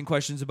asking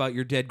questions about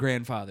your dead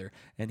grandfather,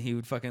 and he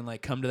would fucking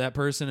like come to that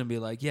person and be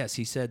like, yes,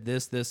 he said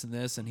this, this, and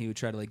this, and he would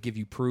try to like give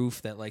you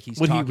proof that like he's.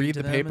 Would he talking read to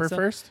the them and paper stuff.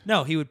 first?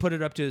 No, he would put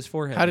it up to his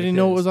forehead. How did he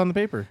know what was on the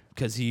paper?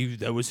 Because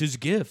that was his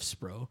gifts,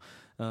 bro.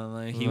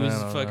 Like he was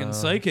fucking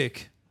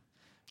psychic.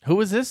 Who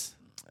was this?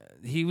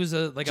 He was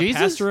a Jesus?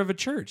 pastor of a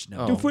church. No,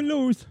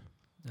 Oh.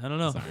 I don't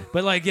know.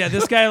 But like, yeah,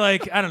 this guy,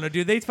 like, I don't know,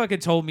 dude. They fucking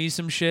told me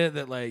some shit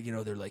that, like,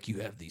 they're like, you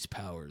have these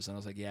powers, and I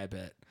was like, yeah, I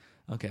bet.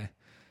 Okay.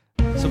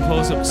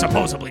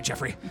 Supposedly,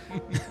 Jeffrey,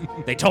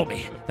 they told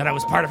me that I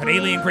was part of an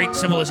alien great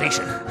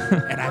civilization,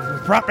 and I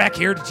was brought back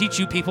here to teach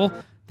you people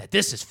that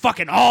this is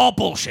fucking all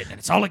bullshit, and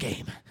it's all a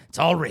game. It's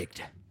all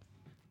rigged.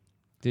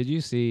 Did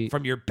you see?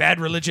 From your bad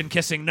religion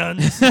kissing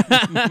nuns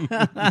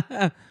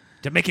to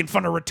making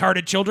fun of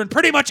retarded children,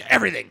 pretty much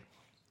everything.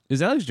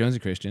 Is Alex Jones a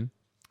Christian?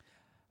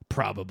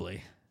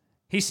 Probably.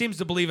 He seems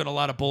to believe in a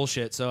lot of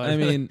bullshit, so I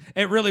mean,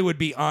 it really would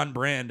be on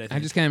brand. I think. I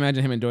just can't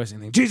imagine him endorsing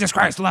things. Jesus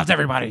Christ loves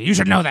everybody. You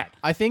should know that.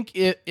 I think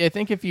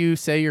if you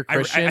say you're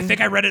Christian, I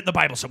think I read it in the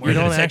Bible somewhere. you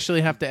don't that it said-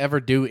 actually have to ever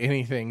do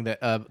anything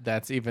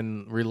that's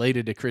even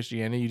related to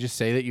Christianity. You just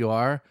say that you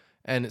are,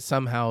 and it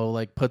somehow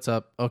like puts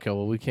up. Okay,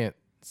 well we can't.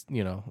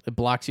 It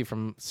blocks you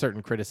from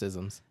certain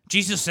criticisms.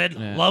 Jesus said,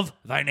 "Love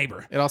thy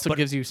neighbor." It also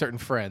gives you certain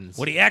friends.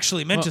 What he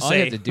actually meant to All say.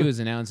 you have to do is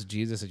announce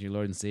Jesus as your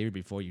Lord and Savior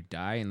before you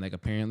die, and like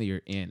apparently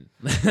you're in.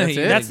 That's it?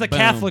 That's the Boom.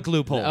 Catholic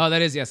loophole. Oh,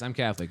 that is yes. I'm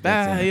Catholic.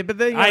 That's it. Yeah, but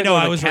then you I gotta know, go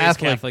I to was raised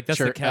Catholic. That's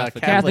the church-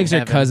 Catholic. Catholics are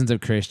heaven. cousins of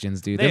Christians,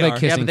 dude. They They're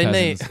like are. Yeah, kissing but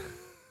then cousins.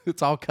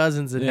 it's all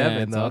cousins in Yeah,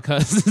 heaven, it's though. all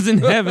cousins in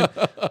heaven.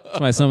 That's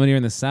why so many are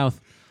in the South.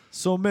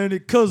 So many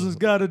cousins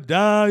gotta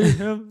die in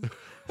heaven.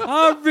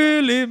 I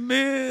really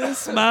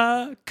miss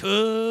my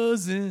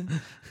cousin.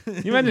 Can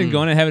you imagine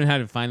going to heaven and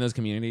having to find those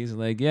communities?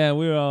 Like, yeah,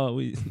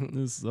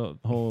 this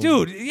whole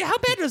Dude, how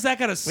bad does that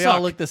gotta suck? We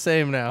all look the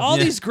same now. All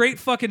these great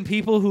fucking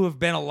people who have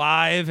been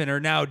alive and are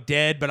now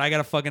dead, but I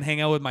gotta fucking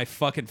hang out with my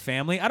fucking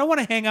family. I don't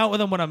want to hang out with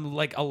them when I'm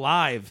like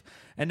alive.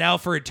 And now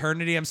for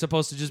eternity, I'm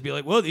supposed to just be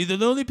like, well, these are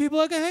the only people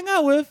I can hang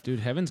out with.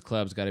 Dude, heaven's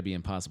club's got to be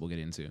impossible to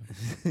get into.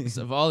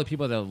 So of all the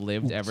people that have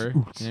lived ever, you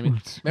know what I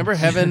mean? Remember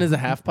Heaven is a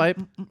Half Pipe?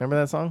 Remember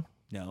that song?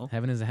 No.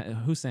 Heaven is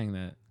who sang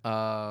that?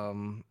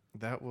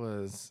 That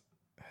was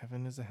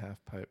Heaven is a Half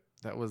Pipe.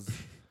 That was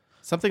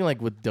something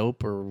like with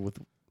dope or with.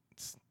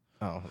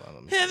 Oh, hold on.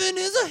 Let me. Heaven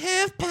is a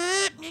half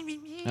pipe.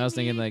 I was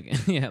thinking like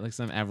like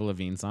some Avril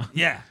Lavigne song.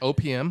 Yeah.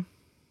 OPM.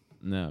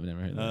 No, I've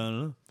never heard that. I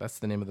don't know. That's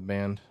the name of the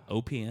band.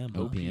 OPM.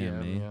 OPM,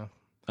 man. Yeah.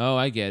 Oh,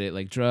 I get it.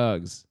 Like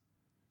drugs.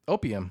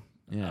 Opium.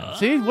 Yeah.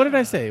 See, what did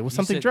I say? It was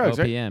something said drugs,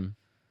 right? OPM.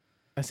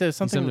 I said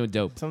something. Something with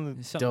dope.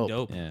 Something Something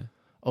dope. dope. Yeah.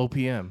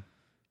 OPM.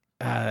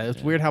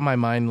 It's weird how my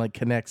mind like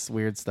connects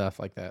weird stuff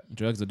like that.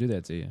 Drugs will do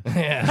that to you.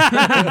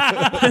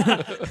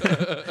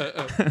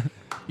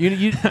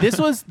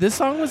 This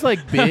song was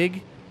like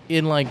big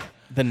in like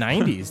the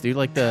 90s, dude.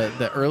 Like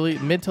the early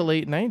mid to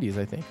late 90s,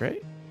 I think,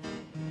 right?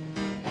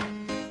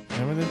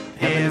 Remember this?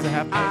 Heaven is a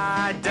Half Pipe.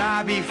 I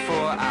die before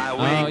I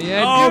Oh wake.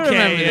 yeah, I do Okay,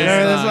 remember this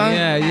remember this song. song?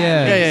 Yeah,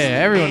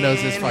 Yeah. Everyone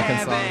knows this fucking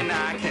song.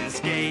 I can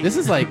skate. This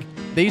is like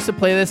they used to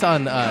play this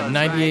on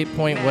 98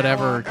 point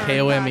whatever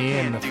KOME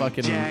and the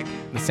fucking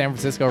the San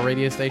Francisco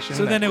radio station.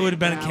 So then it would have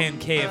been a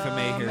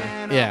KFMA here.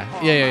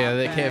 yeah,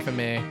 the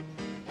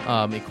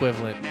KFMA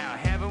equivalent.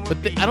 But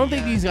I don't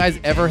think these guys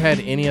ever had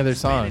any other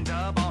song.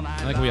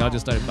 Like we all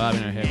just started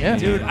bobbing our head. Yeah.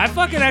 Dude, I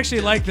fucking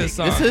actually like this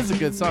song. This is a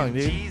good song,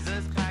 dude.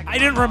 I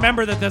didn't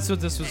remember that that's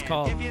what this was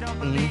called.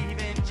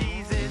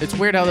 It's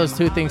weird how those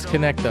two things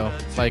connect, though.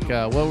 Like,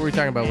 what were we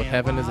talking about with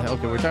Heaven is a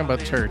Okay, we're talking about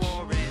church.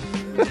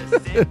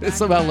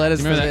 Somehow led us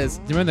Do to you remember, this.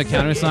 do you remember the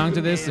counter song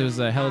to this? It was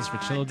Hell is for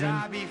Children.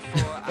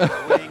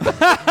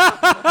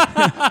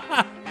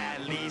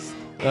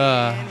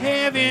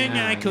 Heaven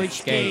and I could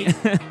skate.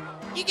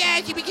 You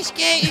guys, we can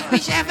skate. It's be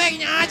so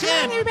fucking awesome.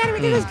 Everybody, we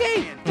can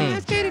skate.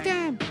 It's skating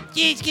time.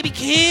 Yeah, it's gonna be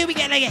cool. We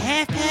got like a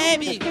half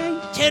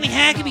pipe. Tony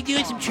Hawk could be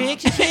doing some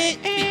tricks and shit.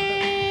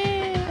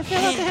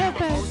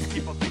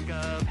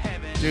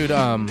 Dude,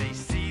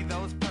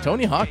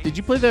 Tony Hawk, did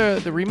you play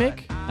the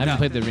remake? I haven't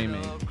played the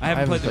remake. I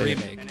haven't played the played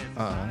it. remake.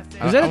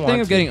 Is that a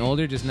thing of getting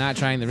older, just not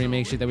trying the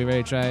remake shit that we've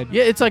already tried?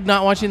 Yeah, it's like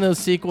not watching those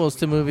sequels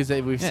to movies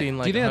that we've seen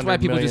like Do you think that's why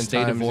 100 people million just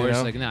stay times, divorced? you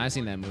know? Like, no, I've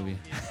seen that movie.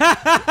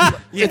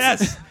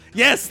 Yes.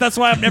 Yes, that's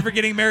why I'm never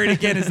getting married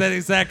again. Is that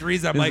exact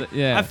reason? I'm Is like, it-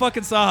 yeah. I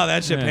fucking saw how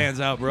that shit Yeah. pans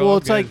out, bro.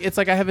 Well, I'm it's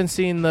like I haven't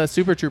seen the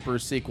Super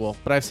Troopers sequel,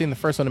 but I've seen the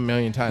first one a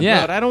million times.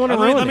 Yeah. but I don't want to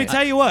Let ruin me it.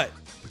 tell you what.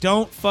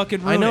 Don't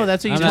fucking ruin I know it.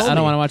 that's what you I told me.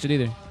 don't want to watch it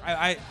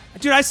either.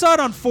 Dude, I saw it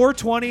on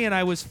 420 and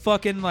I was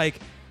fucking like,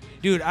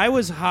 dude, I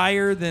was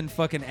higher than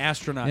fucking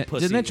astronaut Yeah,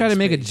 pussy. didn't they try to in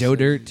make a space. Joe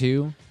Dirt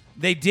too?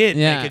 They did.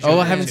 Yeah. Make a Oh, Joe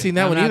I Dirt haven't too. seen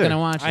that I'm one not either. gonna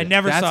watch it. I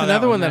never That's saw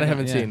another that one that I Yeah.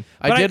 haven't Yeah. seen.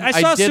 But I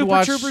saw did Super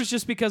watch, Troopers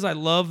just because I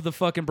love the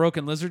fucking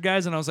Broken Lizard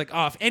guys, and I was like,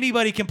 oh, if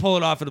anybody can pull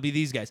it off, it'll be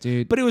these guys.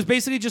 Dude. But it was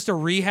basically just a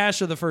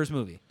rehash of the first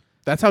movie.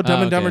 That's how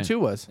Dumb and Dumber okay. 2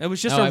 was. It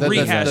was just Oh, a the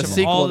rehash the of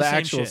sequel, all the the same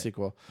actual shit.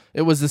 sequel.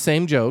 It was the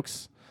same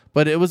jokes,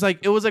 but it was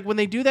like when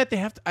they do that, they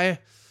have to. I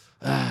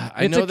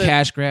It's know a that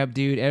cash grab,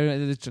 dude.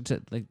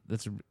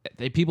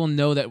 People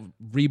know that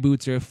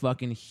reboots are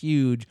fucking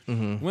huge.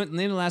 Mm-hmm. When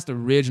name the last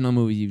original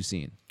movie you've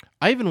seen?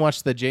 I even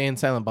watched the Jay and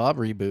Silent Bob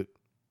reboot.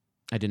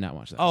 I did not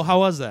watch that. Oh, how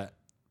was that?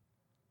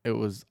 It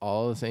was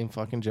all the same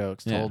fucking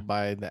jokes Yeah. told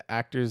by the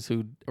actors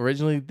who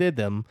originally did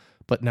them,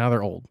 but now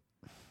they're old.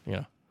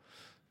 Yeah.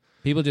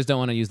 People just don't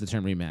want to use the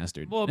term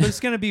remastered. Well, but it's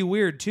gonna be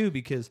weird too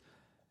because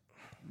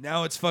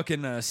now it's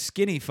fucking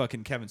skinny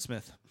fucking Kevin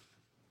Smith.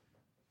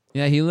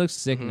 Yeah, he looks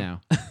sick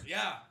now.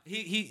 Yeah,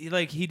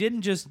 he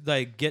didn't just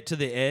like get to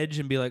the edge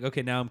and be like,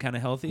 okay, now I'm kind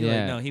of healthy. Yeah.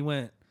 Like, no, he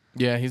went.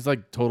 Yeah, he's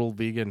like total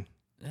vegan.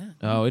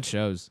 Oh, it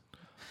shows.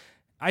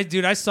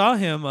 I saw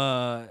him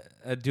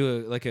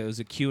do it was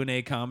a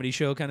Q&A comedy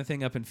show kind of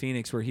thing up in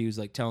Phoenix where he was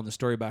like telling the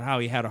story about how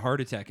he had a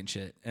heart attack and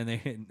shit. And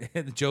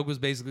the joke was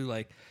basically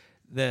like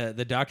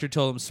the doctor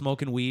told him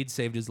smoking weed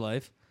saved his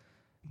life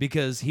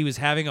because he was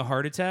having a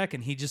heart attack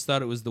and he just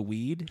thought it was the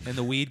weed and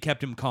the weed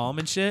kept him calm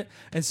and shit.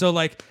 And so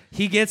like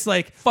he gets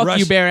like Fuck rushed-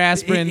 you, Bear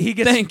Aspirin. He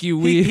gets, Thank you,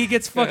 weed. He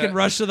gets fucking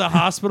rushed to the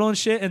hospital and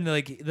shit. And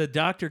like the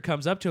doctor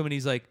comes up to him and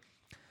he's like,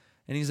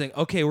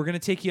 okay, we're gonna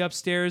take you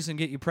upstairs and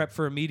get you prepped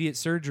for immediate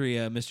surgery,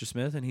 Mr.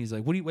 Smith. And he's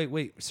like,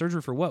 wait,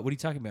 surgery for what? What are you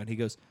talking about? And he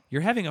goes,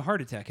 you're having a heart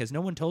attack. Has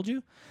no one told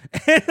you?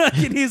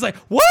 And he's like,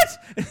 what?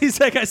 And he's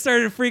like, I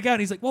started to freak out.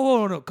 And he's like,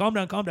 whoa, no, calm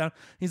down.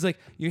 He's like,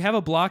 you have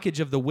a blockage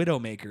of the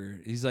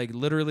widowmaker. He's like,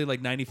 literally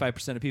like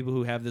 95% of people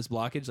who have this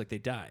blockage, like they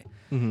die.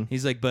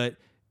 He's like, but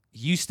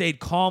you stayed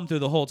calm through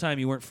the whole time.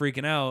 You weren't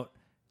freaking out.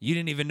 You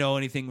didn't even know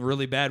anything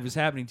really bad was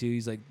happening to you.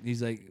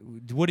 He's like,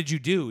 what did you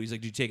do? He's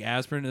like, did you take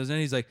aspirin? And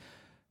he's like,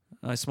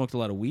 I smoked a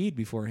lot of weed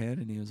beforehand.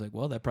 And he was like,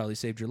 well, that probably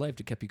saved your life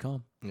to keep you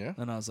calm. Yeah.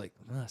 And I was like,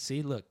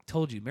 see, look,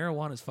 told you,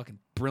 marijuana is fucking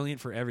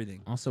brilliant for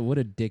everything. Also, what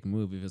a dick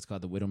move if it's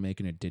called the Widowmaker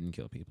and it didn't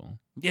kill people.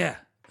 Yeah.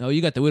 Oh,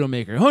 you got the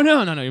Widowmaker. Oh,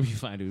 no, you'll be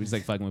fine, dude. He's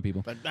like fucking with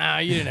people. But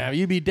you didn't have.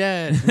 You'd be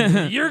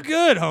dead. You're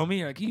good, homie.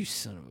 You're like, you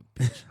son of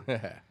a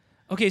bitch.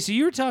 Okay, so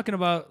you were talking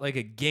about like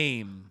a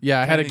game.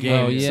 Yeah, I had a Kinda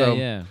game. Oh, yeah, so,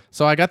 yeah.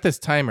 So I got this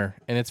timer,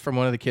 and it's from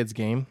one of the kids'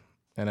 game,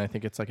 and I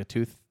think it's like a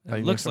tooth.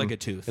 It looks like a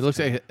tooth. It looks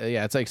like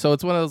it's like so.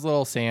 It's one of those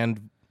little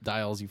sand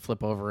dials you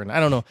flip over, and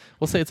I don't know.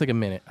 We'll say it's like a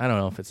minute. I don't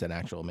know if it's an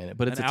actual minute,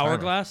 but it's An a timer.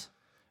 hourglass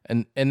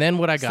And then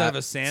what I instead got of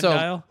a sand so,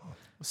 dial.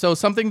 So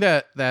something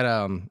that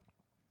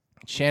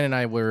Shannon and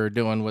I were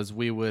doing was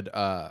we would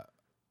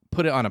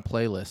put it on a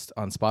playlist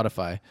on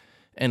Spotify,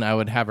 and I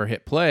would have her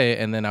hit play,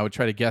 and then I would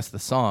try to guess the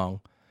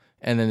song,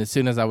 and then as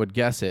soon as I would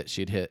guess it,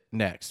 she'd hit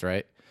next,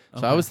 right?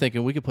 So I was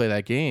thinking we could play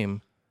that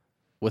game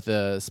with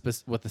a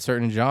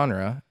certain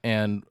genre,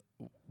 and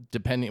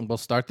we'll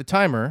start the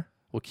timer,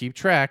 we'll keep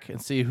track,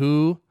 and see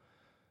who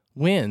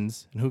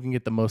wins and who can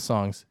get the most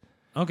songs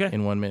Okay.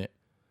 in 1 minute.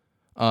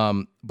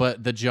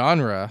 But the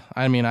genre,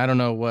 I mean, I don't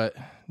know what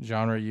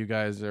genre you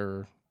guys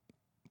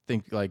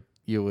think like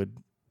you would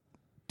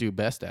do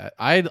best at.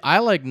 I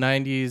like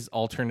 90s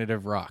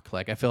alternative rock.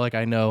 Like I feel like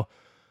I know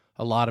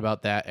a lot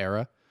about that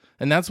era.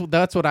 And that's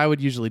what I would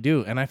usually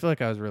do, and I feel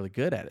like I was really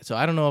good at it. So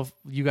I don't know if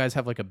you guys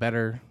have like a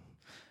better.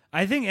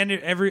 I think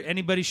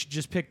anybody should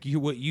just pick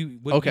what you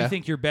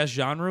think your best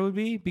genre would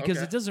be because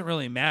Okay. it doesn't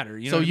really matter.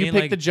 You know So what I you mean?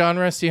 pick Like, the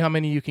genre, see how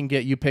many you can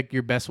get. You pick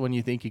your best one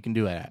you think you can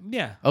do it at.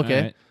 yeah. Okay,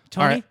 All right.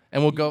 Tony, all right,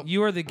 and we'll go.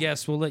 You are the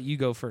guest. We'll let you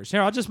go first.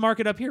 Here, I'll just mark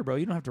it up here, bro.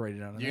 You don't have to write it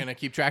down. You're gonna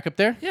keep track up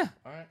there. Yeah.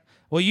 All right.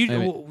 Well, you. Wait.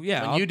 Well,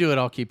 yeah. When I'll- you do it,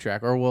 I'll keep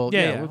track. Or we'll.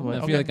 Yeah. we'll- I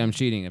okay. feel like I'm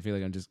cheating. I feel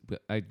like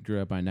I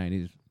grew up on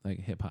 90s like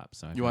hip hop.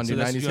 So You want So to do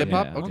that's- 90s you hip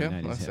hop? yeah, I'll do Okay,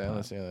 90s let's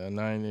say hip-hop. that.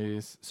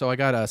 90s. So I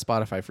got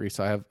Spotify free,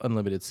 so I have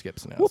unlimited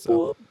skips now.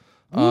 So.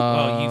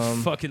 Oh,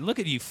 you fucking look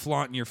at you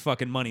flaunting your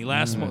fucking money.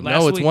 Last No,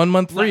 week, it's 1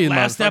 month free,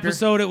 Last motherfucker.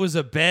 episode, it was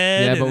a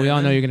bed. Yeah, but and we all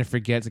then- know you're gonna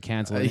forget to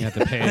cancel it. You have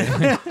to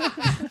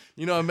pay.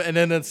 You know, and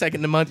then the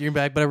second month you're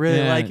back, but I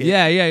really like it.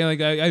 Yeah, yeah. You're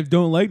like, I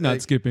don't like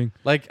not skipping.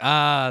 Like,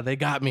 they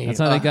got me. That's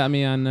how they got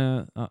me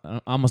on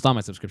almost all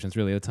my subscriptions.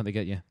 Really, that's how they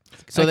get you.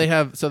 So they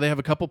have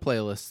a couple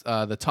playlists.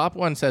 The top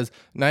one says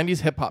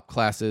 90s hip hop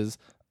classics.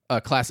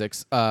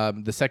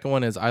 The second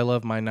one is I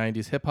love my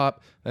 90s hip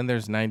hop. Then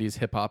there's 90s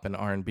hip hop and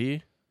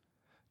R&B.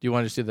 Do you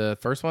want to just do the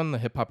first one, the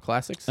hip hop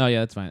classics? Oh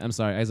yeah, that's fine. I'm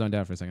sorry, I zoned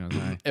out for a second. I'm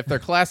sorry. If they're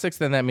classics,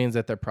 then that means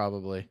that they're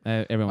probably.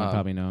 Everyone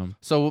probably know them.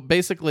 So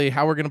basically,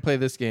 how we're gonna play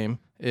this game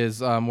is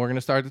we're gonna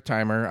start the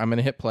timer. I'm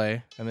gonna hit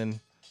play, and then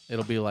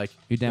it'll be like.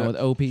 You down with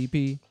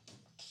OPP?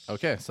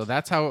 Okay, so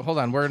that's how. Hold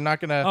on, we're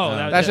not gonna.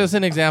 Oh, that's just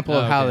an example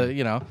of how okay.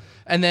 the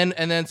and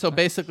then so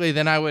basically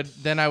then I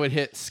would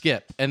hit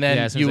skip, and then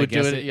Yeah, as soon you as I would do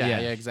guess it. it, Yeah,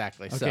 yeah.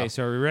 exactly. Okay,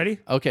 so are we ready?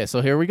 Okay, so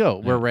here we go.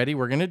 We're ready.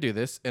 We're gonna do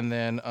this, and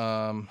then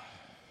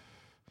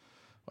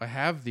I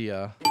have the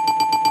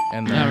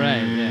and the, All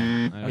right.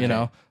 Yeah. Okay. you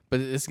know, but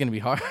it's gonna be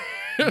hard.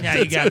 Yeah,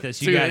 you got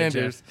this. You Two got it,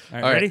 Andrews. Jeff. All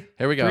right, All right, ready?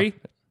 here we go. 3,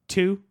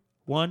 2,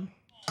 1.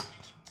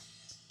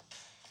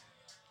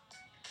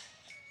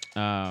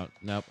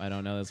 Nope. I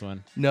don't know this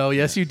one. No,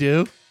 yes, you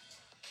do.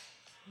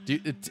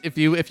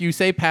 If you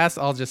say pass,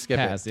 I'll just skip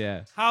Pass. it.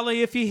 Yeah.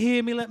 Holly, if you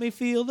hear me, let me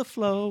feel the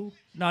flow.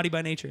 Naughty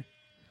by nature.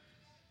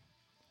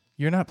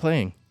 You're not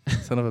playing,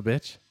 son of a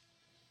bitch.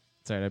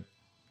 Sorry.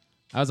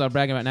 I was all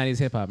bragging about 90s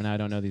hip hop, and now I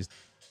don't know these.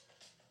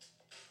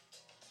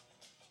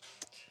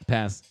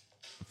 Pass.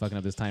 I'm fucking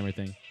up this timer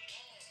thing.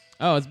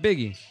 Oh, it's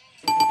Biggie.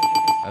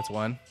 That's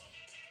one.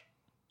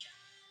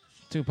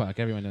 Tupac.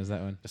 Everyone knows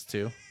that one. That's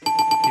two.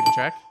 Keeping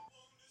track.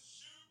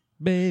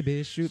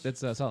 Baby, shoot. That's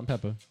Salt and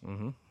Pepper.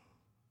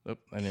 Oop,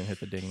 I didn't hit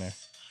the ding there.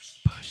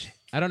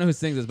 I don't know who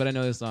sings this, but I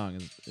know this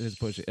song. It's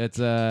Push It. It's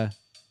isn't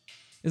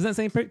that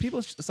same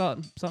people? Salt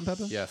and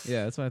Pepper. Yes.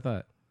 Yeah, that's what I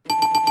thought.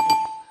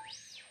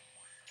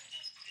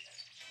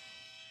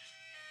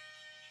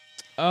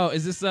 Oh,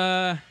 is this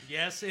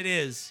Yes, it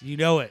is. You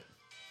know it.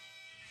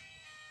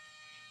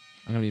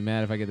 I'm gonna be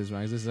mad if I get this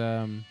wrong. Is this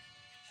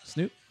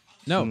Snoop?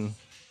 No.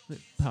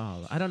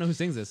 Oh, I don't know who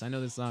sings this. I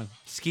know this song.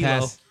 Skee-Lo.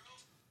 Pass.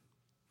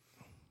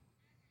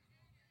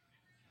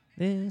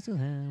 This is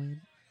how we...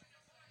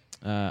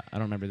 I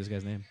don't remember this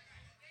guy's name.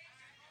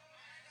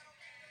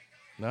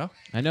 No?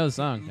 I know the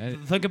song.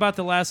 Think about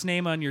the last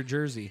name on your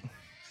jersey.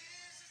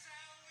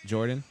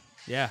 Jordan?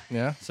 Yeah.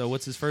 Yeah. So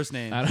what's his first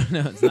name? I don't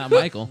know. It's not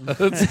Michael.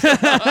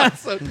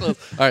 So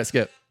close. All right,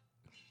 skip.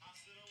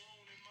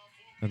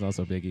 That's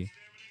also Biggie.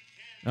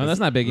 No, that's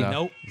not Biggie. No.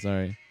 Nope.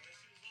 Sorry.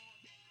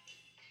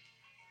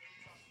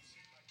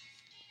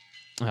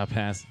 I'll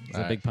pass. It's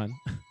All a right. big pun.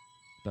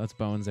 That's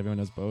Bones. Everyone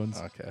knows Bones.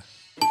 Okay.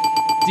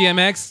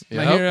 DMX,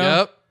 my Yep. hero.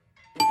 Yep.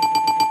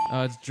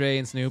 Oh, it's Dre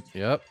and Snoop.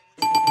 Yep.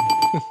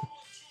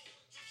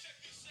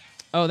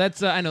 Oh,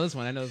 that's I know this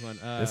one.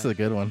 This is a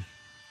good one.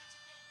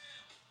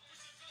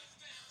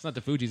 It's not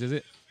the Fugees, is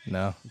it?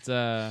 No. It's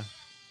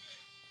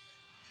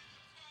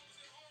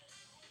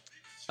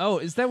Oh,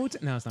 is that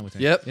Wu-Tang? No, it's not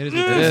Wu-Tang. Yep. It is. It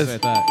Wu-Tang. is.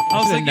 That's what I thought. I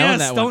was should've like, known yes,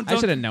 that one. don't- I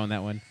should have known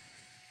that one.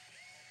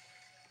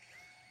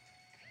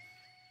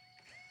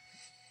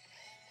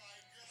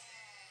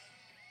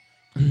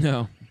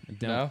 No. I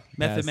don't. No?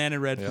 Method Pass. Man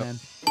and Red Yep. Man.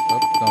 Oh,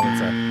 no, it's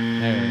that.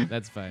 All right,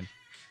 that's fine.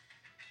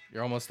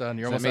 You're almost done.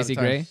 You're Is that almost Macy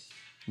out of time. Gray?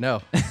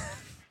 No.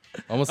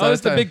 Almost Oh, out it's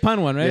of the time. big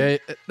pun one,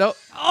 right? Yeah. No.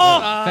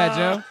 Fat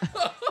Joe.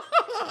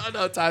 Oh,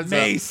 no, time's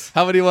Mace. up.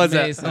 How many was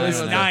Mace, that? How no, many It's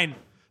no, was no. that? 9.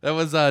 That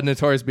was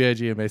Notorious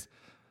B.I.G. and Mace.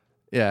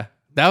 Yeah.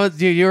 That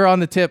was you were on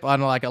the tip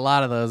on like a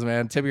lot of those,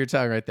 man. Tip of your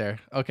tongue right there.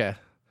 Okay.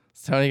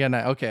 So Tony got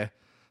 9. Okay.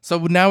 So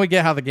now we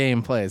get how the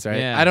game plays, right?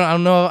 Yeah. I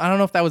don't know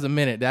if that was a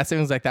minute. That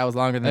seems like that was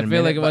longer than I a feel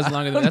minute. like it was but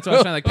longer than that's why I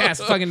was trying to like pass.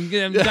 Fucking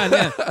get him done.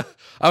 Yeah.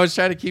 I was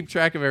trying to keep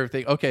track of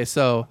everything. Okay,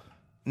 so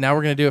now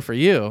we're gonna do it for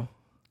you,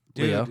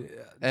 Leo.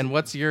 And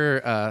what's your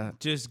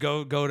Just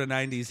go to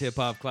 90s hip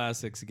hop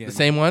classics again. the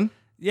same one?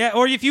 Yeah,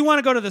 or if you want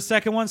to go to the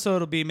second one, so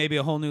it'll be maybe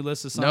a whole new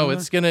list of songs. No,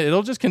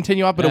 it'll just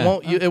continue up, but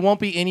Yeah. it won't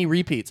be any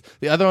repeats.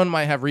 The other one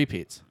might have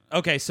repeats.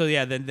 Okay, so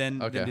yeah,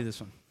 then Okay. do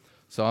this one.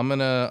 So I'm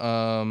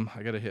gonna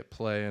I gotta hit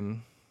play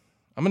and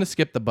I'm gonna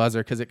skip the buzzer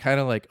because it kind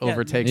of like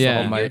overtakes the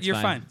whole mic. You're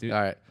fine. Dude.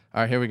 All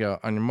right, here we go.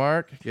 On your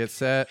mark, get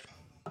set.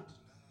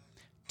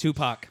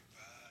 Tupac,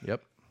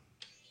 Yep.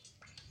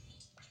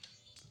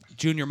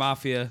 Junior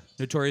Mafia,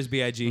 Notorious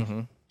B.I.G.,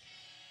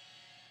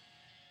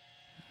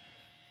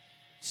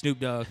 Snoop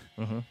Dogg,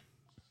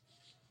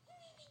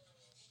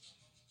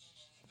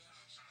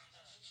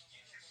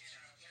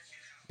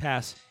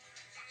 Pass.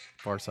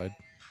 Far side.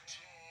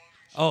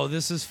 Oh,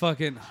 this is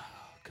fucking.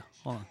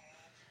 Hold on.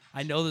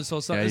 I know this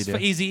whole song. Yeah, This you is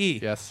do. Easy E.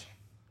 Yes.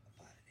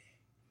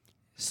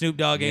 Snoop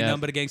Dogg ain't Yep.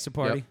 nothing but a gangster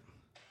party. Yep.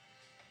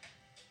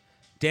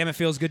 Damn, it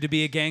feels good to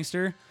be a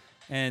gangster.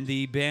 And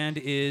the band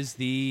is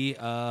the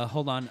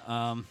hold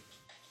on,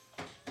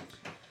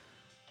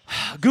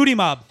 Goody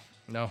Mob.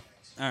 No.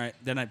 All right,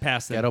 then I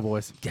passed that. Ghetto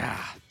Boys. Yeah.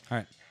 All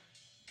right.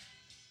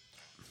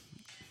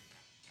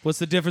 What's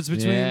the difference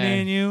between Yeah. me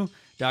and you,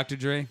 Dr.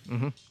 Dre?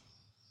 Mm-hmm.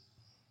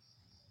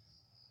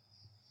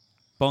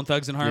 Bone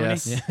Thugs and Harmony.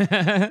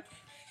 Yes.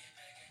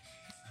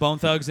 Bone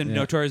Thugs and Yeah.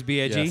 Notorious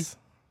B.I.G. Yes.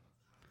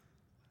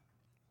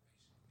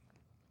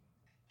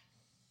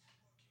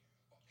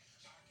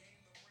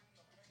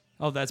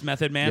 Oh, that's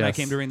Method Man. I Yes.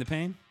 Came to Bring the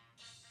Pain.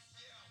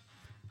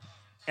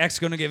 X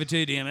gonna give it to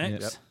you,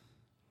 DMX. Yep.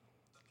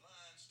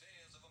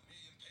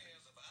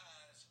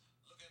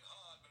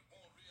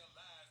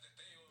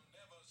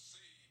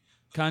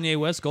 Kanye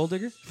West, Gold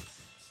Digger.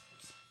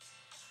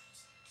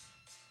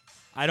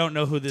 I don't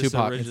know who this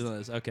Tupac. original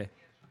is. Okay.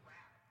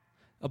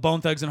 A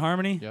Bone Thugs and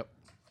Harmony. Yep.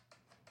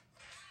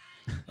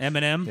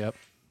 Eminem. Yep.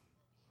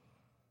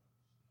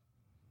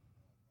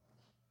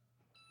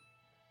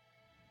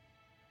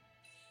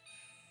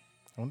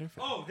 I wonder if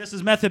Oh, this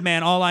is Method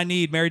Man. All I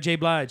Need. Mary J.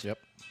 Blige. Yep.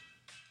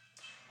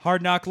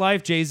 Hard Knock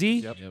Life. Jay-Z.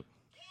 Yep. Yep.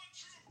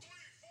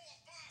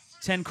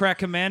 10 Crack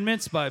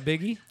Commandments by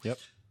Biggie. Yep.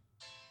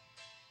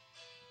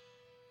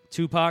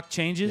 Tupac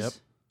Changes. Yep.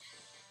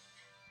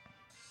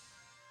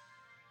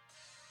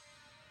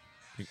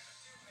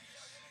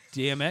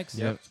 DMX.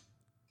 Yep.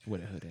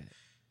 What a hood at.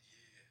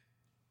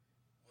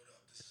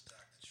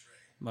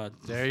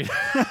 There you The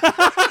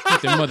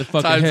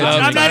motherfucking Time's head. up.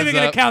 I'm not Time's even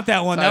going up. to count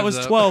that one. That Time's was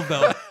up. 12,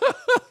 though.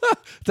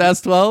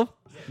 That's 12?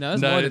 No,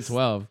 that's more than Nice.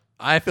 12.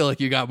 I feel like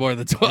you got more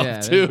than 12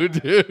 Yeah, too,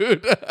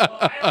 dude.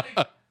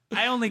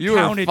 I only You were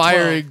counted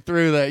firing 12.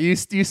 through that. You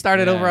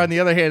started Yeah. over on the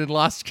other hand and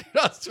lost track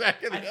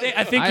of the other.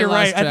 I think I you're lost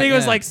right. I track, think it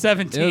was yeah. like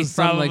 17. It was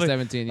something probably. like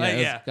 17. Yeah. Like, it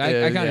was-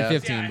 yeah. I counted Yeah.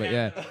 15, but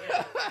yeah.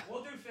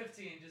 We'll do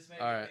 15. Just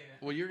make All right.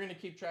 Well, you're gonna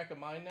keep track of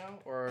mine now,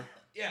 or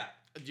Yeah.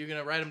 you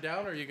gonna write them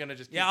down, or are you gonna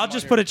just? Yeah, keep I'll them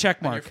just on put your- a check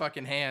on your mark.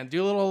 fucking hand.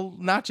 Do little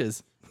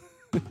notches.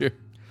 Here.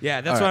 Yeah,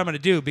 that's All what right. I'm going to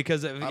do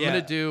because I'm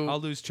gonna do- I'll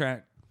lose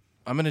track.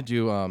 I'm gonna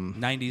do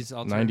 90s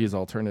alternative. 90s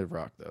alternative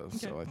rock though.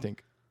 So I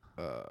think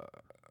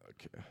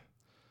okay.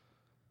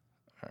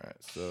 All right.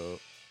 So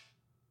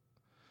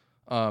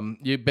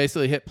you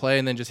basically hit play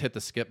and then just hit the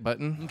skip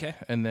button. Okay.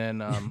 And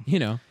then You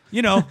know.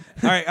 You know, all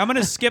right, I'm going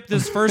to skip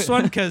this first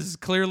one because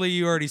clearly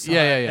you already saw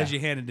Yeah, it yeah. as you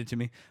handed it to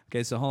me.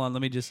 Okay, so hold on.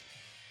 Let me just.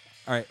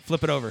 All right,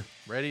 flip it over.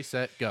 ready,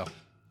 set, go.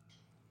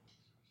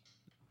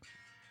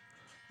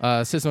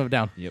 System of a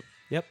Down. Yep.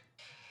 Yep.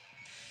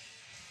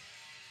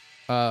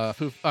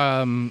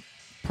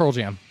 Pearl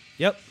Jam.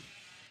 Yep.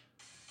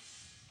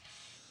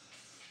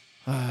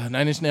 9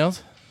 Inch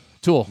Nails.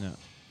 Tool. No.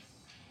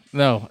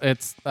 No,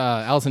 it's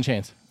Alice in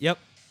Chains. Yep.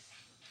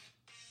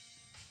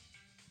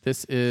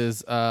 This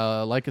is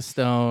Like a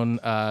Stone.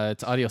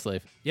 It's Audio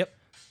Slave. Yep.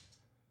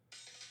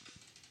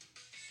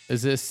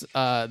 Is this?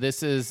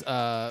 This is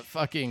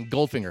fucking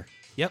Goldfinger.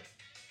 Yep.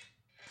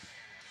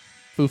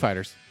 Foo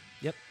Fighters.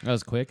 Yep. That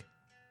was quick.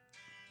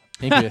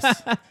 Incubus.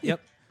 Yep.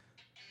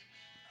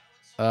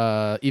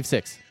 Eve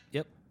 6.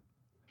 Yep.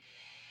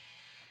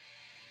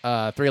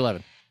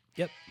 311.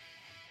 Yep.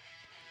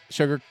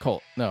 Sugar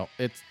Cult. No,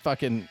 it's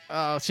fucking.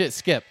 Oh shit!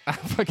 Skip. I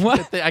fucking What?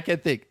 can't think. I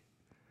can't think.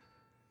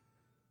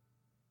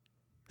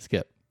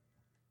 Skip.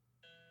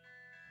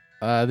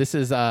 This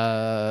is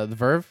the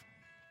Verve.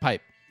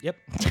 Pipe. Yep.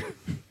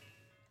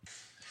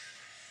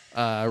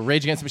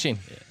 Rage Against the Machine.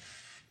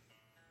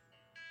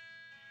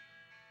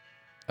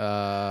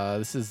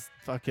 This is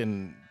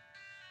fucking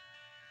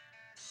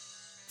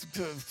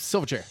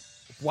Silverchair.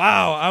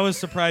 Wow, I was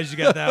surprised you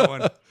got that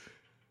one.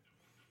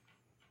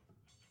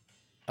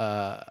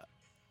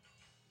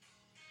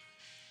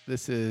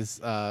 This is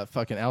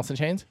fucking Alice in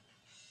Chains.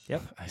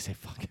 Yep. I say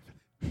fucking.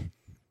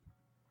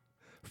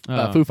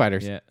 Oh, Foo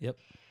Fighters. Yeah. Yep.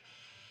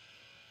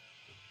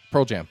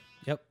 Pearl Jam.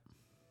 Yep.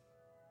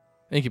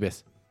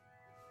 Incubus.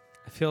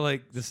 I feel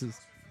like this is.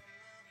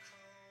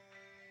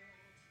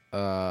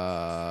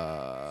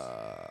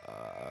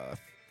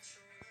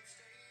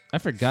 I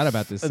forgot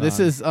about this. This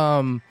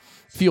song.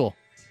 is Fuel.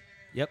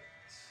 Yep.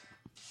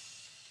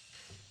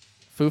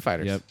 Foo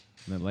Fighters. Yep.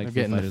 I like They're Foo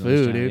getting the Fighters on this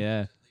food, channel, dude.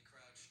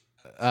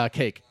 Yeah.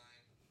 Cake.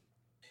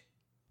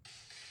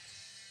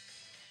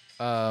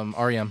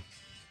 REM.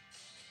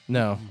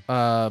 No.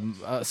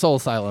 Soul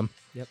Asylum.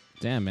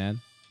 Damn, man.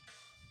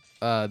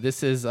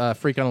 This is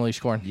Freak on a Leash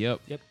Corn.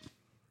 Yep. Yep.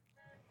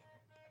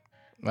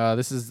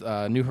 This is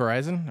New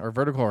Horizon or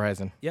Vertical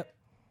Horizon. Yep.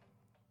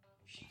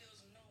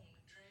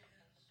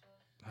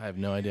 I have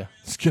no idea.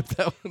 Skip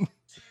that one.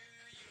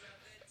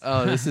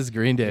 Oh, this is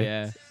Green Day.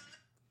 Yeah.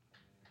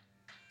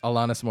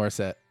 Alanis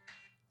Morissette.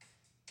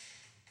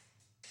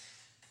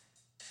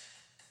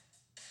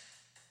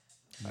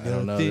 I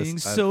don't know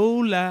Nothing's this. so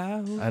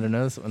loud. I don't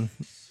know this one.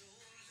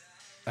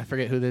 I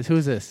forget who this. Who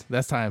is this?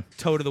 That's time.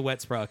 Toe to the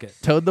wet sprocket.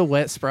 Toad the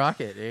Wet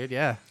Sprocket, dude.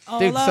 Yeah.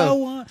 Dude,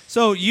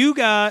 So you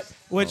got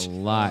which A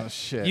lot. oh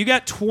shit. you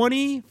got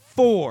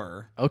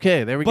 24.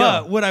 Okay, there we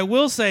But go. what I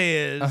will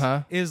say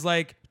Uh-huh. is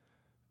like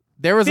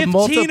There was 15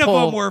 multiple.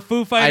 of them were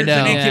Foo Fighters know.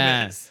 and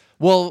Yeah. Incubus.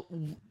 Well,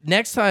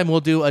 next time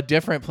we'll do a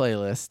different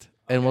playlist,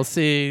 and we'll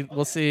see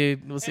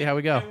how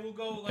we go. And we'll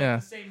go like Yeah.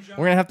 the same genre.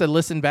 We're gonna have to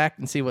listen back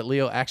and see what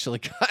Leo actually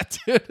got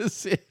to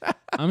see.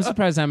 I'm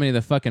surprised how many of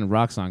the fucking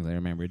rock songs I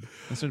remembered.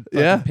 I sort of fucking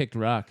Yeah. picked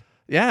rock.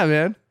 Yeah,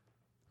 man.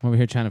 Over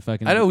here trying to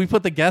fucking. I know we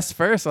put the guests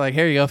first. Like,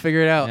 here you go,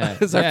 figure it out. Yeah.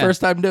 It's our Yeah.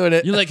 first time doing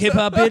it. You like hip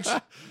hop,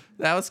 bitch?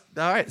 That was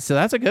all right. So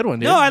that's a good one,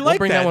 dude. No, I We'll like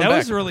bring that. one That back.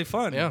 was really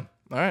fun. Yeah.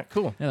 All right,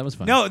 cool. Yeah, that was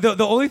fun. No,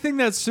 the only thing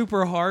that's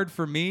super hard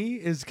for me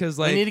is because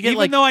like I need to get even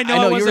like though I know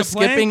I you wasn't were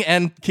skipping playing,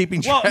 and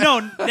keeping well, track.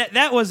 no,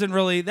 that wasn't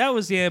really. That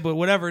was but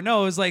whatever.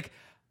 No, it was like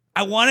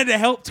I wanted to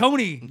help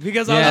Tony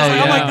because I was Yeah, just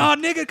like, yeah. I'm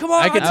like, oh nigga, come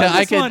on. I could I'll tell. do I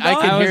this could. one, I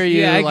dog." could hear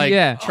you yeah,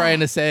 like trying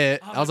to say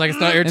it. I was like, it's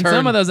not your and turn.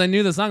 some of those I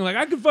knew the song. Like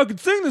I could fucking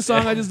sing the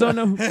song. I just don't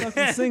know who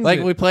fucking sings like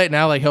it. we play it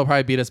now, like he'll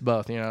probably beat us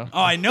both. You know.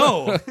 Oh, I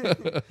know.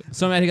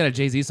 So mad he got a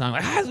Jay-Z song.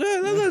 Like, that's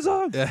that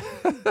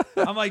song.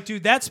 I'm like,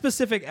 dude, that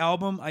specific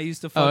album I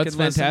used to fucking it's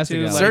listen fantastic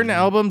to. album. Like, Certain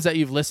albums that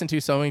you've listened to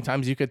so many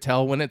times, you could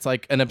tell when it's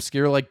like an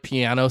obscure like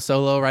piano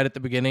solo right at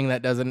the beginning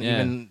that doesn't Yeah.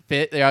 even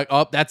fit. They're like,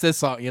 oh, that's this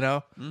song. You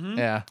know.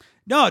 Yeah,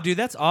 no, dude,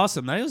 that's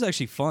awesome. That was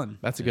actually fun.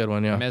 that's a good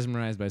one. Yeah.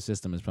 Mesmerized by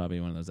System is probably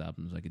one of those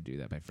albums I could do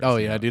that by. First Oh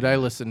yeah, dude, I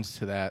listened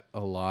to that a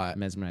lot.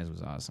 Mesmerized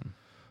was awesome.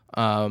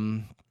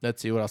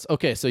 Let's see what else.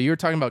 Okay, so you were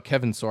talking about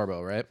Kevin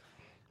Sorbo, right?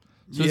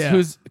 So Yeah.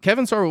 who's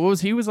Kevin Sorbo? What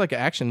was he? Was like an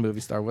action movie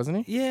star,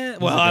 wasn't he? Yeah.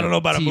 Well, I don't know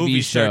about a TV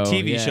movie star, show,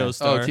 TV yeah. show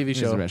star. Oh, TV Use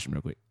show. the restroom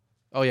real quick.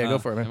 Oh yeah, go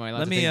for it, man. Am I allowed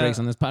Let to me, take breaks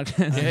on this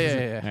podcast?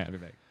 Yeah. All right, I'll be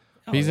back.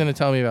 He's gonna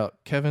tell me about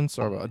Kevin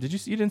Sorbo.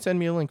 You didn't send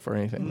me a link for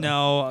anything?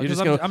 No, You're 'cause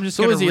just gonna, I'm just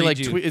so gonna is he read like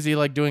you. is he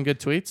like doing good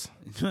tweets?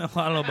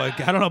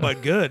 I don't know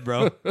about good,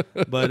 bro.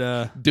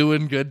 But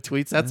Doing good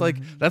tweets.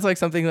 That's like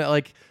something that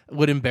like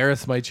would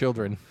embarrass my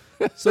children.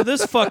 so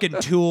this fucking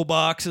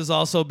toolbox has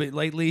also been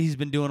lately. He's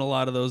been doing a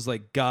lot of those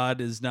like God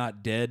is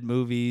not dead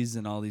movies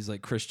and all these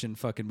like Christian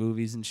fucking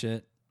movies and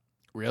shit.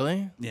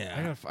 Really?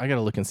 Yeah. I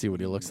gotta look and see what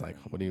he looks like.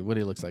 What he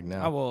looks like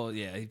now. Oh, well,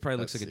 yeah, he probably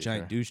looks Let's like a see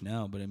giant here. douche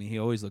now, but I mean, he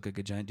always looked like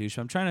a giant douche.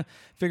 I'm trying to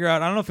figure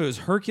out. I don't know if it was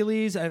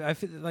Hercules. I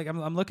feel like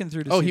I'm looking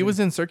through. To Oh, see he the- was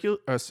in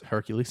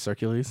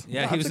Hercules.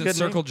 Yeah, Wow, he that's was a in good name.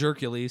 Circle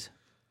Jercules.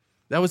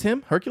 That was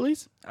him,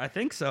 Hercules. I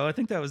think so. I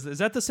think that was. Is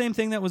that the same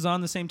thing that was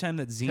on the same time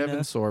that Xena? Kevin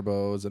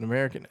Sorbo is an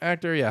American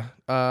actor. Yeah.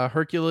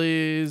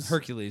 Hercules.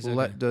 Hercules,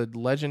 okay. The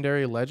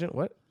legendary legend.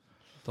 What?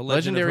 The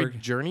Legend of Legendary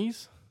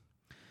Journeys.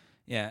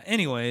 Yeah.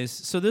 Anyways,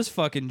 so this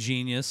fucking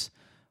genius.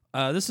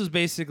 This is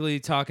basically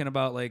talking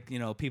about like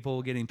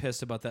people getting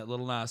pissed about that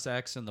Lil Nas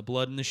X and the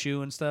blood in the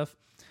shoe and stuff.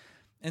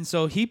 And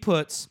so he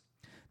puts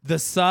the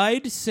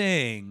side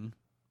saying,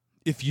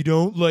 "If you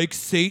don't like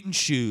Satan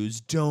shoes,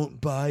 don't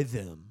buy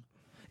them,"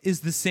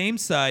 is the same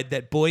side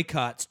that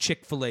boycotts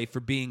Chick-fil-A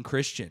for being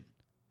Christian.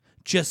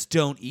 Just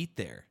don't eat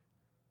there.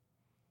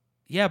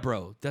 Yeah,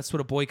 bro, that's what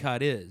a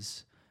boycott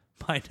is.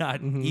 By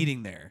not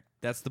eating there.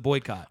 That's the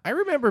boycott. I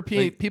remember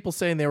people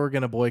saying they were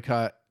going to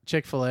boycott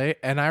Chick-fil-A,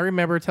 and I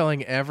remember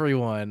telling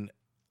everyone,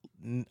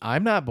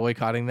 I'm not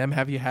boycotting them.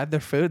 Have you had their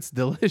food? It's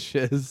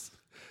delicious.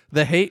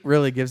 The hate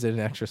really gives it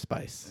an extra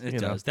spice. It you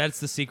know? does. That's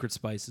the secret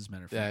spice, as a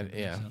matter of fact.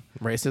 Yeah. So.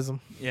 Racism.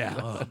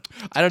 Yeah.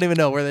 I don't even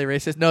know. Were they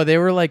racist? No, they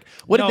were like,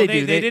 what No, did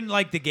they do? They didn't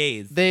like the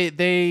gays. They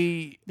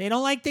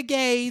don't like the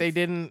gays.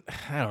 didn't,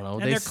 I don't know.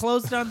 and they're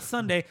closed on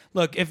Sunday.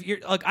 Look, if you're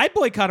like, I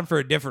boycott them for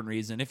a different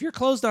reason. If you're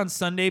closed on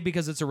Sunday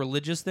because it's a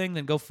religious thing,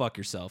 then go fuck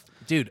yourself.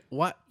 Dude,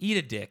 what? Eat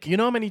a dick. You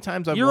know how many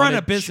times I've You're wanted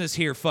on a business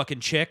here, fucking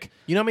chick.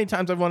 You know how many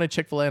times I've wanted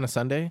Chick-fil-A on a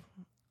Sunday?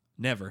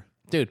 Never.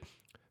 Dude,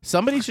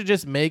 somebody should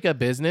just make a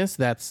business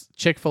that's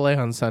Chick-fil-A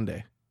on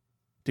Sunday.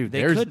 Dude,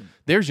 They there's couldn't.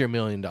 there's your $1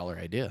 million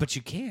idea. But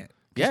you can't. 'Cause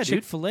Yeah, dude.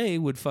 Chick-fil-A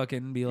would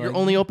fucking be like, You're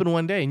only open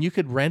one day, and you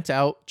could rent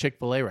out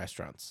Chick-fil-A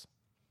restaurants.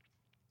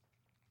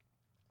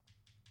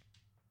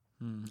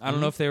 I don't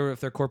know if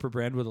their corporate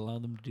brand would allow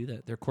them to do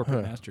that. They're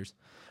corporate masters.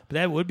 But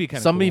that would be kind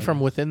of Somebody cool, I from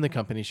guess. within the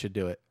company should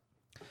do it.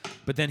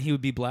 But then he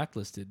would be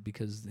blacklisted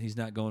because he's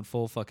not going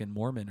full fucking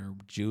Mormon or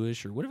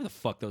Jewish or whatever the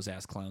fuck those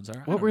ass clowns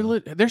are. I What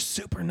don't know. they're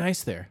super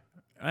nice there.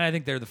 I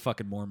think they're the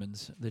fucking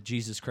Mormons, the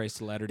Jesus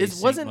Christ of Latter-day It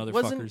Saint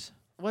motherfuckers.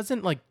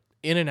 wasn't like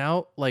In and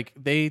Out, like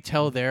they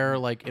tell their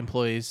like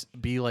employees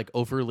be like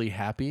overly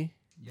happy.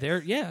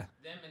 They're yeah.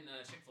 Them and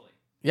Chick-fil-A.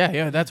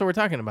 Yeah, that's what we're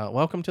talking about.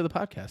 Welcome to the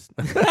podcast.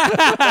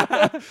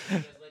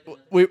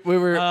 we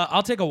were.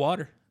 I'll take a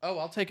water.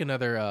 I'll take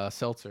another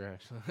seltzer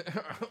actually.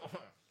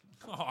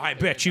 Oh, I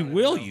bet you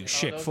will, you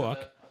shit fuck.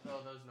 those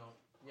no.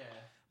 Yeah.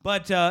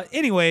 But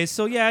anyways,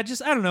 so yeah,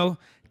 just I don't know.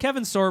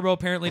 Kevin Sorbo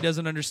apparently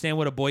doesn't understand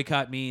what a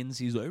boycott means.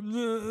 He's like,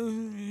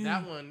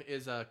 That one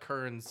is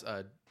Kern's.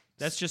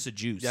 that's just a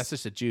juice. That's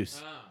just a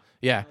juice.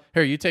 Yeah.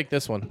 Here, you take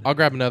this one. I'll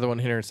grab another one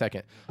here in a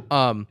second.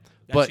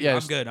 But yeah,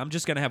 I'm good. I'm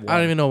just gonna have I water.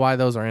 don't even know why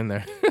those are in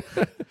there.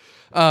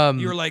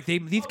 You were like,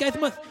 these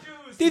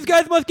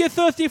guys must get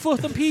thirsty for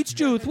some peach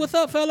juice. What's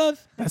up, fellas?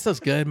 That stuff's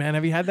good, man.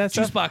 Have you had that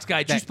Juice stuff? box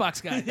guy. Juice box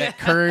guy. That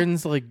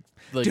Kern's like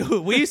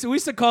Dude, we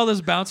used to call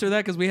this bouncer that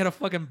because we had a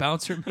fucking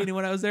bouncer meeting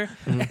when I was there,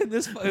 Mm-hmm. and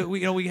this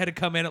we had to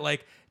come in at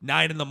like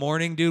 9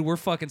 a.m, dude. We're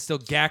fucking still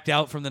gacked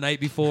out from the night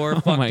before.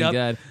 Fucked my up.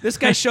 God. This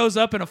guy shows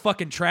up in a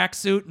fucking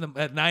tracksuit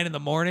at 9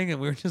 a.m, and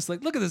we were just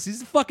like, look at this,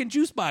 he's a fucking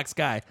juice box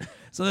guy.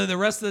 So then the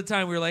rest of the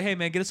time we were like, hey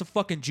man, get us a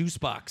fucking juice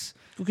box.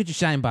 Go get your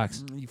shine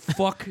box. You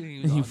fuck.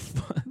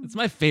 It's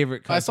my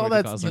favorite. I saw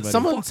that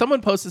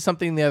someone posted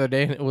something the other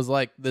day, and it was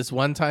like this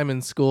one time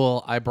in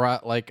school I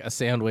brought like a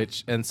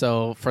sandwich, and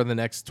so for the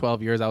next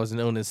 12 years I was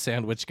known as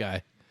Sandwich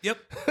Guy. Yep.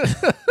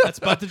 That's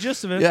about the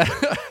gist of it. Yeah.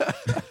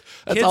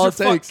 That's all it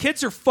takes.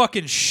 Kids are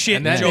fucking shit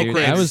And in that joke dude-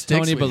 rates. I was sticks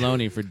Tony with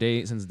you.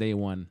 Baloney since day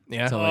one.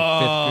 Yeah. Till like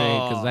 5th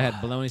grade because I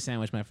had bologna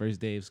sandwich my first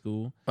day of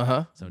school.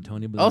 Uh-huh. So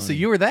Tony Baloney. Oh, so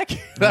you were that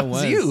kid? That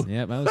was you.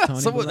 Yep, I was Tony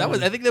Someone, that was.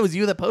 Baloney. I think that was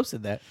you that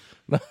posted that.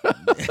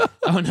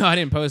 Oh no, I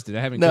didn't post it.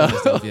 I haven't No, killed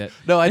myself yet.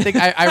 no. I think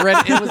I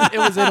read it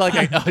was in like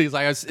he's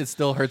like it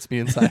still hurts me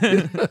inside.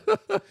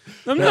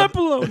 I'm not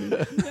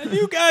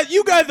baloney.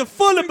 you guys are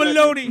full of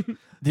baloney.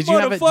 Did you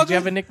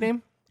have a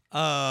nickname?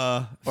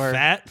 Or-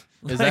 Fat.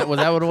 Was that what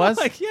it was?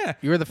 Like, yeah.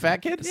 You were the fat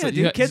kid. Yeah, you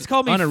dude, got kids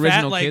call me fat.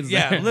 unoriginal Like, kids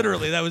yeah, there.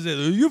 literally, that was it.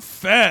 You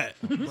fat.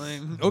 Like,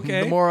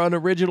 okay. The more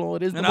unoriginal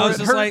it is, the and more I was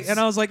it just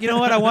hurts. like, you know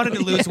what? I wanted to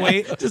lose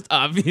weight. Just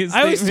obvious.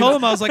 I always statement. told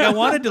him, I was like, I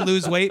wanted to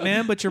lose weight,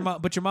 man, but your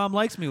mom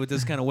likes me with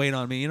this kind of weight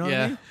on me. You know what I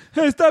Yeah. mean?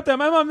 Hey, stop that!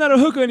 My mom's not a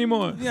hooker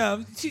anymore.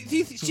 Yeah,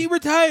 she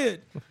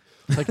retired.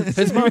 Like,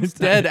 his mom's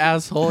dead,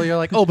 asshole. You're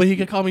like, oh, but he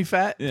can call me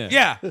fat. Yeah.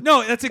 Yeah,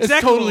 no, that's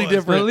exactly totally what it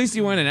was. But at least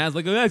you weren't an ass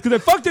like that's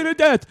because I fucked her to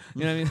death.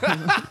 You know what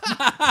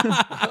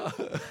I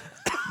mean?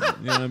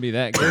 You want to be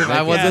that good. If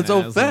I wasn't so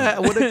Asshole. fat, I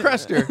would have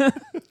crushed her.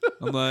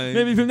 I'm like,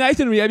 Maybe if you're nice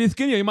to me, I'd be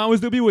skinnier. Your mom would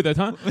still be with us,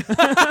 huh?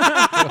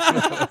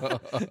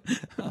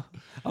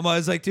 I'm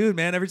always like, dude,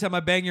 man. Every time I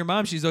bang your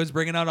mom, she's always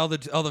bringing out all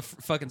the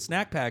fucking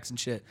snack packs and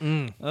shit.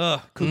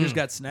 Ugh, Cougar's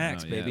got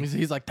snacks, Oh, yeah. baby.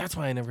 He's like, that's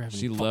why I never have.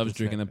 She any loves fucking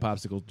drinking the fat.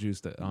 popsicle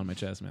juice on my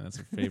chest, man. That's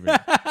her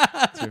favorite.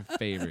 That's her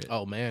favorite.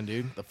 Oh man,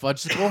 dude, the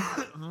fudgesicle.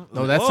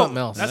 No, that's Whoa, something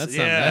else. That's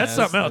That's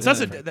something else.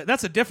 something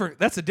That's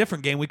a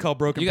different game we call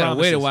Broken You gotta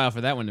Promises. wait a while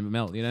for that one to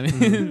melt. You know what I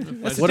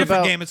mean? That's a What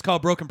different about- game. It's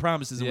called Broken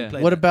Promises. And Yeah. we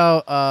play What that.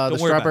 about the worry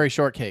about strawberry it.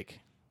 shortcake?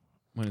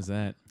 What is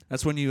that?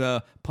 That's when you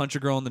punch a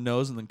girl in the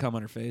nose and then come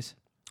on her face.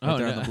 Right Oh,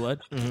 there no. on the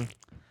blood.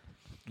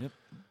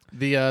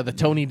 The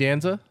Tony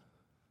Danza?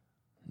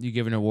 You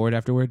give an award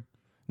afterward?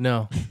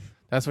 No,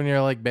 that's when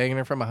you're like banging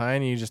her from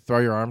behind and you just throw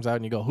your arms out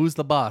and you go, "Who's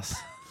the boss?"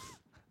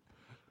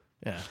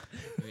 Yeah.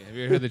 Have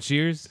you ever heard the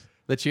cheers?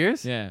 The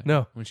cheers? Yeah.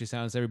 No. When she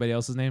sounds everybody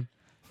else's name?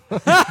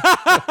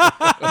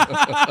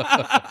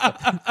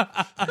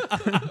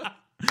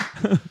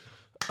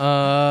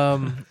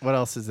 What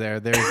else is there?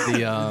 There's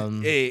the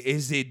Hey,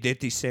 is it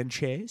Diddy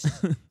Sanchez?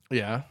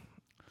 yeah.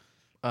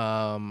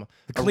 The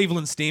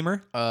Cleveland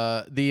Steamer.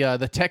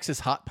 The Texas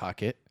Hot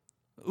Pocket.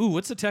 Ooh,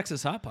 what's the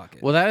Texas Hot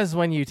Pocket? Well, that is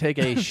when you take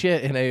a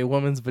shit in a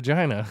woman's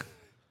vagina.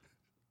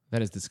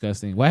 That is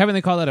disgusting. Why haven't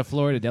they called that a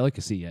Florida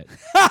delicacy yet?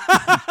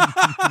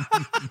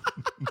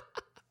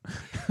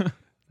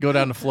 Go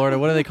down to Florida.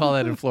 What do they call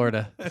that in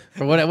Florida?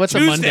 Or what's a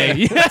Tuesday.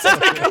 Monday? That's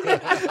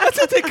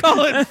what they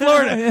call it in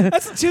Florida.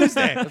 That's a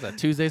Tuesday. That's a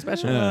Tuesday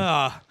special.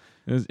 Ah,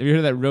 Have you heard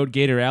of that Road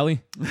Gator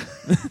Alley?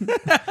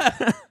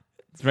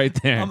 It's right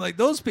there. I'm like,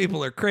 those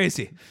people are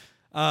crazy.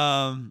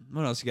 What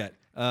else you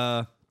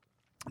got?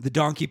 The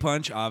Donkey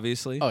Punch,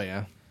 obviously. Oh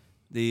yeah.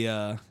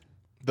 The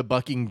The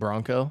bucking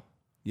bronco.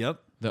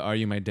 yep. The Are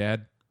You My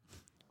Dad?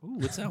 Ooh,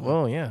 what's that one?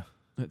 Whoa, yeah.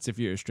 That's if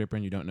you're a stripper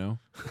and you don't know.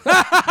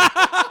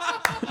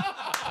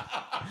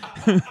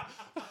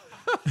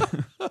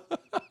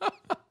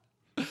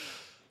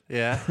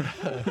 Yeah.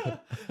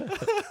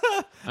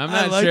 I'm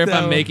I not like sure if that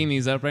I'm one. making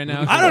these up right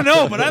now. I don't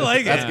know, but I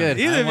like it. That's good.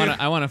 Either of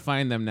I want to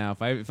find them now.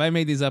 If I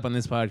made these up on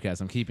this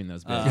podcast, I'm keeping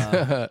those. you-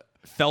 Bitches.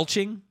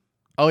 Felching.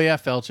 Oh yeah,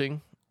 felching.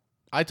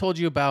 I told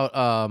you about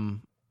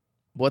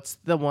what's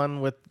the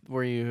one with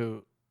where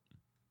you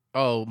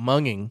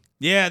munging.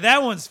 Yeah,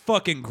 that one's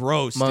fucking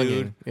gross, Munging.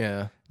 dude.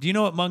 Yeah. Do you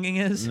know what munging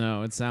is?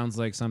 No, it sounds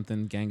like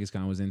something Genghis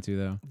Khan was into,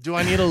 though. Do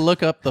I need to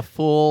look up the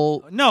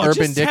full No, Urban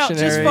just tell-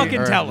 Dictionary? just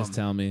fucking or- tell 'em. Just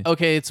tell me.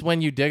 Okay, it's when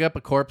you dig up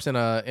a corpse in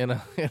a in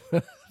a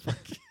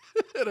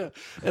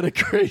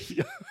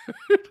graveyard.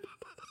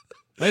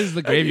 Why is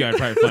the graveyard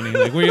part funny?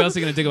 Like, where are you also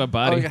going to dig up a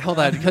body? Okay, hold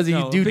on, because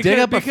No, you do dig because-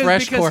 up a because-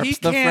 fresh because he corpse,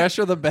 the can't-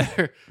 fresher the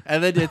better.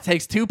 And then it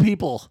takes two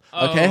people.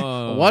 Okay,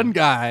 Oh. one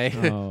guy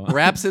Oh.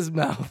 wraps his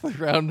mouth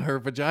around her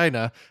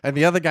vagina, and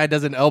the other guy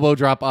does an elbow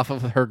drop off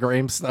of her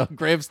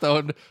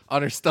gravestone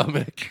on her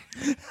stomach.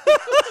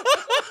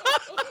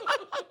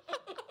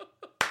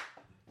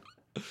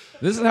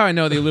 This is how I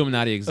know the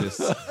Illuminati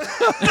exists.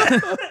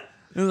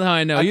 This is how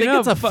I know. I you think know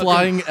it's a how fucking-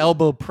 flying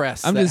elbow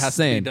press. I'm that just has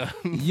saying. To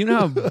be done. You know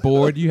how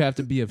bored you have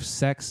to be of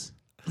sex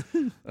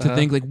to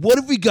think like, what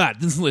if we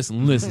got this?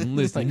 Listen. Like,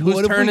 whose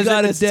what if turn we is it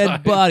got a this dead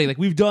time? body? Like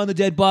we've done the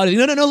dead body.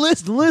 No.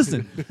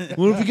 Listen.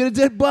 What if we get a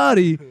dead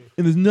body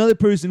and there's another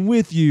person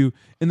with you,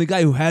 and the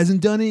guy who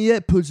hasn't done it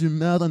yet puts her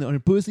mouth on her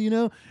pussy,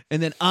 and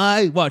then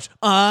I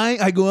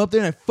go up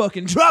there and I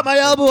fucking drop my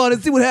elbow on it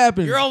and see what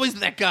happens. You're always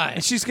that guy.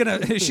 And she's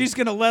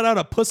gonna let out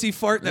a pussy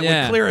fart that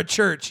Yeah. would clear a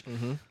church.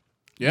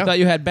 Yeah, I thought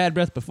you had bad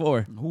breath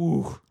before.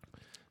 Ooh.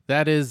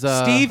 that is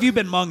Steve, you've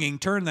been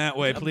munging. Turn that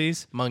way,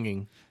 please.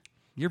 munging.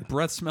 Your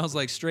breath smells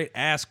like straight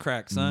ass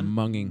crack, son.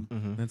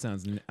 Munging. That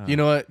sounds. You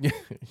know what?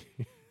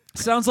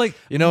 Sounds like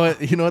You know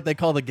what they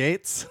call the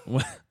gates?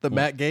 What? The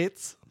Matt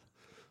Gates?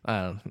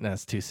 I don't know.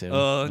 That's too soon.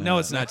 no,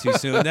 it's not too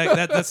soon.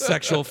 That's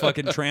sexual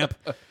fucking tramp.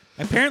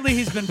 Apparently,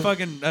 he's been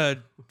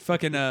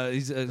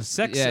he's a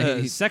sex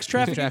Yeah, sex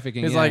trafficking.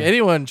 Trafficking. He's yeah. like,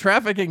 anyone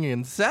trafficking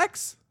in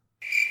sex?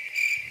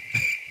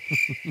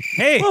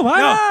 Hey, why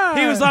no,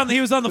 not? he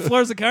was on the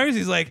floors of Congress.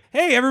 He's like,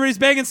 hey, everybody's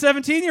banging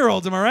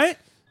 17-year-olds. Am I right?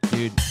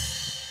 Dude,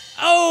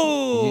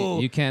 Oh,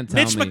 you can't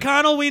tell Mitch me.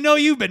 McConnell. We know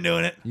you've been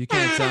doing it. You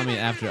can't tell me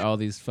after all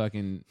these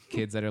fucking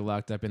kids that are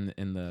locked up in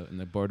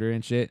the border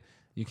and shit.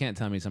 You can't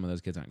tell me some of those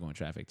kids aren't going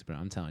trafficked, but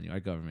I'm telling you, our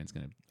government's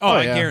gonna. Oh,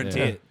 I yeah. guarantee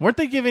it. Weren't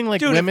they giving like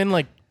Dude, women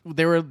like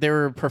they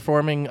were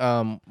performing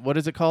what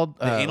is it called?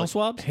 The anal like,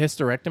 swabs?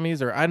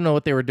 hysterectomies, or I don't know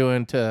what they were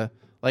doing to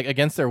like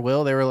against their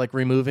will. They were like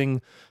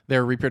removing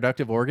their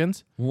reproductive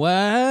organs.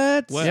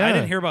 What? What? Yeah. I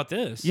didn't hear about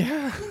this.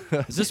 Yeah.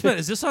 Is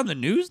this on the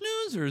news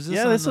or is this?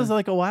 Yeah, on this the... was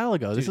like a while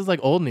ago. This is like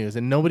old news,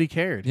 and nobody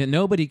cared Yeah,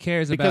 nobody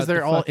cares because about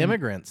they're the all fucking-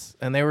 immigrants,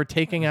 and they were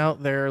taking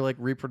out their like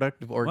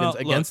reproductive organs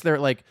Well, against their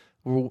like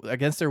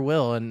against their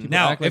will. And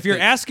Now, act like if you're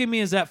they- asking me,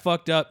 is that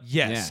fucked up?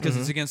 Yes, Yeah. because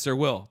it's against their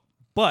will.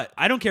 But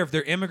I don't care if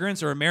they're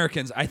immigrants or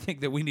Americans. I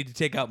think that we need to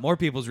take out more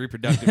people's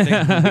reproductive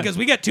things because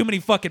we got too many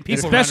fucking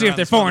people. Especially if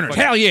running they're around foreigners. this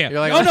motherfucker. Hell yeah. you're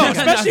like, Oh no,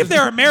 especially if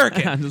they're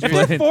American. I'm If just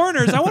they're playing.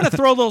 foreigners, I want to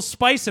throw a little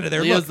spice into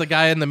there. Leo's Look, the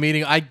guy in the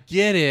meeting. I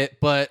get it,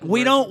 but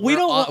We don't-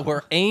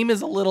 our aim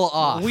is a little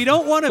off. we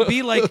don't want to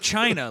be like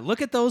China.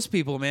 Look at those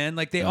people, man.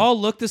 Like they all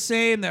look the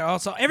same. They're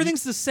also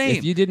everything's the same.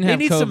 If you didn't They have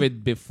need COVID some-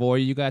 before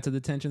you got to the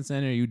detention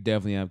center, you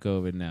definitely have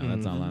COVID now.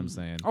 That's all I'm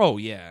saying. oh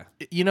yeah,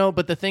 You know,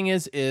 but the thing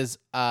is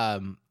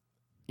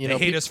you they know,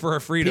 hate us for our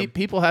freedom.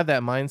 people have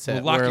that mindset.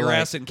 We'll lock where, your like,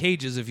 ass in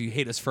cages if you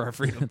hate us for our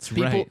freedom. That's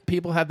people right.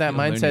 people have that You'll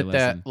learn your mindset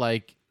that lesson.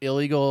 like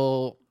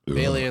illegal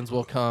aliens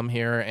will come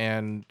here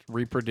and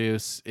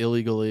reproduce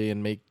illegally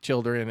and make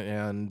children,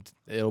 and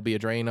it'll be a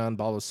drain on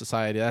all of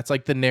society. That's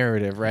like the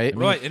narrative, right?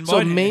 Right, and So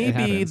it maybe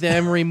happens.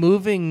 them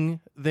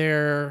removing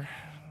their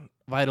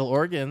vital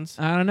organs.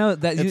 I don't know.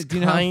 That It's do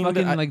you know how kinda-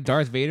 fucking like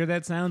Darth Vader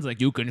that sounds?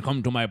 Like you can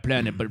come to my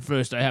planet, but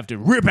first I have to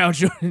rip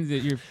out your.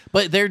 your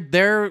But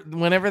they're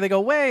whenever they go,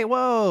 wait,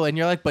 whoa, and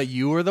you're like, but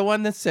you were the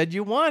one that said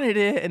you wanted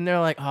it, and they're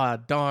like, oh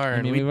darn,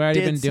 I mean, we we've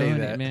already did been say doing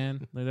that.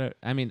 it, man.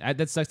 I mean,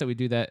 that sucks that we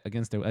do that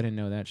against their. I didn't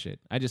know that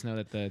shit. I just know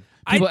that the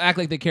people act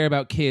like they care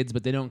about kids,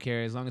 but they don't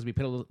care as long as we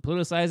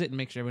politicize it and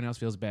make sure everyone else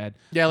feels bad.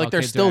 Yeah, like All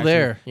they're kids are still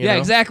there, you Yeah, know?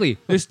 exactly.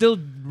 They're still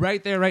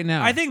right there, right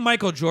now. I think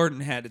Michael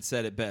Jordan had it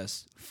said it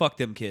best. Fuck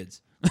them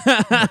kids.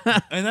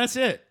 And that's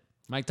it.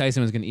 Mike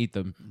Tyson was gonna eat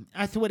them.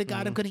 I swear to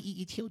God, I'm gonna eat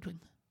your children.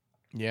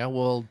 Yeah,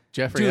 well,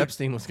 Jeffrey Dude.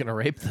 Epstein was gonna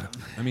rape them.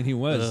 I mean, he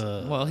was.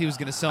 Well, he was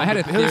gonna sell. I had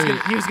Him a to, he, was theory-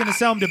 gonna, he was gonna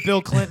sell him to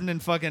Bill Clinton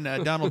and fucking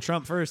Donald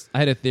Trump first. I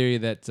had a theory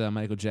that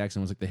Michael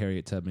Jackson was like the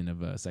Harriet Tubman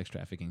of sex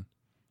trafficking.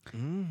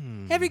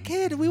 Every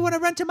kid, we want to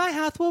run to my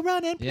house, we'll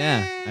run and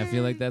Yeah, play. I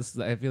feel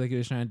like he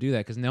was trying to do that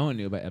because no one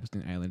knew about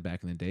Epstein Island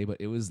back in the day, but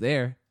it was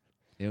there.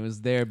 It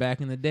was there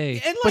back in the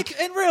day. And like,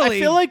 and really, I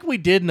feel like we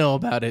did know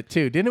about it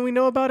too, didn't we?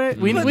 Know about it?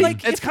 But,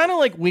 like, it's kind of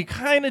like we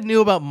kind of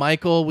knew about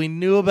Michael. We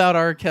knew about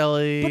R.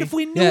 Kelly. but if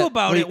we knew Yeah,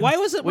 about it, why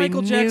wasn't we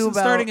Michael knew Jackson about-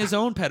 starting his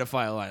own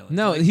pedophile island?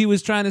 No, he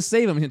was trying to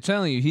save him. I'm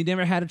telling you, he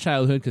never had a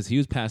childhood because he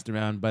was passed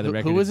around by the Who-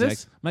 record who was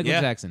execs. this? Michael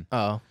Yeah. Jackson.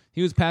 oh,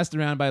 He was passed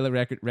around by the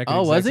record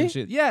Oh, was execs and he?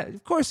 shit. Yeah,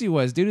 of course he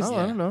was, dude.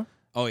 I don't know.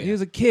 Oh yeah. He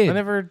was a kid. I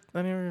never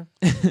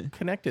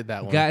connected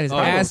that one. Got his Oh.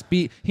 ass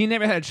beat. He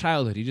never had a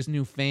childhood. He just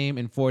knew fame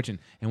and fortune.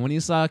 And when he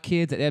saw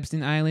kids at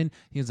Epstein Island,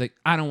 he was like,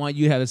 I don't want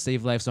you to have a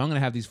safe life, so I'm gonna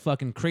have these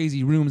fucking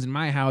crazy rooms in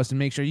my house and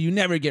make sure you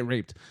never get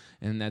raped.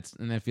 And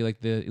I feel like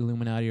the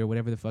Illuminati or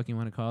whatever the fuck you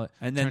want to call it.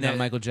 And then turned out that-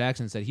 Michael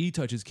Jackson said he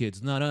touches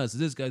kids, not us.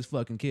 This guy's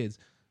fucking kids.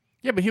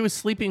 Yeah, but he was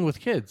sleeping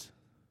with kids.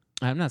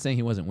 I'm not saying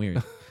he wasn't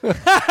weird.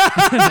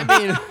 I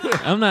mean,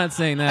 I'm not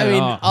saying that I at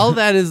mean, all. all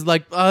that is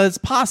like it's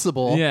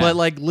possible, Yeah. but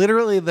like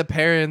literally the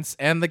parents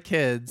and the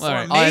kids All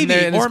right. and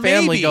his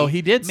family maybe, go.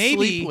 He did maybe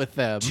sleep with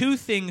them. Two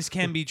things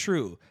can be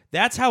true.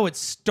 That's how it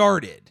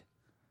started.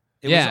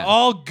 It Yeah. was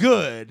all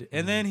good,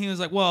 and then he was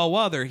like, "Well,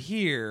 while they're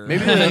here,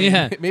 Maybe the,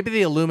 Yeah. maybe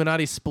the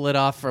Illuminati split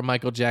off from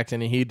Michael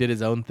Jackson and he did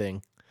his own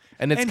thing.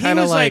 And it's And he kind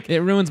of was like, like-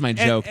 It ruins my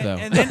joke, though.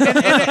 And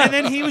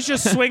then he was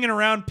just swinging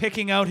around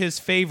picking out his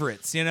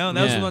favorites, you know. And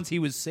those Yeah. were the ones he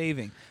was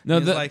saving. No,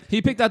 he was like,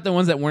 he picked out the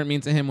ones that weren't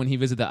mean to him when he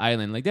visited the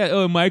island. Like, that,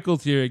 oh,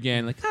 Michael's here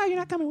again. Like, you're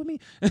not coming with me.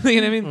 You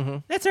know what I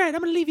mean? "That's all right.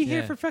 I'm gonna leave you here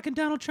Yeah. for fucking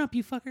Donald Trump,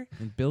 you fucker."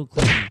 And Bill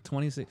Clinton,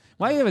 26.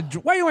 Why are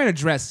you wearing a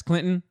dress,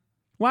 Clinton?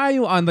 Why are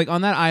you on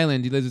that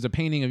island? There's a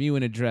painting of you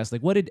in a dress.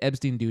 Like, what did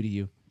Epstein do to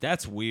you?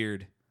 That's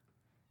weird.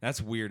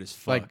 That's weird as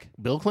fuck. like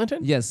Bill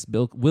Clinton Yes,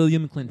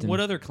 William Clinton. What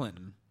other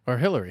Clinton? or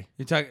Hillary.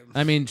 You talking?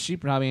 I mean, she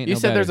probably ain't. You no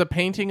said there's better. a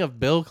painting of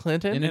Bill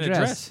Clinton in a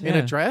dress. In a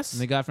yeah. dress?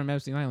 And they got from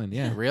Epstein Island.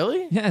 Yeah.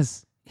 Really?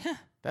 Yes.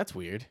 That's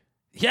weird.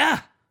 Yeah.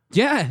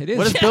 Yeah, it is.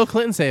 What does Bill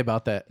Clinton say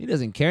about that? He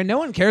doesn't care. No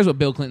one cares what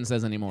Bill Clinton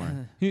says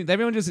anymore.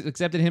 Everyone just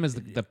accepted him as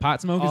the pot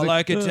smoker. All He's I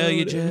like, can tell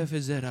you, "Oh, Jeff,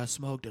 is that I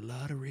smoked a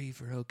lot of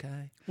reefer.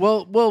 Okay.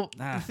 Well,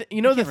 Nah,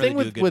 you know you the can't really thing do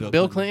a with good Bill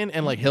Bill Clinton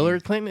and like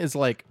Hillary Clinton is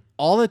like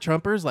all the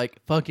Trumpers like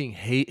fucking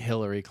hate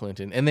Hillary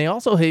Clinton and they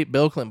also hate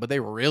Bill Clinton, but they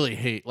really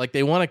hate like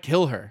they want to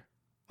kill her.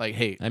 Like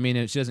hate. I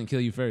mean, she doesn't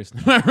kill you first.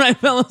 Right,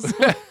 fellas?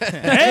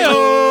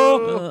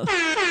 Heyo.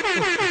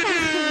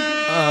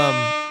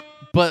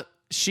 But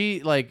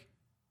she like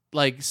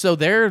so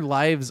their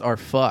lives are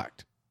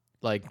fucked.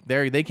 Like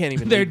they can't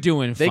even. They're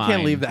doing They fine.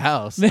 can't leave the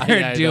house. They're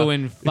I know.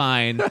 doing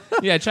fine.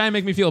 Yeah, try and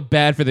make me feel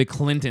bad for the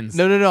Clintons.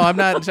 No. I'm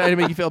not trying to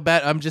make you feel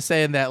bad. I'm just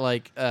saying that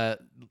like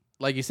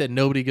you said,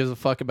 nobody gives a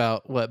fuck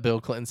about what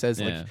Bill Clinton says.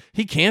 Yeah. Like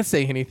he can't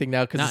say anything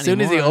now because Not as soon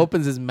as he anymore.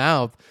 opens his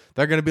mouth,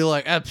 they're gonna be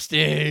like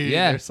Epstein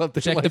Yeah, or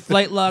something. check like the that.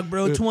 flight log,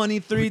 bro.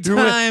 23 Do it.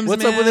 times.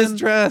 What's up with man. his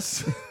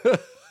dress?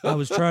 I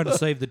was trying to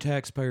save the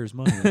taxpayers'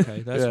 money.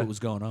 Okay, that's Yeah. what was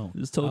going on.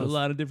 Just told a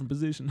lot of different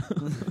positions.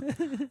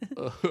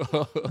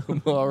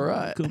 All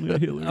right.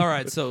 All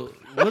right, so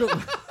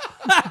what?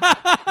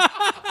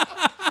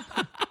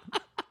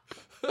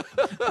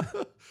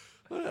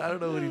 I don't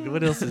know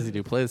what else does he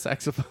do? Play the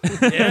saxophone?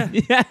 Yeah,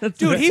 Yeah, that's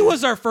dude, right. he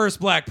was our first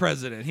black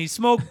president. He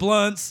smoked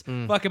blunts,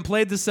 fucking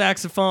played the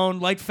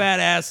saxophone, liked fat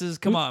asses.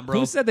 Come on, bro.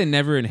 Who said they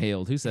never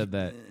inhaled? Who said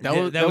that?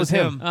 That was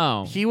him.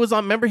 Oh, He was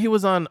on. Remember, he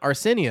was on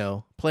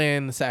Arsenio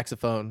playing the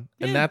saxophone,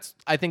 and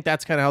I think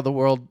that's kind of how the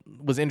world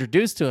was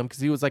introduced to him because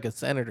he was like a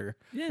senator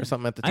or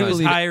something at the I time. He was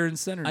believe- higher in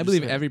senators. I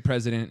believe every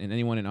president and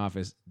anyone in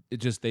office,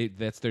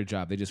 that's their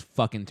job. They just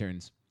fucking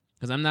turns.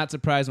 Because I'm not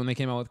surprised when they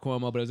came out with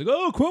Cuomo, but I was like,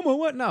 oh, Cuomo,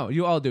 what? No,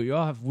 you all do. You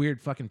all have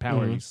weird fucking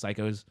power, you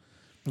psychos.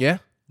 Yeah.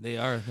 they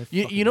are.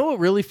 You know what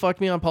really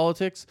fucked me on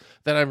politics?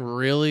 That I'm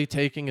really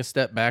taking a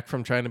step back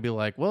from trying to be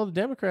like, well, the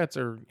Democrats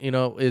are,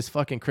 is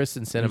fucking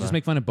Kristen You Sinema. just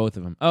make fun of both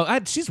of them. Oh,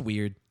 she's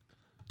weird.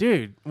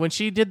 Dude, when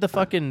she did the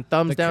fucking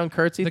thumbs down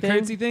curtsy The thing.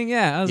 curtsy thing,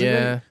 yeah. I was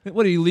Yeah. like,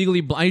 what are you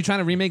legally blonde? Are you trying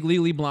to remake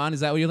Legally Blonde?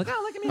 Is that what you're like?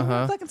 Oh, look at me,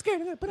 I'm fucking scared.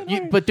 I'm gonna put it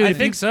on. But dude, I if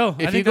think you- so. if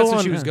I you think go that's what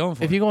on- she was going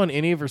for. If you go on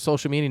any of her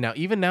social media now,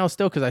 even now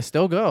still, because I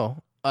still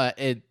go,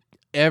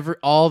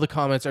 all the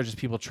comments are just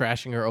people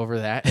trashing her over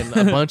that and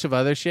a bunch of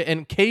other shit.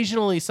 And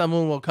occasionally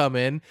someone will come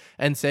in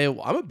and say,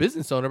 well, I'm a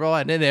business owner, bro.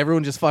 And then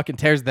everyone just fucking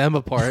tears them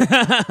apart.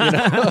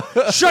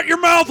 Shut your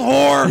mouth,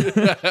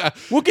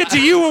 whore! We'll get to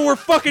you when we're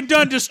fucking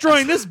done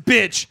destroying this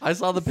bitch. I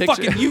saw the picture.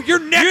 Fucking you, you're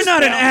next. You're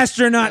not an now.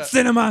 astronaut,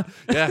 Cinema.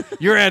 Yeah,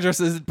 your address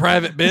is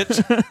private,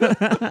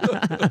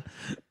 bitch.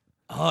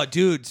 Oh,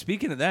 dude.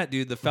 Speaking of that,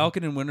 dude, the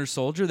Falcon and Winter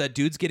Soldier. That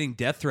dude's getting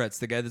death threats.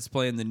 The guy that's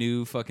playing the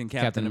new fucking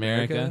Captain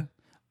America.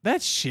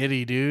 That's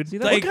shitty, dude.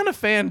 like- what kind of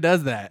fan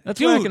does that? That's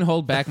why I Dude. can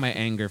hold back my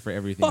anger for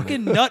everything.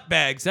 Fucking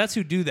nutbags. That's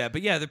who do that.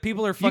 But yeah, the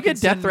people are fucking. You get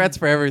death sending- threats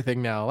for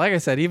everything now. Like I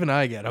said, even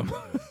I get them.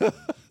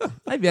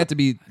 I've yet to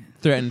be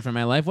threatened for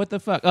my life. What the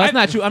fuck? Oh, that's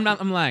not true. I'm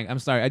lying. I'm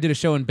sorry. I did a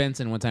show in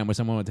Benson one time where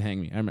someone wanted to hang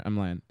me. I'm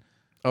lying.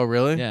 Oh,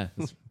 really? Yeah.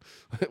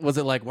 Was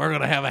it like, we're going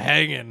to have a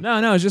hanging?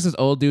 No, it's just this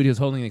old dude. He was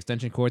holding an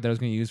extension cord that I was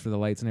going to use for the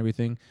lights and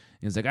everything.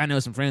 He was like, I know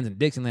some friends in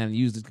Dixieland and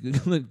use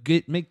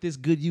this, make this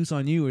good use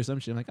on you or some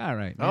shit. I'm like, all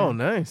right. Man. Oh,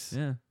 nice.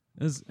 Yeah.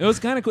 It was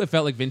kind of cool. It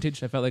felt like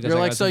vintage. I felt like I was You're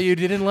I like, was so you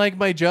didn't like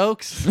my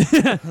jokes?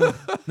 No,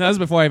 that was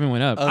before I even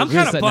went up. I'm We were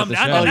kinda setting up bummed the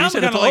out. show. Now you I'm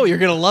should have kinda told, like- you're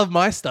going to love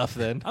my stuff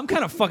then. I'm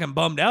kind of fucking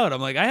bummed out.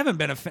 I'm like, I haven't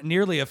been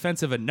nearly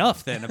offensive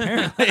enough. Then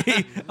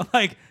apparently,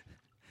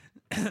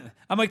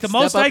 I'm like the Step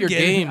most up I your get.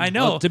 game. I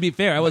know. Well, to be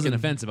fair, I wasn't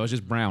offensive. I was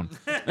just brown.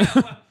 All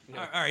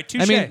right,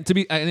 touche.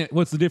 I mean,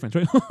 what's the difference,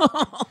 right?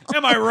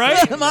 Am I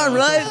right? Am I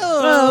right?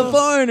 Oh,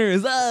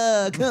 foreigners.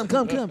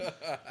 Come.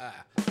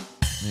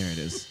 There it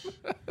is.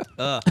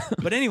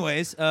 But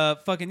anyways,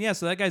 fucking yeah.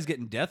 So that guy's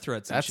getting death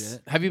threats and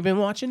shit. Have you been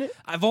watching it?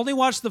 I've only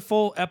watched the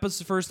full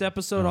first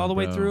episode all the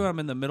way bro. through. I'm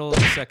in the middle of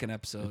the second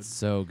episode.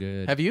 So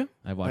good. Have you?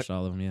 I've watched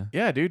all of them, yeah.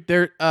 Yeah, dude.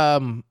 They're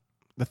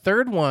the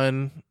third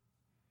one.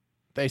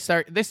 They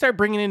start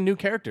bringing in new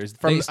characters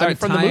from They start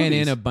from the tying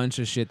movies. in a bunch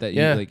of shit that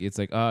you Yeah. like. It's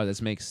like, oh,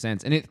 this makes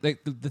sense. And it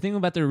like the thing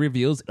about the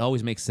reveals, it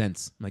always makes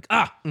sense. I'm like,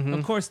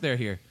 of course they're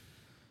here.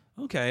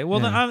 Okay, well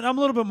then I'm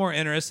a little bit more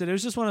interested. It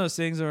was just one of those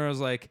things where I was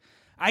like,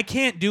 I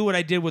can't do what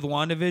I did with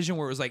WandaVision,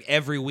 where it was like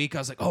every week I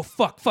was like, oh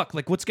fuck,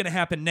 like what's gonna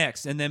happen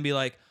next, and then be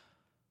like,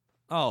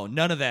 oh,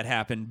 none of that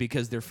happened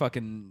because they're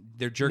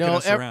jerking No,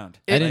 us around.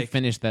 I didn't Like,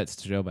 finish that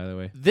show, by the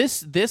way.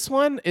 this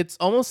one, it's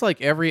almost like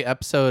every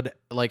episode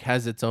like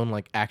has its own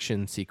like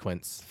action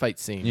sequence, fight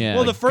scene. Yeah.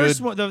 Well, like, the first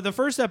one, the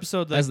first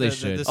episode, like, As they the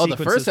should. Oh, the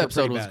sequences first were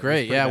episode pretty was bad. great.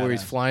 It was Yeah, pretty where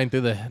he's badass. flying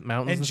through the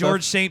mountains. And stuff.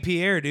 George St.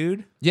 Pierre,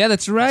 dude. Yeah,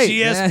 that's right. GSP,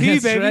 Yeah,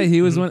 that's baby. right.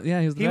 He was one.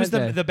 Yeah, he was. He was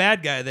the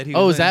bad guy that he.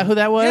 Oh, was is that who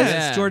that was? Yeah,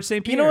 Yeah. it's George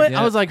St. Pierre. You know what? Yeah.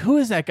 I was like, who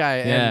is that guy?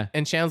 Yeah.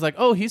 And Shannon's like,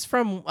 oh, he's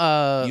from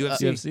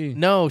UFC.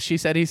 No, she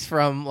said he's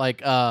from like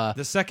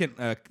The second,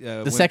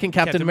 the second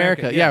Captain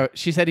America. Yeah,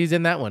 she said he's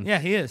in that one. Yeah,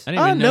 he is. I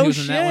didn't even know no he was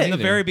in that one shit. In the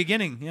either. very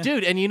beginning, yeah.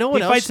 Dude, and you know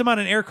what he else? fights him on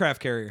an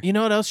aircraft carrier. You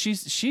know what else?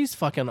 She's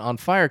fucking on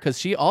fire because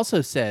she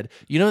also said,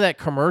 you know that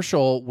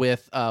commercial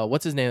with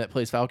what's his name that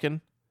plays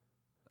Falcon?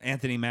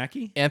 Anthony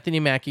Mackie. Anthony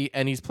Mackie,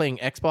 and he's playing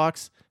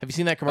Xbox. Have you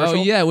seen that Oh commercial?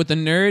 yeah, with the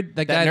nerd,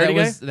 that guy that nerdy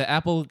was the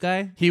Apple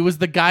guy. He was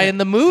the guy in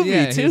the movie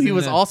Yeah, too. he's He in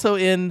was the- also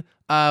in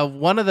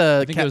one of the.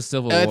 I think it was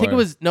Civil I think it War.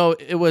 was no.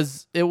 It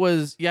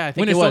was. Yeah, I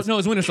think Winter it was. No, it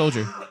was Winter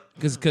Soldier.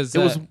 Because It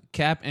was-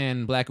 Cap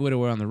and Black Widow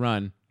were on the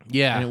run.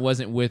 Yeah. And it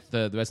wasn't with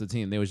the rest of the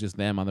team. They was just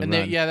them on the And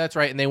run. yeah, that's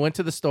right. And they went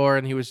to the store,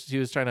 and he was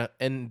trying to.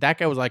 And that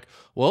guy was like,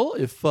 "Well,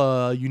 if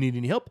you need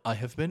any help, I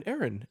have been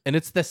Aaron." And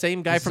it's the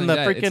same guy It's from the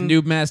the guy. It's freaking.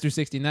 Noob Master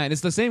 69.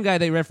 It's the same guy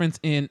they reference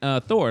in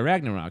Thor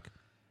Ragnarok.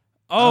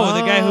 Oh,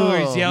 the guy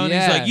who was yelling,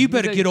 yeah. he's like, "You He's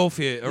better like- get off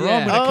it, or I'm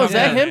Yeah. gonna Oh, come is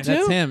that down." him too?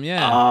 That's him,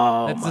 yeah.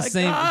 Oh, That's my the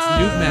same.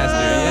 God. It's Noob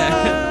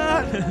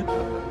Master,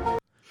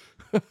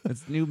 yeah.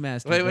 That's Noob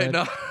Master. Wait, bud.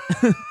 no.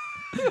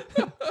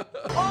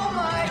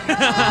 There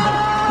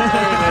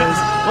it is.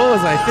 What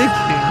was I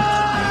thinking?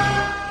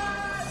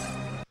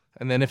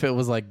 And then if it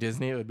was like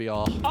Disney, it would be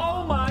all.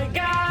 Oh my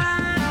god!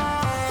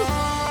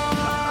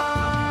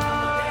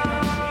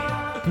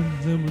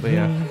 But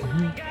yeah.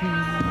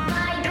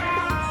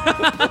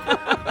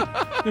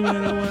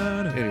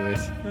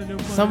 Anyways,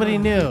 somebody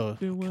new.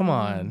 Come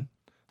on.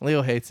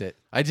 Leo hates it.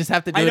 I just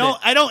have to do I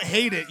it. don't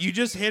hate it. You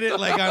just hit it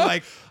like I'm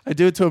like I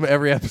do it to him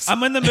every episode.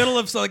 I'm in the middle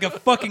of like a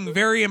fucking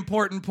very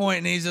important point,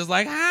 and he's just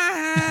like,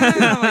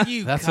 I'm like,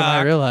 you That's cock. when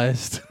I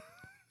realized.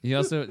 You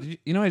also,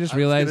 you know, I just I was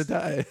realized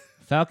gonna die.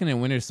 Falcon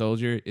and Winter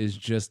Soldier is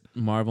just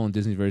Marvel and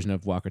Disney's version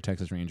of Walker,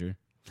 Texas Ranger.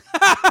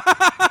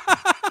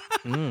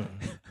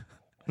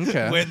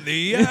 Okay. When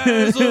the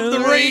eyes of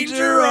the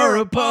Ranger are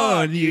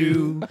upon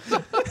you.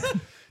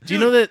 Do you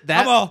know that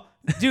I'm all,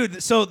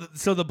 dude. So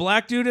the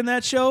black dude in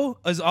that show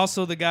is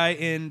also the guy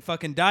in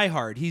fucking Die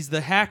Hard. He's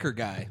the hacker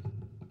guy.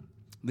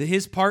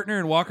 His partner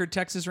in Walker,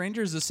 Texas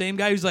Ranger is the same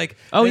guy who's like,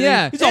 Oh,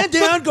 yeah. he's all, And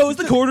down goes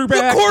the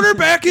quarterback. The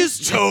quarterback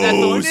is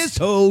toast. His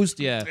toast.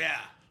 Yeah. Yeah.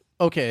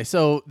 Okay,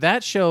 so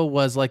that show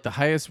was like the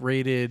highest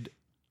rated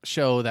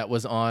show that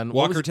was on what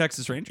Walker, was-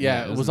 Texas Ranger.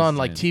 Yeah, it it was was on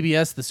like insane.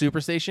 TBS, the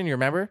Superstation. You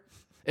remember?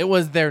 It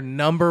was their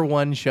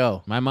 #1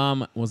 show. My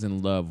mom was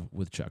in love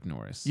with Chuck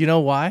Norris. You know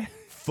why?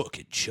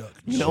 Fucking Chuck.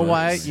 You know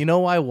why? You know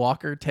why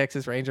Walker,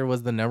 Texas Ranger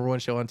was the #1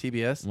 show on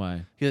TBS?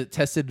 Why? Because it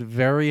tested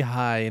very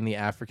high in the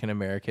African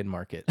American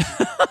market.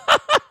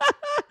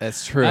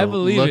 That's true. I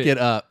believe Look it. it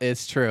up.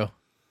 It's true.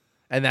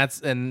 And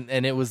that's and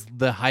it was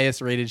the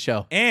highest rated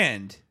show.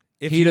 And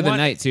if Heat you of the want,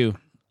 Night, too.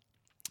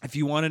 if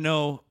you want to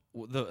know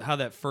how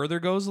that further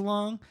goes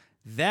along,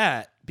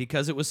 that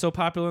because it was so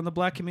popular in the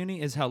black community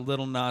is how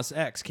Lil Nas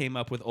X came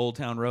up with Old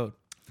Town Road.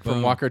 From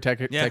Boom. Walker,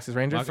 Texas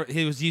Ranger.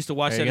 He used to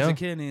watch There that you as a go.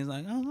 kid, and he's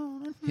like,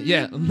 oh.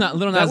 Yeah,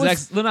 Lil That Nas was-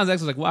 X. Lil Nas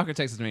X was like Walker,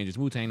 Texas Rangers.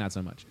 Wu-Tang, not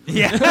so much.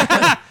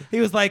 Yeah.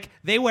 He was like,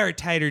 they wear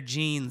tighter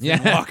jeans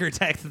than Yeah. Walker,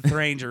 Texas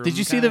Ranger. Did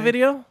you see the okay?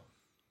 video?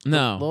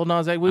 No, Lil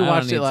Nas X. We I don't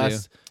watched need it to.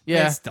 last.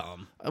 Yeah, That's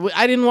dumb.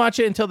 I didn't watch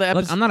it until the Look,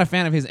 episode. I'm not a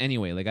fan of his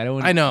anyway. Like I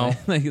don't. I know.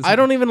 Like, it's I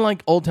don't even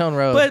like Old Town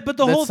Road. But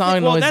the That whole song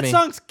thing, well, annoys that me.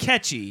 song's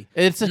catchy.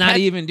 It's a Not catch-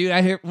 even, dude.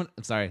 I hear. I'm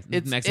sorry.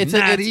 It's Mexican.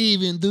 not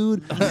even,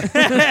 dude. Not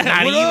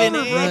even,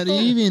 Not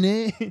even,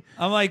 eh?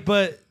 I'm like,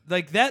 but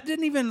like that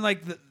didn't even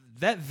like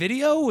that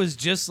video was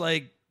just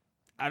like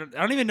I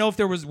don't even know if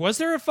there was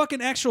there a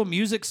fucking actual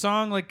music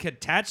song like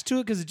attached to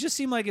it, because it just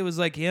seemed like it was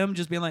like him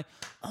just being like,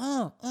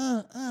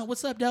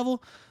 what's up,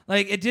 devil?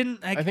 Like it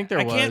didn't. I think there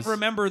I can't was.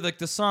 remember. Like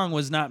the song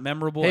was not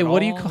memorable. Hey, at what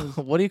do you all.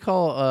 call what do you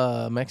call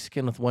a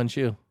Mexican with one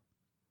shoe?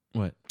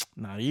 What?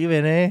 Not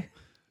even, eh?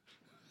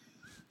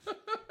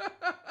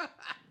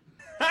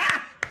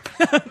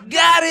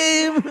 Got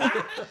him.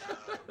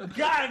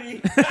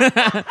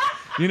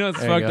 You know what's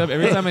There you fucked go. up?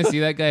 Every time I see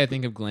that guy, I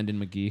think of Glendon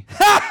McGee.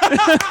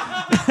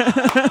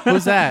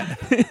 Who's that?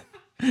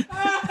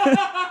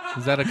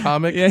 Is that a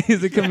comic? Yeah,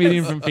 he's a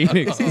comedian from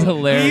Phoenix. He's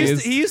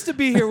hilarious. He used to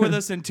be here with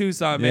us in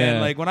Tucson, man.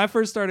 Yeah. Like when I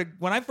first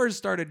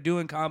started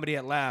doing comedy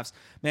at Laughs,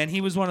 man,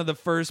 he was one of the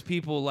first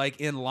people like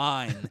in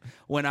line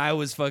when I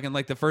was fucking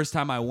like the first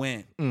time I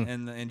went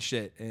and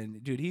shit.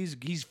 And dude,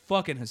 he's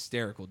fucking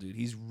hysterical, dude.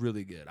 He's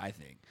really good, I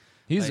think.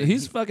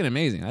 He's fucking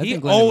amazing. I He,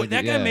 think Glendon McGee,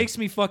 that guy yeah. makes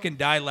me fucking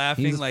die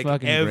laughing He's like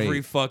fucking every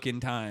great. fucking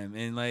time.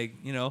 And like,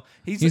 you know,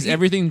 He's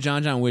everything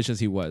John wishes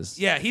he was.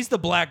 Yeah, he's the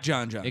black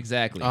John.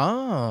 Exactly.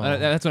 Oh.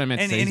 That's what I meant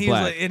to And, say. and He's he's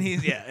black. like,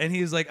 and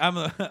he's like, I'm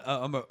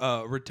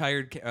a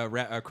retired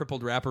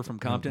crippled rapper from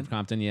Compton.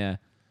 Compton, yeah.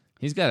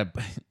 He's got a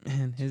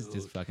man. His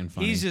just fucking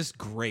funny. He's just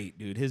great,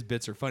 dude. His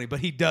bits are funny,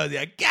 but he does.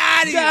 I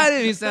got it. got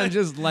it. He sounds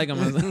just like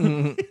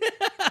him.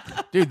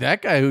 Dude,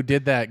 that guy who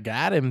did that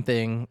got him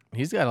thing,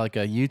 he's got like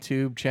a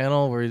YouTube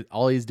channel where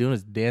all he's doing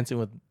is dancing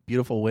with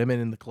beautiful women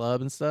in the club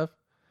and stuff.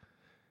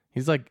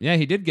 He's like, Yeah,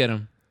 he did get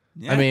him.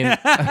 I mean,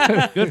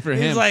 Good for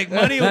him. He's like,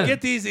 money will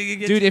get these.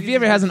 Dude, if he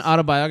ever has an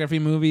autobiography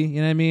movie,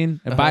 you know what I mean?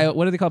 A bio.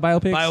 What do they call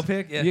biopics?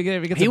 Biopic, yeah. You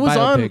get, he a was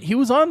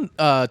biopic.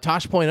 on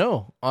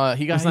Tosh.0.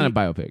 He got It's not a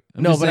biopic.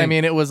 I'm No, just but I saying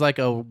mean, it was like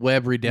a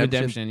web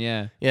redemption.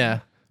 yeah. Yeah.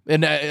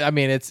 And I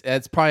mean, it's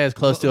probably as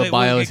close to a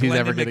bio as he's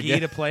ever going to get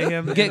get. to play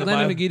him. Get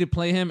Glendon McGee to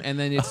play him, and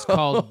then it's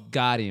called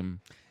Got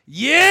Him.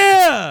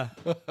 Yeah,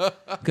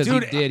 Because he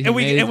dude, did. He and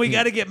made we it-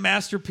 got to get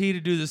Master P to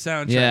do the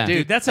soundtrack. Yeah. dude,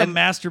 Dude, that's a and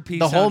masterpiece.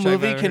 The whole soundtrack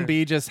movie I've ever can heard.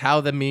 be just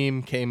how the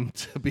meme came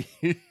to be.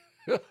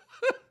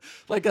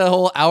 Like a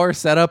whole hour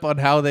setup on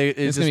how they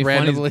It's just gonna be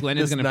randomly. funny.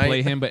 Glennon's this gonna night-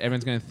 play him, but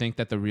everyone's gonna think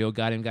that the real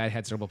Got Him guy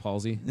had cerebral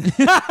palsy.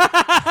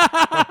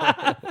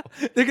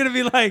 They're gonna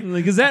be like,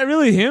 Like, is that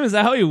really him? Is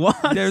that how he walks?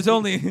 there's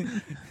only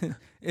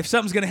if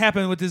something's gonna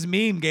happen with this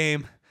meme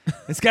game,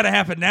 it's got to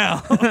happen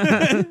now.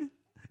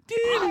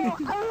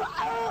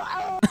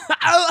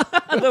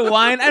 The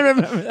wine. I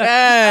remember that.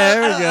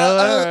 Yeah, there we go.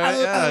 All right,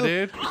 yeah,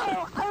 dude.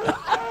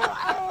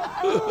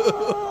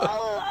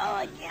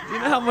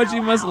 know how much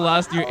you must have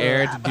lost your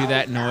air to do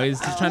that noise?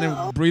 Just trying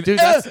to breathe. Dude,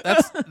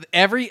 that's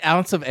every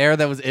ounce of air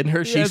that was in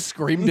her. She Yes.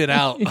 screamed it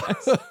out.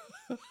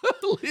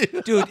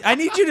 Dude, I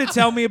need you to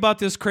tell me about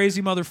this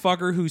crazy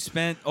motherfucker who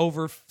spent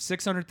over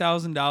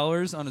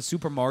 $600,000 on a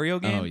Super Mario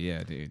game. Oh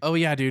yeah, dude. Oh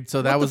yeah, dude. So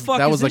What that the was fuck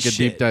that is was like a this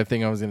deep shit? dive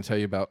thing I was going to tell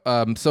you about.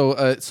 So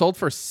it sold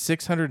for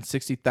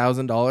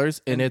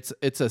 $660,000, and it's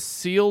a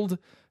sealed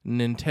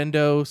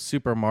Nintendo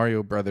Super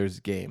Mario Brothers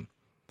game.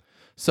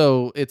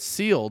 So it's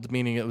sealed,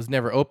 meaning it was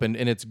never opened,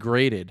 and it's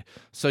graded.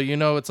 So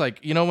it's like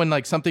when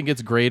like something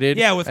gets graded,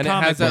 Yeah, with and it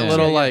comic has that books.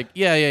 little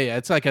Yeah, yeah. like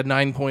it's like a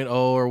 9.0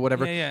 or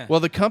whatever. Yeah, yeah. Well,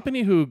 the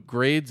company who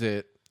grades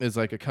it is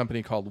like a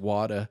company called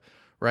WADA,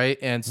 right?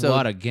 And so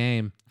What a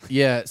game.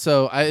 yeah,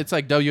 so it's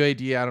like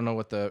WAD. I don't know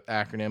what the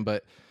acronym,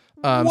 but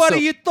What so are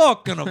you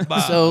talking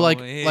about? So, like-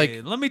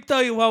 Hey, let me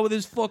tell you how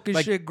this fucking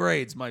shit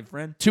grades, my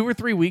friend. 2 or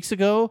 3 weeks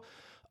ago,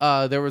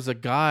 there was a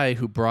guy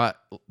who brought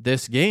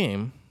this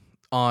game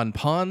on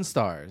Pawn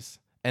Stars,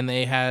 and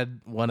they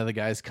had one of the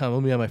guys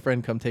come. Me and my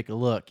friend come take a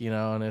look, and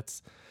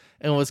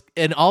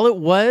all it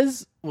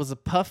was a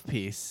puff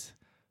piece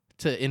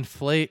to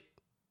inflate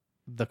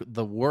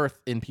the worth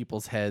in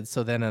people's heads.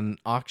 So then an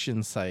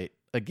auction site,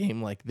 a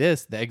game like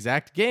this, the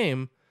exact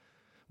game,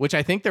 which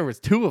I think there was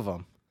 2 of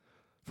them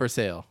for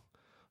sale,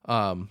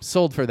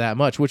 sold for that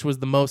much, which was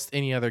the most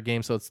any other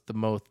game. So it's the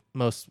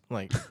most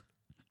like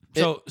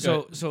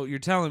So you're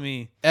telling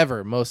me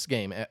ever most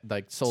game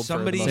like sold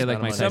somebody for the most Say like amount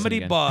of Mike money. Tyson somebody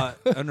again. bought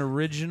an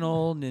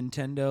original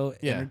Nintendo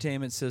Yeah.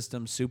 Entertainment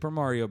System Super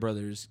Mario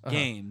Brothers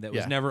game that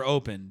was Yeah. never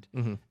opened,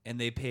 Mhm. and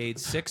they paid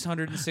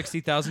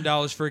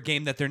 $660,000 for a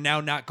game that they're now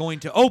not going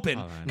to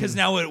open because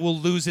now it will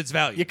lose its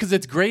value. Yeah, because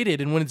it's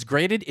graded, and when it's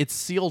graded, it's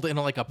sealed in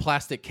like a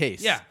plastic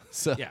case. Yeah.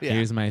 So Yeah.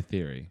 Here's my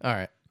theory. all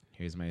right.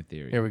 Here's my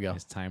theory. Here we go.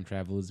 Is time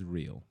travel is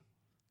real,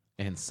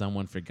 and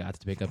someone forgot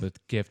to pick up a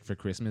gift for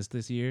Christmas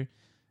this year,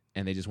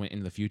 and they just went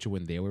into the future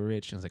when they were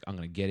rich and was like, I'm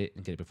gonna get it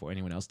and get it before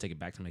anyone else. Take it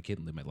back to my kid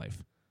and live my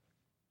life.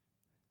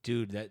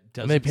 Dude, that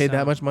doesn't. And they paid that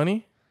sound- much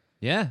money?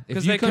 Yeah, if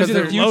 'Cause you they- come 'cause to the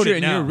they're future loaded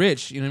and now. you're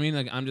rich, you know what I mean?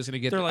 Like I'm just gonna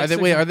get. They're like Are they,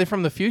 six- wait, are they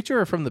from the future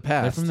or from the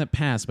past? They're from the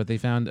past, but they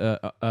found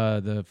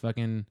the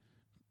fucking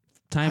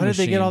time How did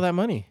machine. they get all that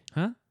money?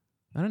 Huh?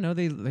 I don't know.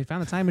 They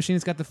found the time machine.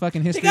 It's got the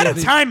fucking They history. got of a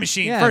the- time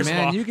machine. Yeah, first man,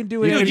 of all, you can do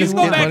Dude, whatever you just can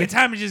go get back money. in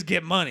time and just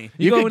get money.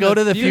 You could go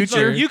to the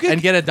future You could- and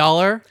get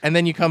 $1, and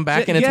then you come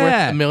back and it's Yeah.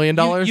 worth $1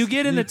 million. You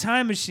get in the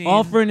time machine,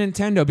 all for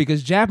Nintendo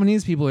because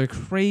Japanese people are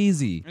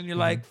crazy. and you're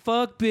like,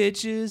 "Fuck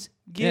bitches,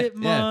 get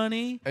Yeah, yeah.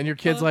 money." and your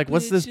kid's Fuck like,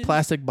 "What's this bitches."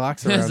 plastic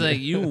box around?" It's like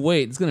it?" you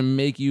wait. It's gonna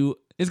make you.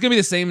 It's gonna be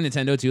the same in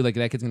Nintendo too. Like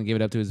that kid's gonna give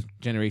it up to his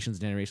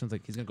generations.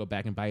 Like he's gonna go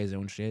back and buy his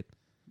own shit.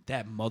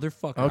 That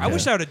motherfucker. Okay. I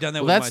wish I would have done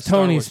that. Well, with that's my Star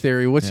Tony's Wars.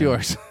 theory. What's Yeah.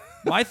 yours?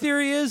 My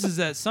theory is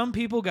that some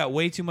people got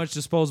way too much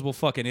disposable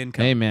fucking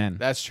income. Hey man,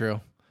 That's true.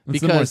 it's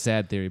the more Because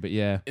sad theory, but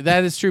yeah.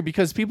 that is true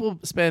because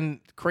people spend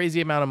crazy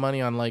amount of money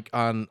on like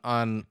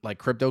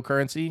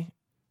cryptocurrency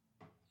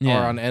or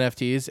on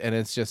NFTs, and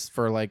it's just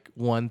for like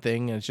one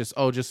thing, and it's just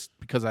just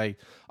because I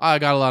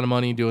got a lot of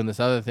money doing this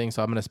other thing,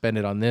 so I'm gonna spend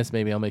it on this.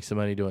 Maybe I'll make some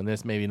money doing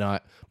this, maybe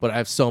not. But I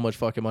have so much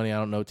fucking money, I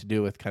don't know what to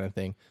do with, kind of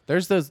thing.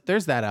 There's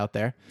that out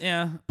there.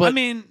 Yeah, But- I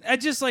mean, I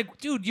just like,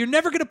 dude, you're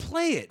never gonna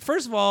play it.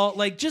 First of all,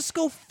 like, just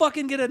go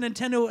fucking get a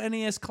Nintendo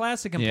NES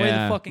Classic and play the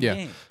Yeah. fucking Yeah.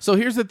 game. So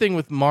here's the thing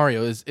with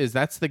Mario is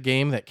that's the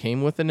game that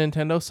came with the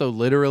Nintendo. So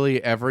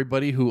literally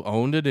everybody who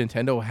owned a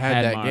Nintendo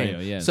had that Mario,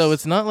 game. yes. So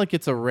it's not like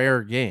it's a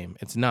rare game.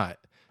 It's not.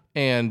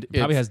 And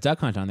Probably it's, has Duck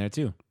Hunt on there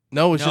too.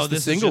 no, it's No, just the this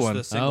is single just one.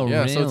 the single Oh,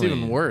 yeah, so it's really?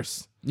 even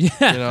worse. Yeah.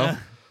 You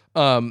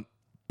know,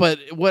 but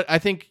what I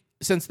think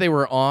since they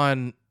were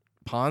on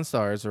Pawn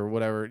Stars or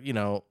whatever,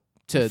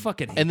 I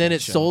fucking hate and then that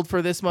it show. sold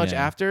for this much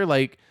Yeah. after,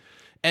 like,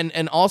 and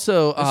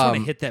also I just want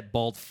to hit that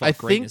bald fuck I right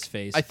in think his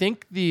face. I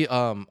think the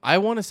I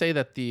want to say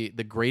that the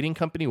grading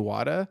company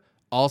WADA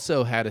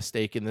also had a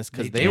stake in this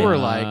because They they were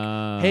did.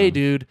 like, hey,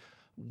 dude.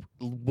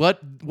 What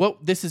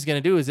this is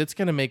gonna do is it's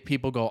gonna make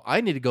people go, I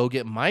need to go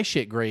get my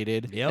shit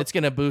graded. Yep. It's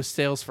gonna boost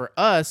sales for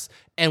us,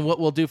 and what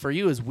we'll do for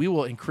you is we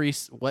will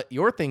increase what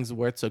your thing's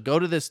worth. So go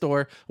to this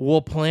store,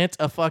 we'll plant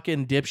a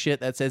fucking dipshit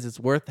that says it's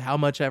worth how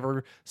much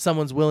ever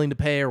someone's willing to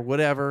pay or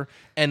whatever,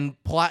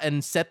 and plot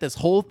and set this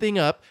whole thing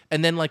up,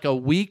 and then like a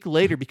week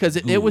later, because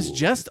it was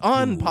just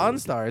on Pawn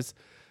Stars,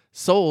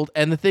 sold.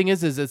 And the thing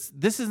is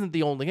this isn't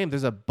the only game.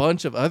 There's a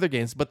bunch of other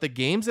games, but the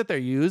games that they're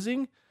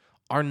using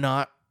are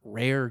not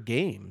rare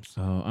games.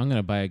 Oh, I'm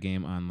gonna buy a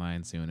game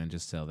online soon and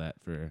just sell that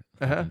for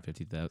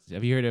 $50,000.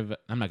 Have you heard of?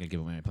 I'm not gonna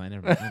give away my plan.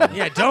 Never mind.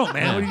 yeah, don't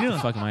man. What are you What doing? the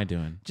fuck am I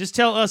doing? Just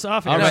tell us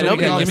off. All air. right,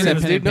 nobody okay, give me that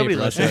listens, pen dude. and Nobody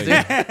paper, I'll show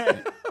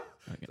listens,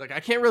 you. It's like I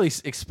can't really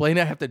explain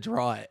it. I have to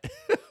draw it.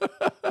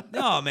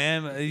 No,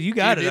 man, you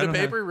got You it. need I a don't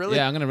paper, have- really?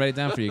 Yeah, I'm gonna write it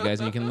down for you guys,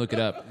 and you can look it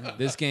up.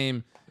 This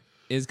game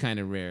is kind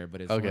of rare,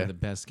 but it's one Okay. of the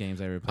best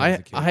games I ever played as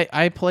a kid.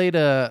 I played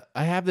I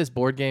have this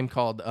board game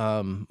called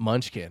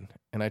Munchkin,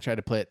 and I tried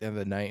to play it the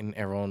other night, and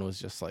everyone was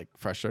just like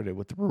frustrated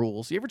with the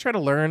rules. You ever try to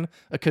learn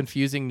a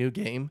confusing new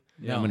game?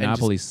 Yeah, and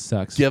Monopoly just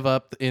sucks. give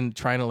up in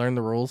trying to learn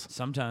the rules?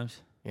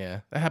 Sometimes.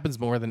 Yeah, that happens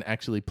more than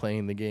actually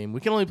playing the game.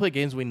 We can only play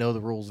games we know the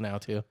rules now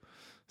too.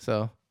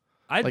 So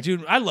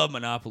I love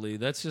Monopoly.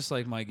 That's just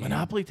like my game.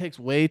 Monopoly takes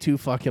way too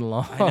fucking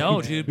long. I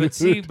know, dude.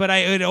 But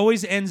it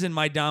always ends in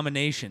my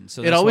domination.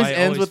 So It that's always why I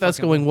ends with us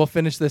fucking- going, we'll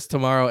finish this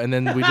tomorrow, and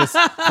then we just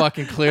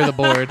fucking clear the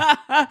board.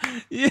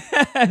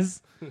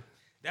 Yes.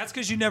 That's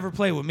because you never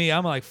play with me.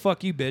 I'm like,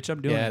 fuck you, bitch.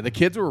 I'm doing Yeah, it. the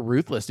kids were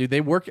ruthless, dude.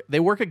 They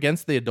work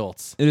against the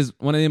adults. It is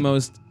one of the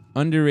most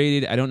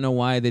underrated. I don't know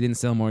why they didn't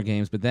sell more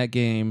games, but that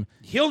game.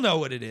 He'll know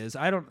what it is.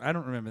 I don't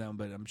remember that one,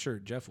 but I'm sure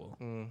Jeff will.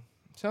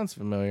 Sounds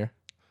familiar.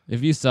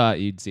 If you saw it,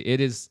 you'd see.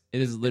 It is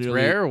literally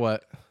Rare or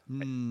what? I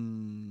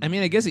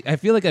mean, I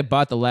feel like I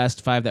bought the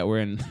last 5 that were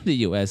in the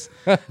U.S.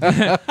 You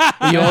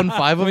own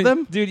 5 of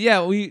them? Dude.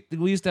 Yeah, we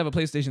used to have a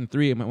PlayStation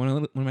 3.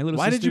 When my little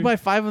Why did you buy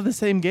 5 of the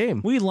same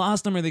game? We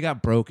lost them or they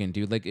got broken,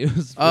 dude. Like it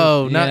was.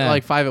 Oh, not yeah.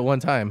 like 5 at one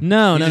time.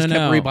 No, You no, just no,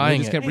 kept no. rebuying We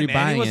just it. kept Hey, man,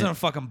 he rebuying wasn't it. a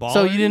fucking baller.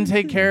 So you didn't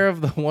take care of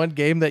the one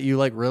game that you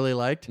like really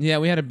liked? Yeah,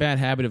 we had a bad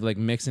habit of like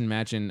mix and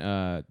matching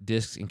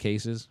discs and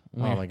cases.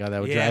 Oh my god, that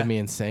would Yeah. drive me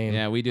insane.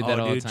 Yeah, we did that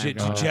all dude, the time.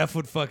 growing up. Jeff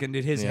would fucking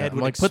did his Yeah, head I'm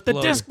would like, put the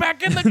explode. disc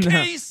back in the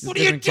case. What are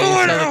you different doing? case.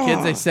 Tell the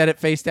kids they set it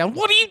face down.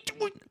 What are you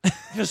doing?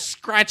 Just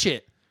scratch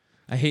it.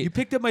 I hate You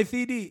picked up my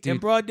CD in Dude.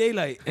 broad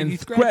daylight and, and you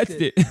scratched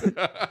it.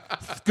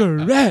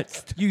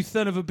 Scratched. You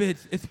son of a bitch.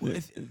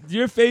 It's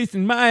Your face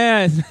in my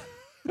ass.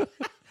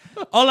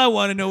 all I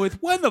want to know is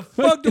when the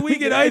fuck do we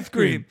get ice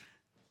cream?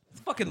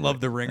 Fucking love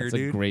The Ringer, That's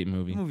dude. a great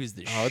movie. The movie's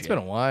the Oh, shit. it's been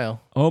a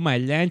while. Oh, my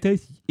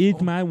Lantis is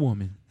my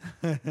woman.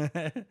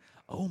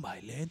 Oh my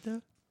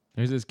Lanta.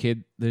 There's this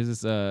kid. There's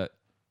this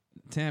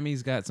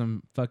Tammy's got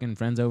some fucking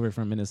friends over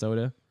from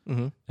Minnesota,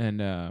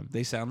 and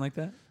They sound like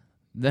that?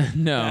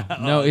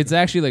 no, it's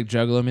actually like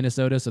Juggalo,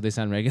 Minnesota, so they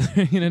sound regular.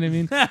 You know what I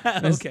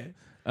mean? Okay.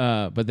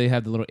 But they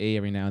have the little A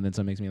every now and then,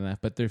 so it makes me laugh.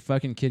 But their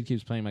fucking kid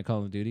keeps playing my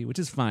Call of Duty, which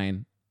is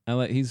fine.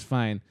 He's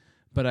fine.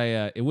 But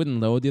it wouldn't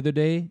load the other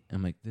day.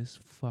 I'm like, this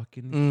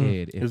fucking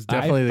kid. it was If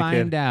definitely I the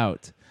find kid.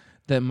 out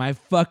that my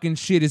fucking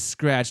shit is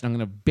scratched, I'm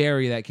gonna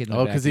bury that kid in the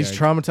Oh, because he's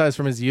backyard. traumatized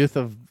from his youth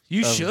of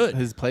You of should.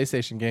 his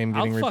PlayStation game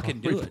getting I'll fucking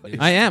do it, replayed. dude.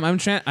 I am. I'm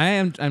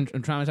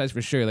traumatized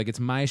for sure. Like it's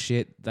my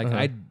shit. Like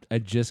Uh-huh. I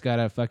just got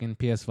a fucking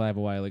PS5 a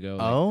while ago.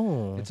 Like,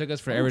 Oh, it took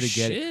us forever to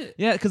get it. shit.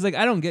 Yeah, because like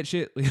I don't get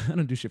shit. Like, I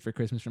don't do shit for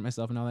Christmas for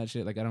myself and all that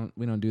shit. Like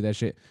we don't do that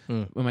shit.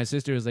 But my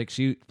sister was like,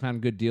 she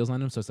found good deals on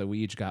them, so we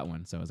each got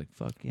one. So I was like,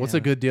 fuck yeah. what's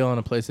a good deal on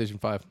a PlayStation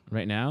 5?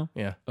 right now?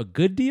 Yeah. A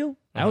good deal?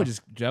 I would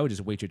just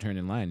wait your turn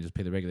in line and just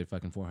pay the regular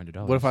fucking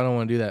 $400. What if I don't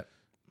want to do that?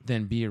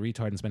 then be a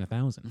retard and spend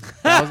 $1,000?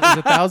 Is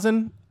it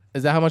 1,000?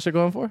 Is that how much they're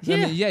going for?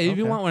 Yeah, if you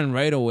Okay. want one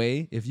right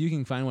away, if you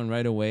can find one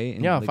right away,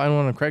 and Yeah, I'll like, find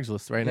one on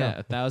Craigslist right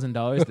yeah, now.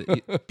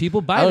 $1,000.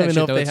 People I buy don't that even shit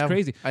know if though. they It's have.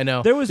 crazy. I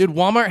know. There was Dude,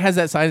 Walmart has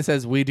that sign that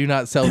says we do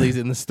not sell these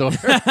in the store.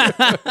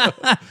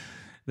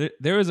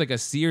 There was like a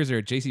Sears or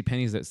a J.C.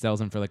 Penney's that sells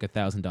them for like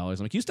 $1,000. I'm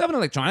like, you still have an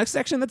electronics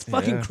section? That's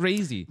fucking Yeah.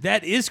 crazy.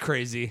 That is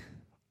crazy.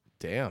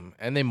 Damn,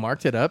 and they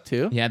marked it up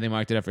too. Yeah, they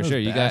marked it up for Those sure.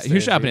 You're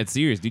bastards, shopping dude. at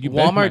Sears, dude. You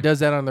better Walmart not- does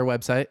that on their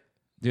website.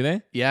 Do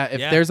they? Yeah, if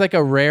Yeah. there's like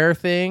a rare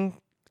thing,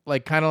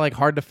 like kind of like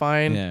hard to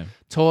find Yeah.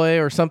 toy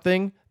or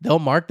something, they'll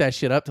mark that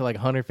shit up to like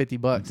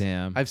 $150.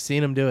 Damn. I've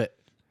seen them do it.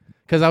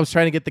 Because I was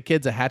trying to get the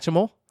kids a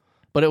Hatchimal,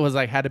 but it was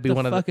like had to be The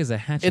one of fuck the. is a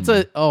Hatchimal? It's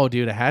a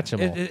dude, a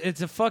Hatchimal. It's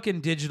a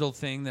fucking digital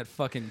thing that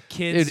fucking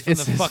kids Dude, from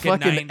it's the this fucking,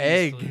 fucking 90s.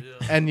 egg,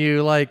 and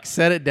you like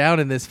set it down,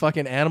 and this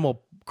fucking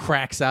animal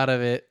cracks out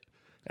of it,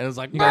 and it's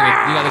like, You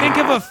got like Think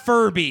of a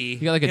Furby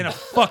got like a- in a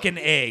fucking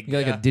egg. you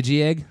got like a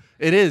digi egg.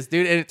 it is,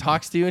 dude, and it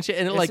talks to you and shit,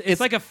 and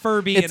It's like a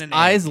Furby in its an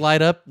eyes egg.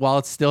 light up while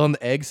it's still in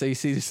the egg, so you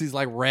see these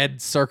like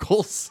red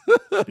circles.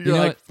 You're You know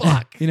like, what-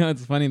 fuck, You know,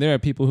 it's funny. There are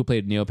people who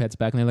played Neopets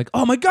back, and they're like,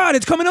 "Oh my god,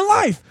 it's coming to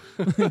life!"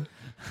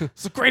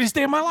 it's the greatest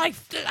day of my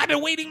life. I've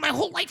been waiting my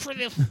whole life for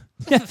this.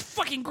 This is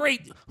fucking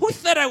great. Who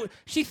said I would?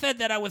 She said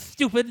that I was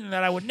stupid and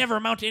that I would never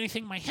amount to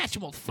anything. My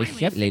Hatchimal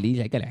finally. ladies,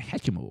 I got a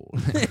Hatchimal.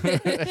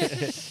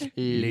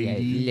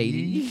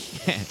 lady.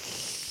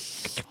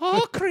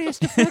 Oh,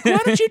 Christopher, why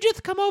don't you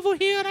just come over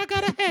here and I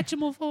got a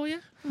Hatchimal for you?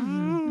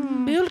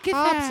 Milk and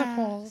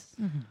popsicles.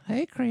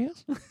 Hey,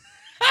 Chris.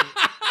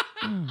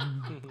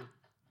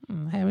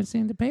 Haven't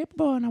seen the paper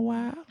boy in a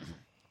while.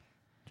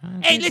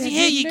 Hey, listen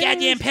here, you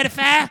goddamn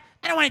pedophile.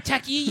 I don't want to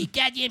talk to you, you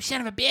goddamn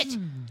son of a bitch.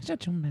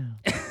 Shut your mouth.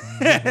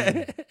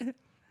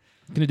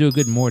 Gonna do a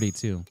good Morty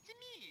too.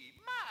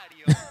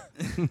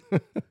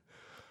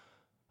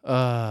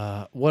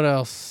 What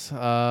else?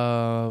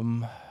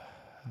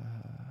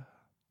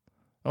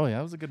 Oh yeah,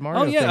 that was a good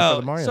Mario Oh thing yeah, for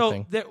the Mario so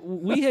thing.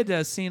 we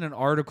had seen an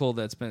article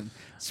that's been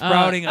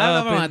sprouting I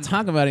up. don't want and- to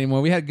talk about it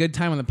anymore. We had a good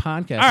time on the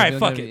podcast. all I right, feel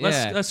fuck like it.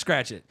 yeah. Let's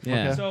scratch it.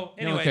 Yeah. Okay. So, No one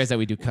anyways, cares that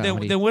we do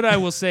comedy. then what I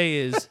will say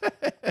is,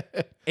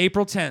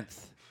 April 10th,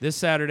 this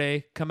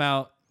Saturday, come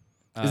out.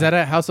 Is that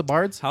at House of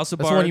Bards? House of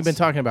That's Bards. the one you've been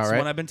talking about, That's the right?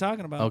 one I've been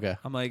talking about. Okay.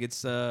 I'm like,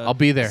 it's. I'll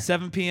be there.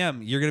 7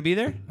 p.m. You're gonna be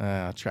there?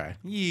 I'll try.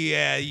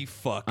 Yeah, you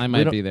fuck. I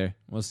might don't- be there.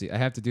 We'll see. I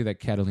have to do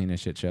that Catalina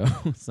shit show.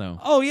 So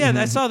Oh yeah,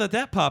 I saw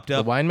that popped The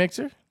up. wine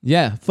mixer?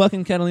 yeah,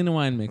 fucking Catalina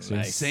wine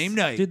mixer. Same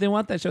night. Dude, they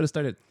want that show to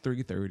start at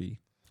 3:30.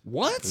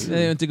 What?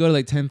 They want to go to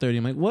like 10:30.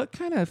 I'm like, what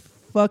kind of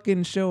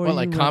fucking show are What, you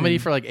like comedy running?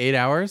 for like 8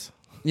 hours?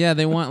 Yeah,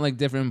 they want like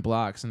different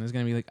blocks, and there's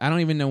gonna be like I don't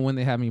even know when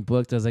they have me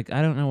booked. I was like,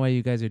 I don't know why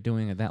you guys are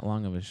doing it that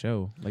long of a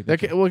show. Like,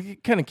 Well,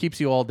 it kind of keeps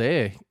you all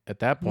day at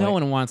that point. no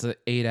one wants an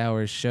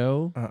 8-hour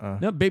show.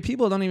 No,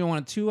 people don't even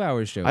want a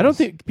 2-hour show. I don't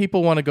think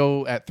people want to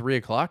go at 3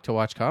 o'clock to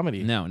watch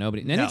comedy. No,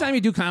 nobody. Anytime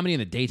you do comedy in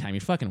the daytime,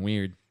 you're fucking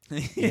weird.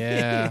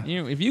 Yeah.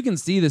 You know, if you can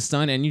see the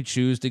sun and you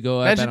choose to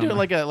go up, Imagine doing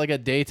like a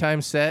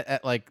daytime set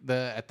at like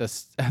at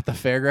the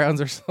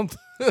fairgrounds or something.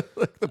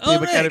 Like the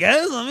people kind of-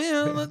 guys,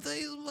 let tell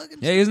you some fucking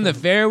yeah, isn't the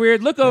fair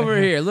weird? Look over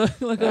here. Look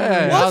over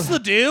here. What's the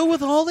deal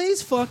with all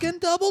these fucking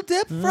double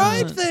dip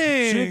fried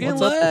things? Chicken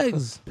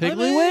legs.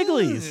 Piggly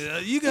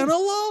Wigglies. You're gonna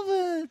love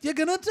it. You're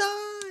gonna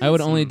die. I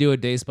would only do a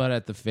day spot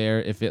at the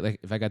fair if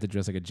I got to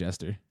dress like a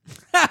jester,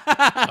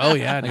 Oh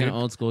yeah, like dude. an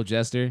old school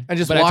jester, And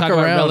just but I walk talk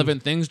about around.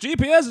 relevant things.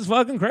 GPS is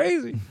fucking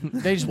crazy.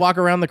 They just walk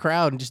around the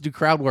crowd and just do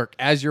crowd work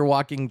as you're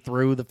walking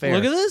through the fair.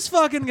 Look at this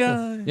fucking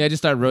guy. Yeah, I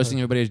just start roasting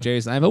everybody as Jerry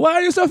Seinfeld. Why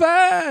are you so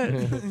fat?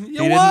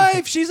 Your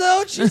wife, she's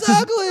out. She's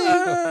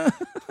ugly.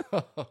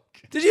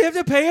 Did you have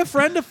to pay a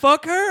friend to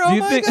fuck her? Oh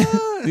my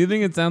god. Do you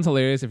think it sounds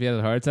hilarious if he had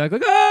a heart attack?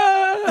 Like,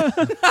 ah,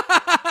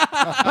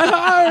 my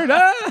heart.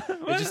 Ah.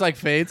 It just like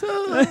fades.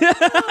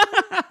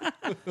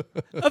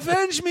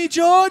 Avenge me,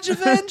 George.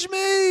 Avenge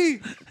me.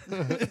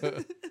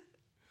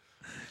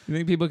 You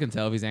think people can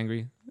tell if he's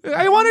angry?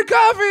 I wanted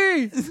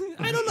coffee.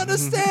 I don't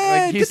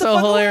understand. Like, he's so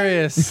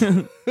hilarious.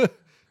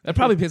 That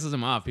probably pisses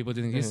him off. People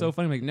do think he's so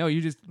funny. I'm like, no,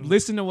 you just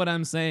listen to what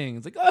I'm saying.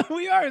 It's like, oh,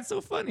 we are. It's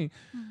so funny.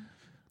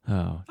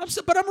 Oh,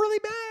 But I'm really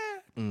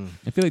bad.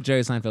 I feel like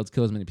Jerry Seinfeld's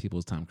killed as many people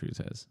as Tom Cruise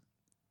has.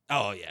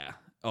 Oh yeah.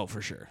 Oh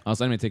for sure.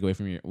 Also, I'm gonna take away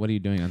from your. What are you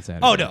doing on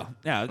Saturday? Oh no,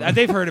 yeah,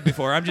 they've heard it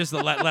before. I'm just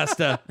the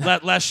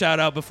last shout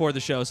out before the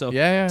show. So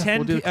Yeah. 10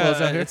 We'll do the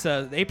closeout here. It's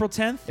April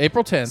 10th,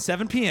 April 10th.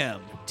 7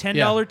 p.m. $10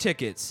 Yeah.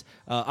 tickets.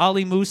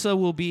 Ali Musa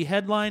will be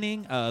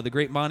headlining. The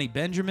great Monty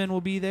Benjamin will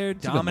be there. a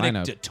good Dominic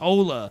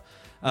lineup.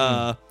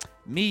 Datola,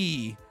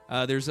 me.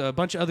 There's a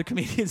bunch of other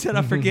comedians that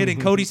I'm forgetting.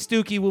 Cody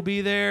Stuckey will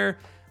be there.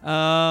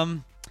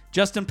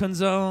 Justin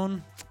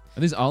Panzone. Are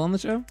these all on the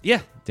show?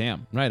 Yeah.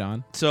 Damn, right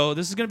on. So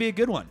this is going to be a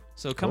good one.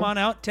 So come on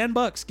out,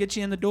 $10, get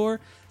you in the door,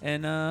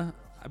 and I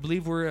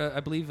believe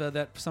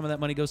that some of that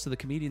money goes to the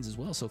comedians as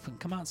well. So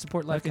come out and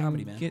support live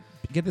comedy, man.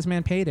 Get this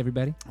man paid,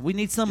 everybody. We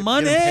need some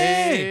money. Get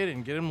him paid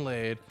and get him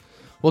laid.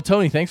 Well,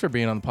 Tony, thanks for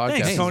being on the podcast.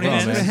 Thanks, as Tony, well,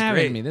 man. Thanks This for is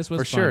having great. me. This was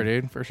For fun. sure,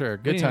 dude. For sure. We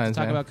Good didn't have times, to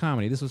talk man. about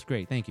comedy. This was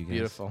great. Thank you, guys.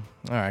 Beautiful.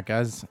 All right,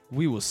 guys.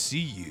 We will see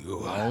you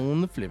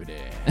On the flippity.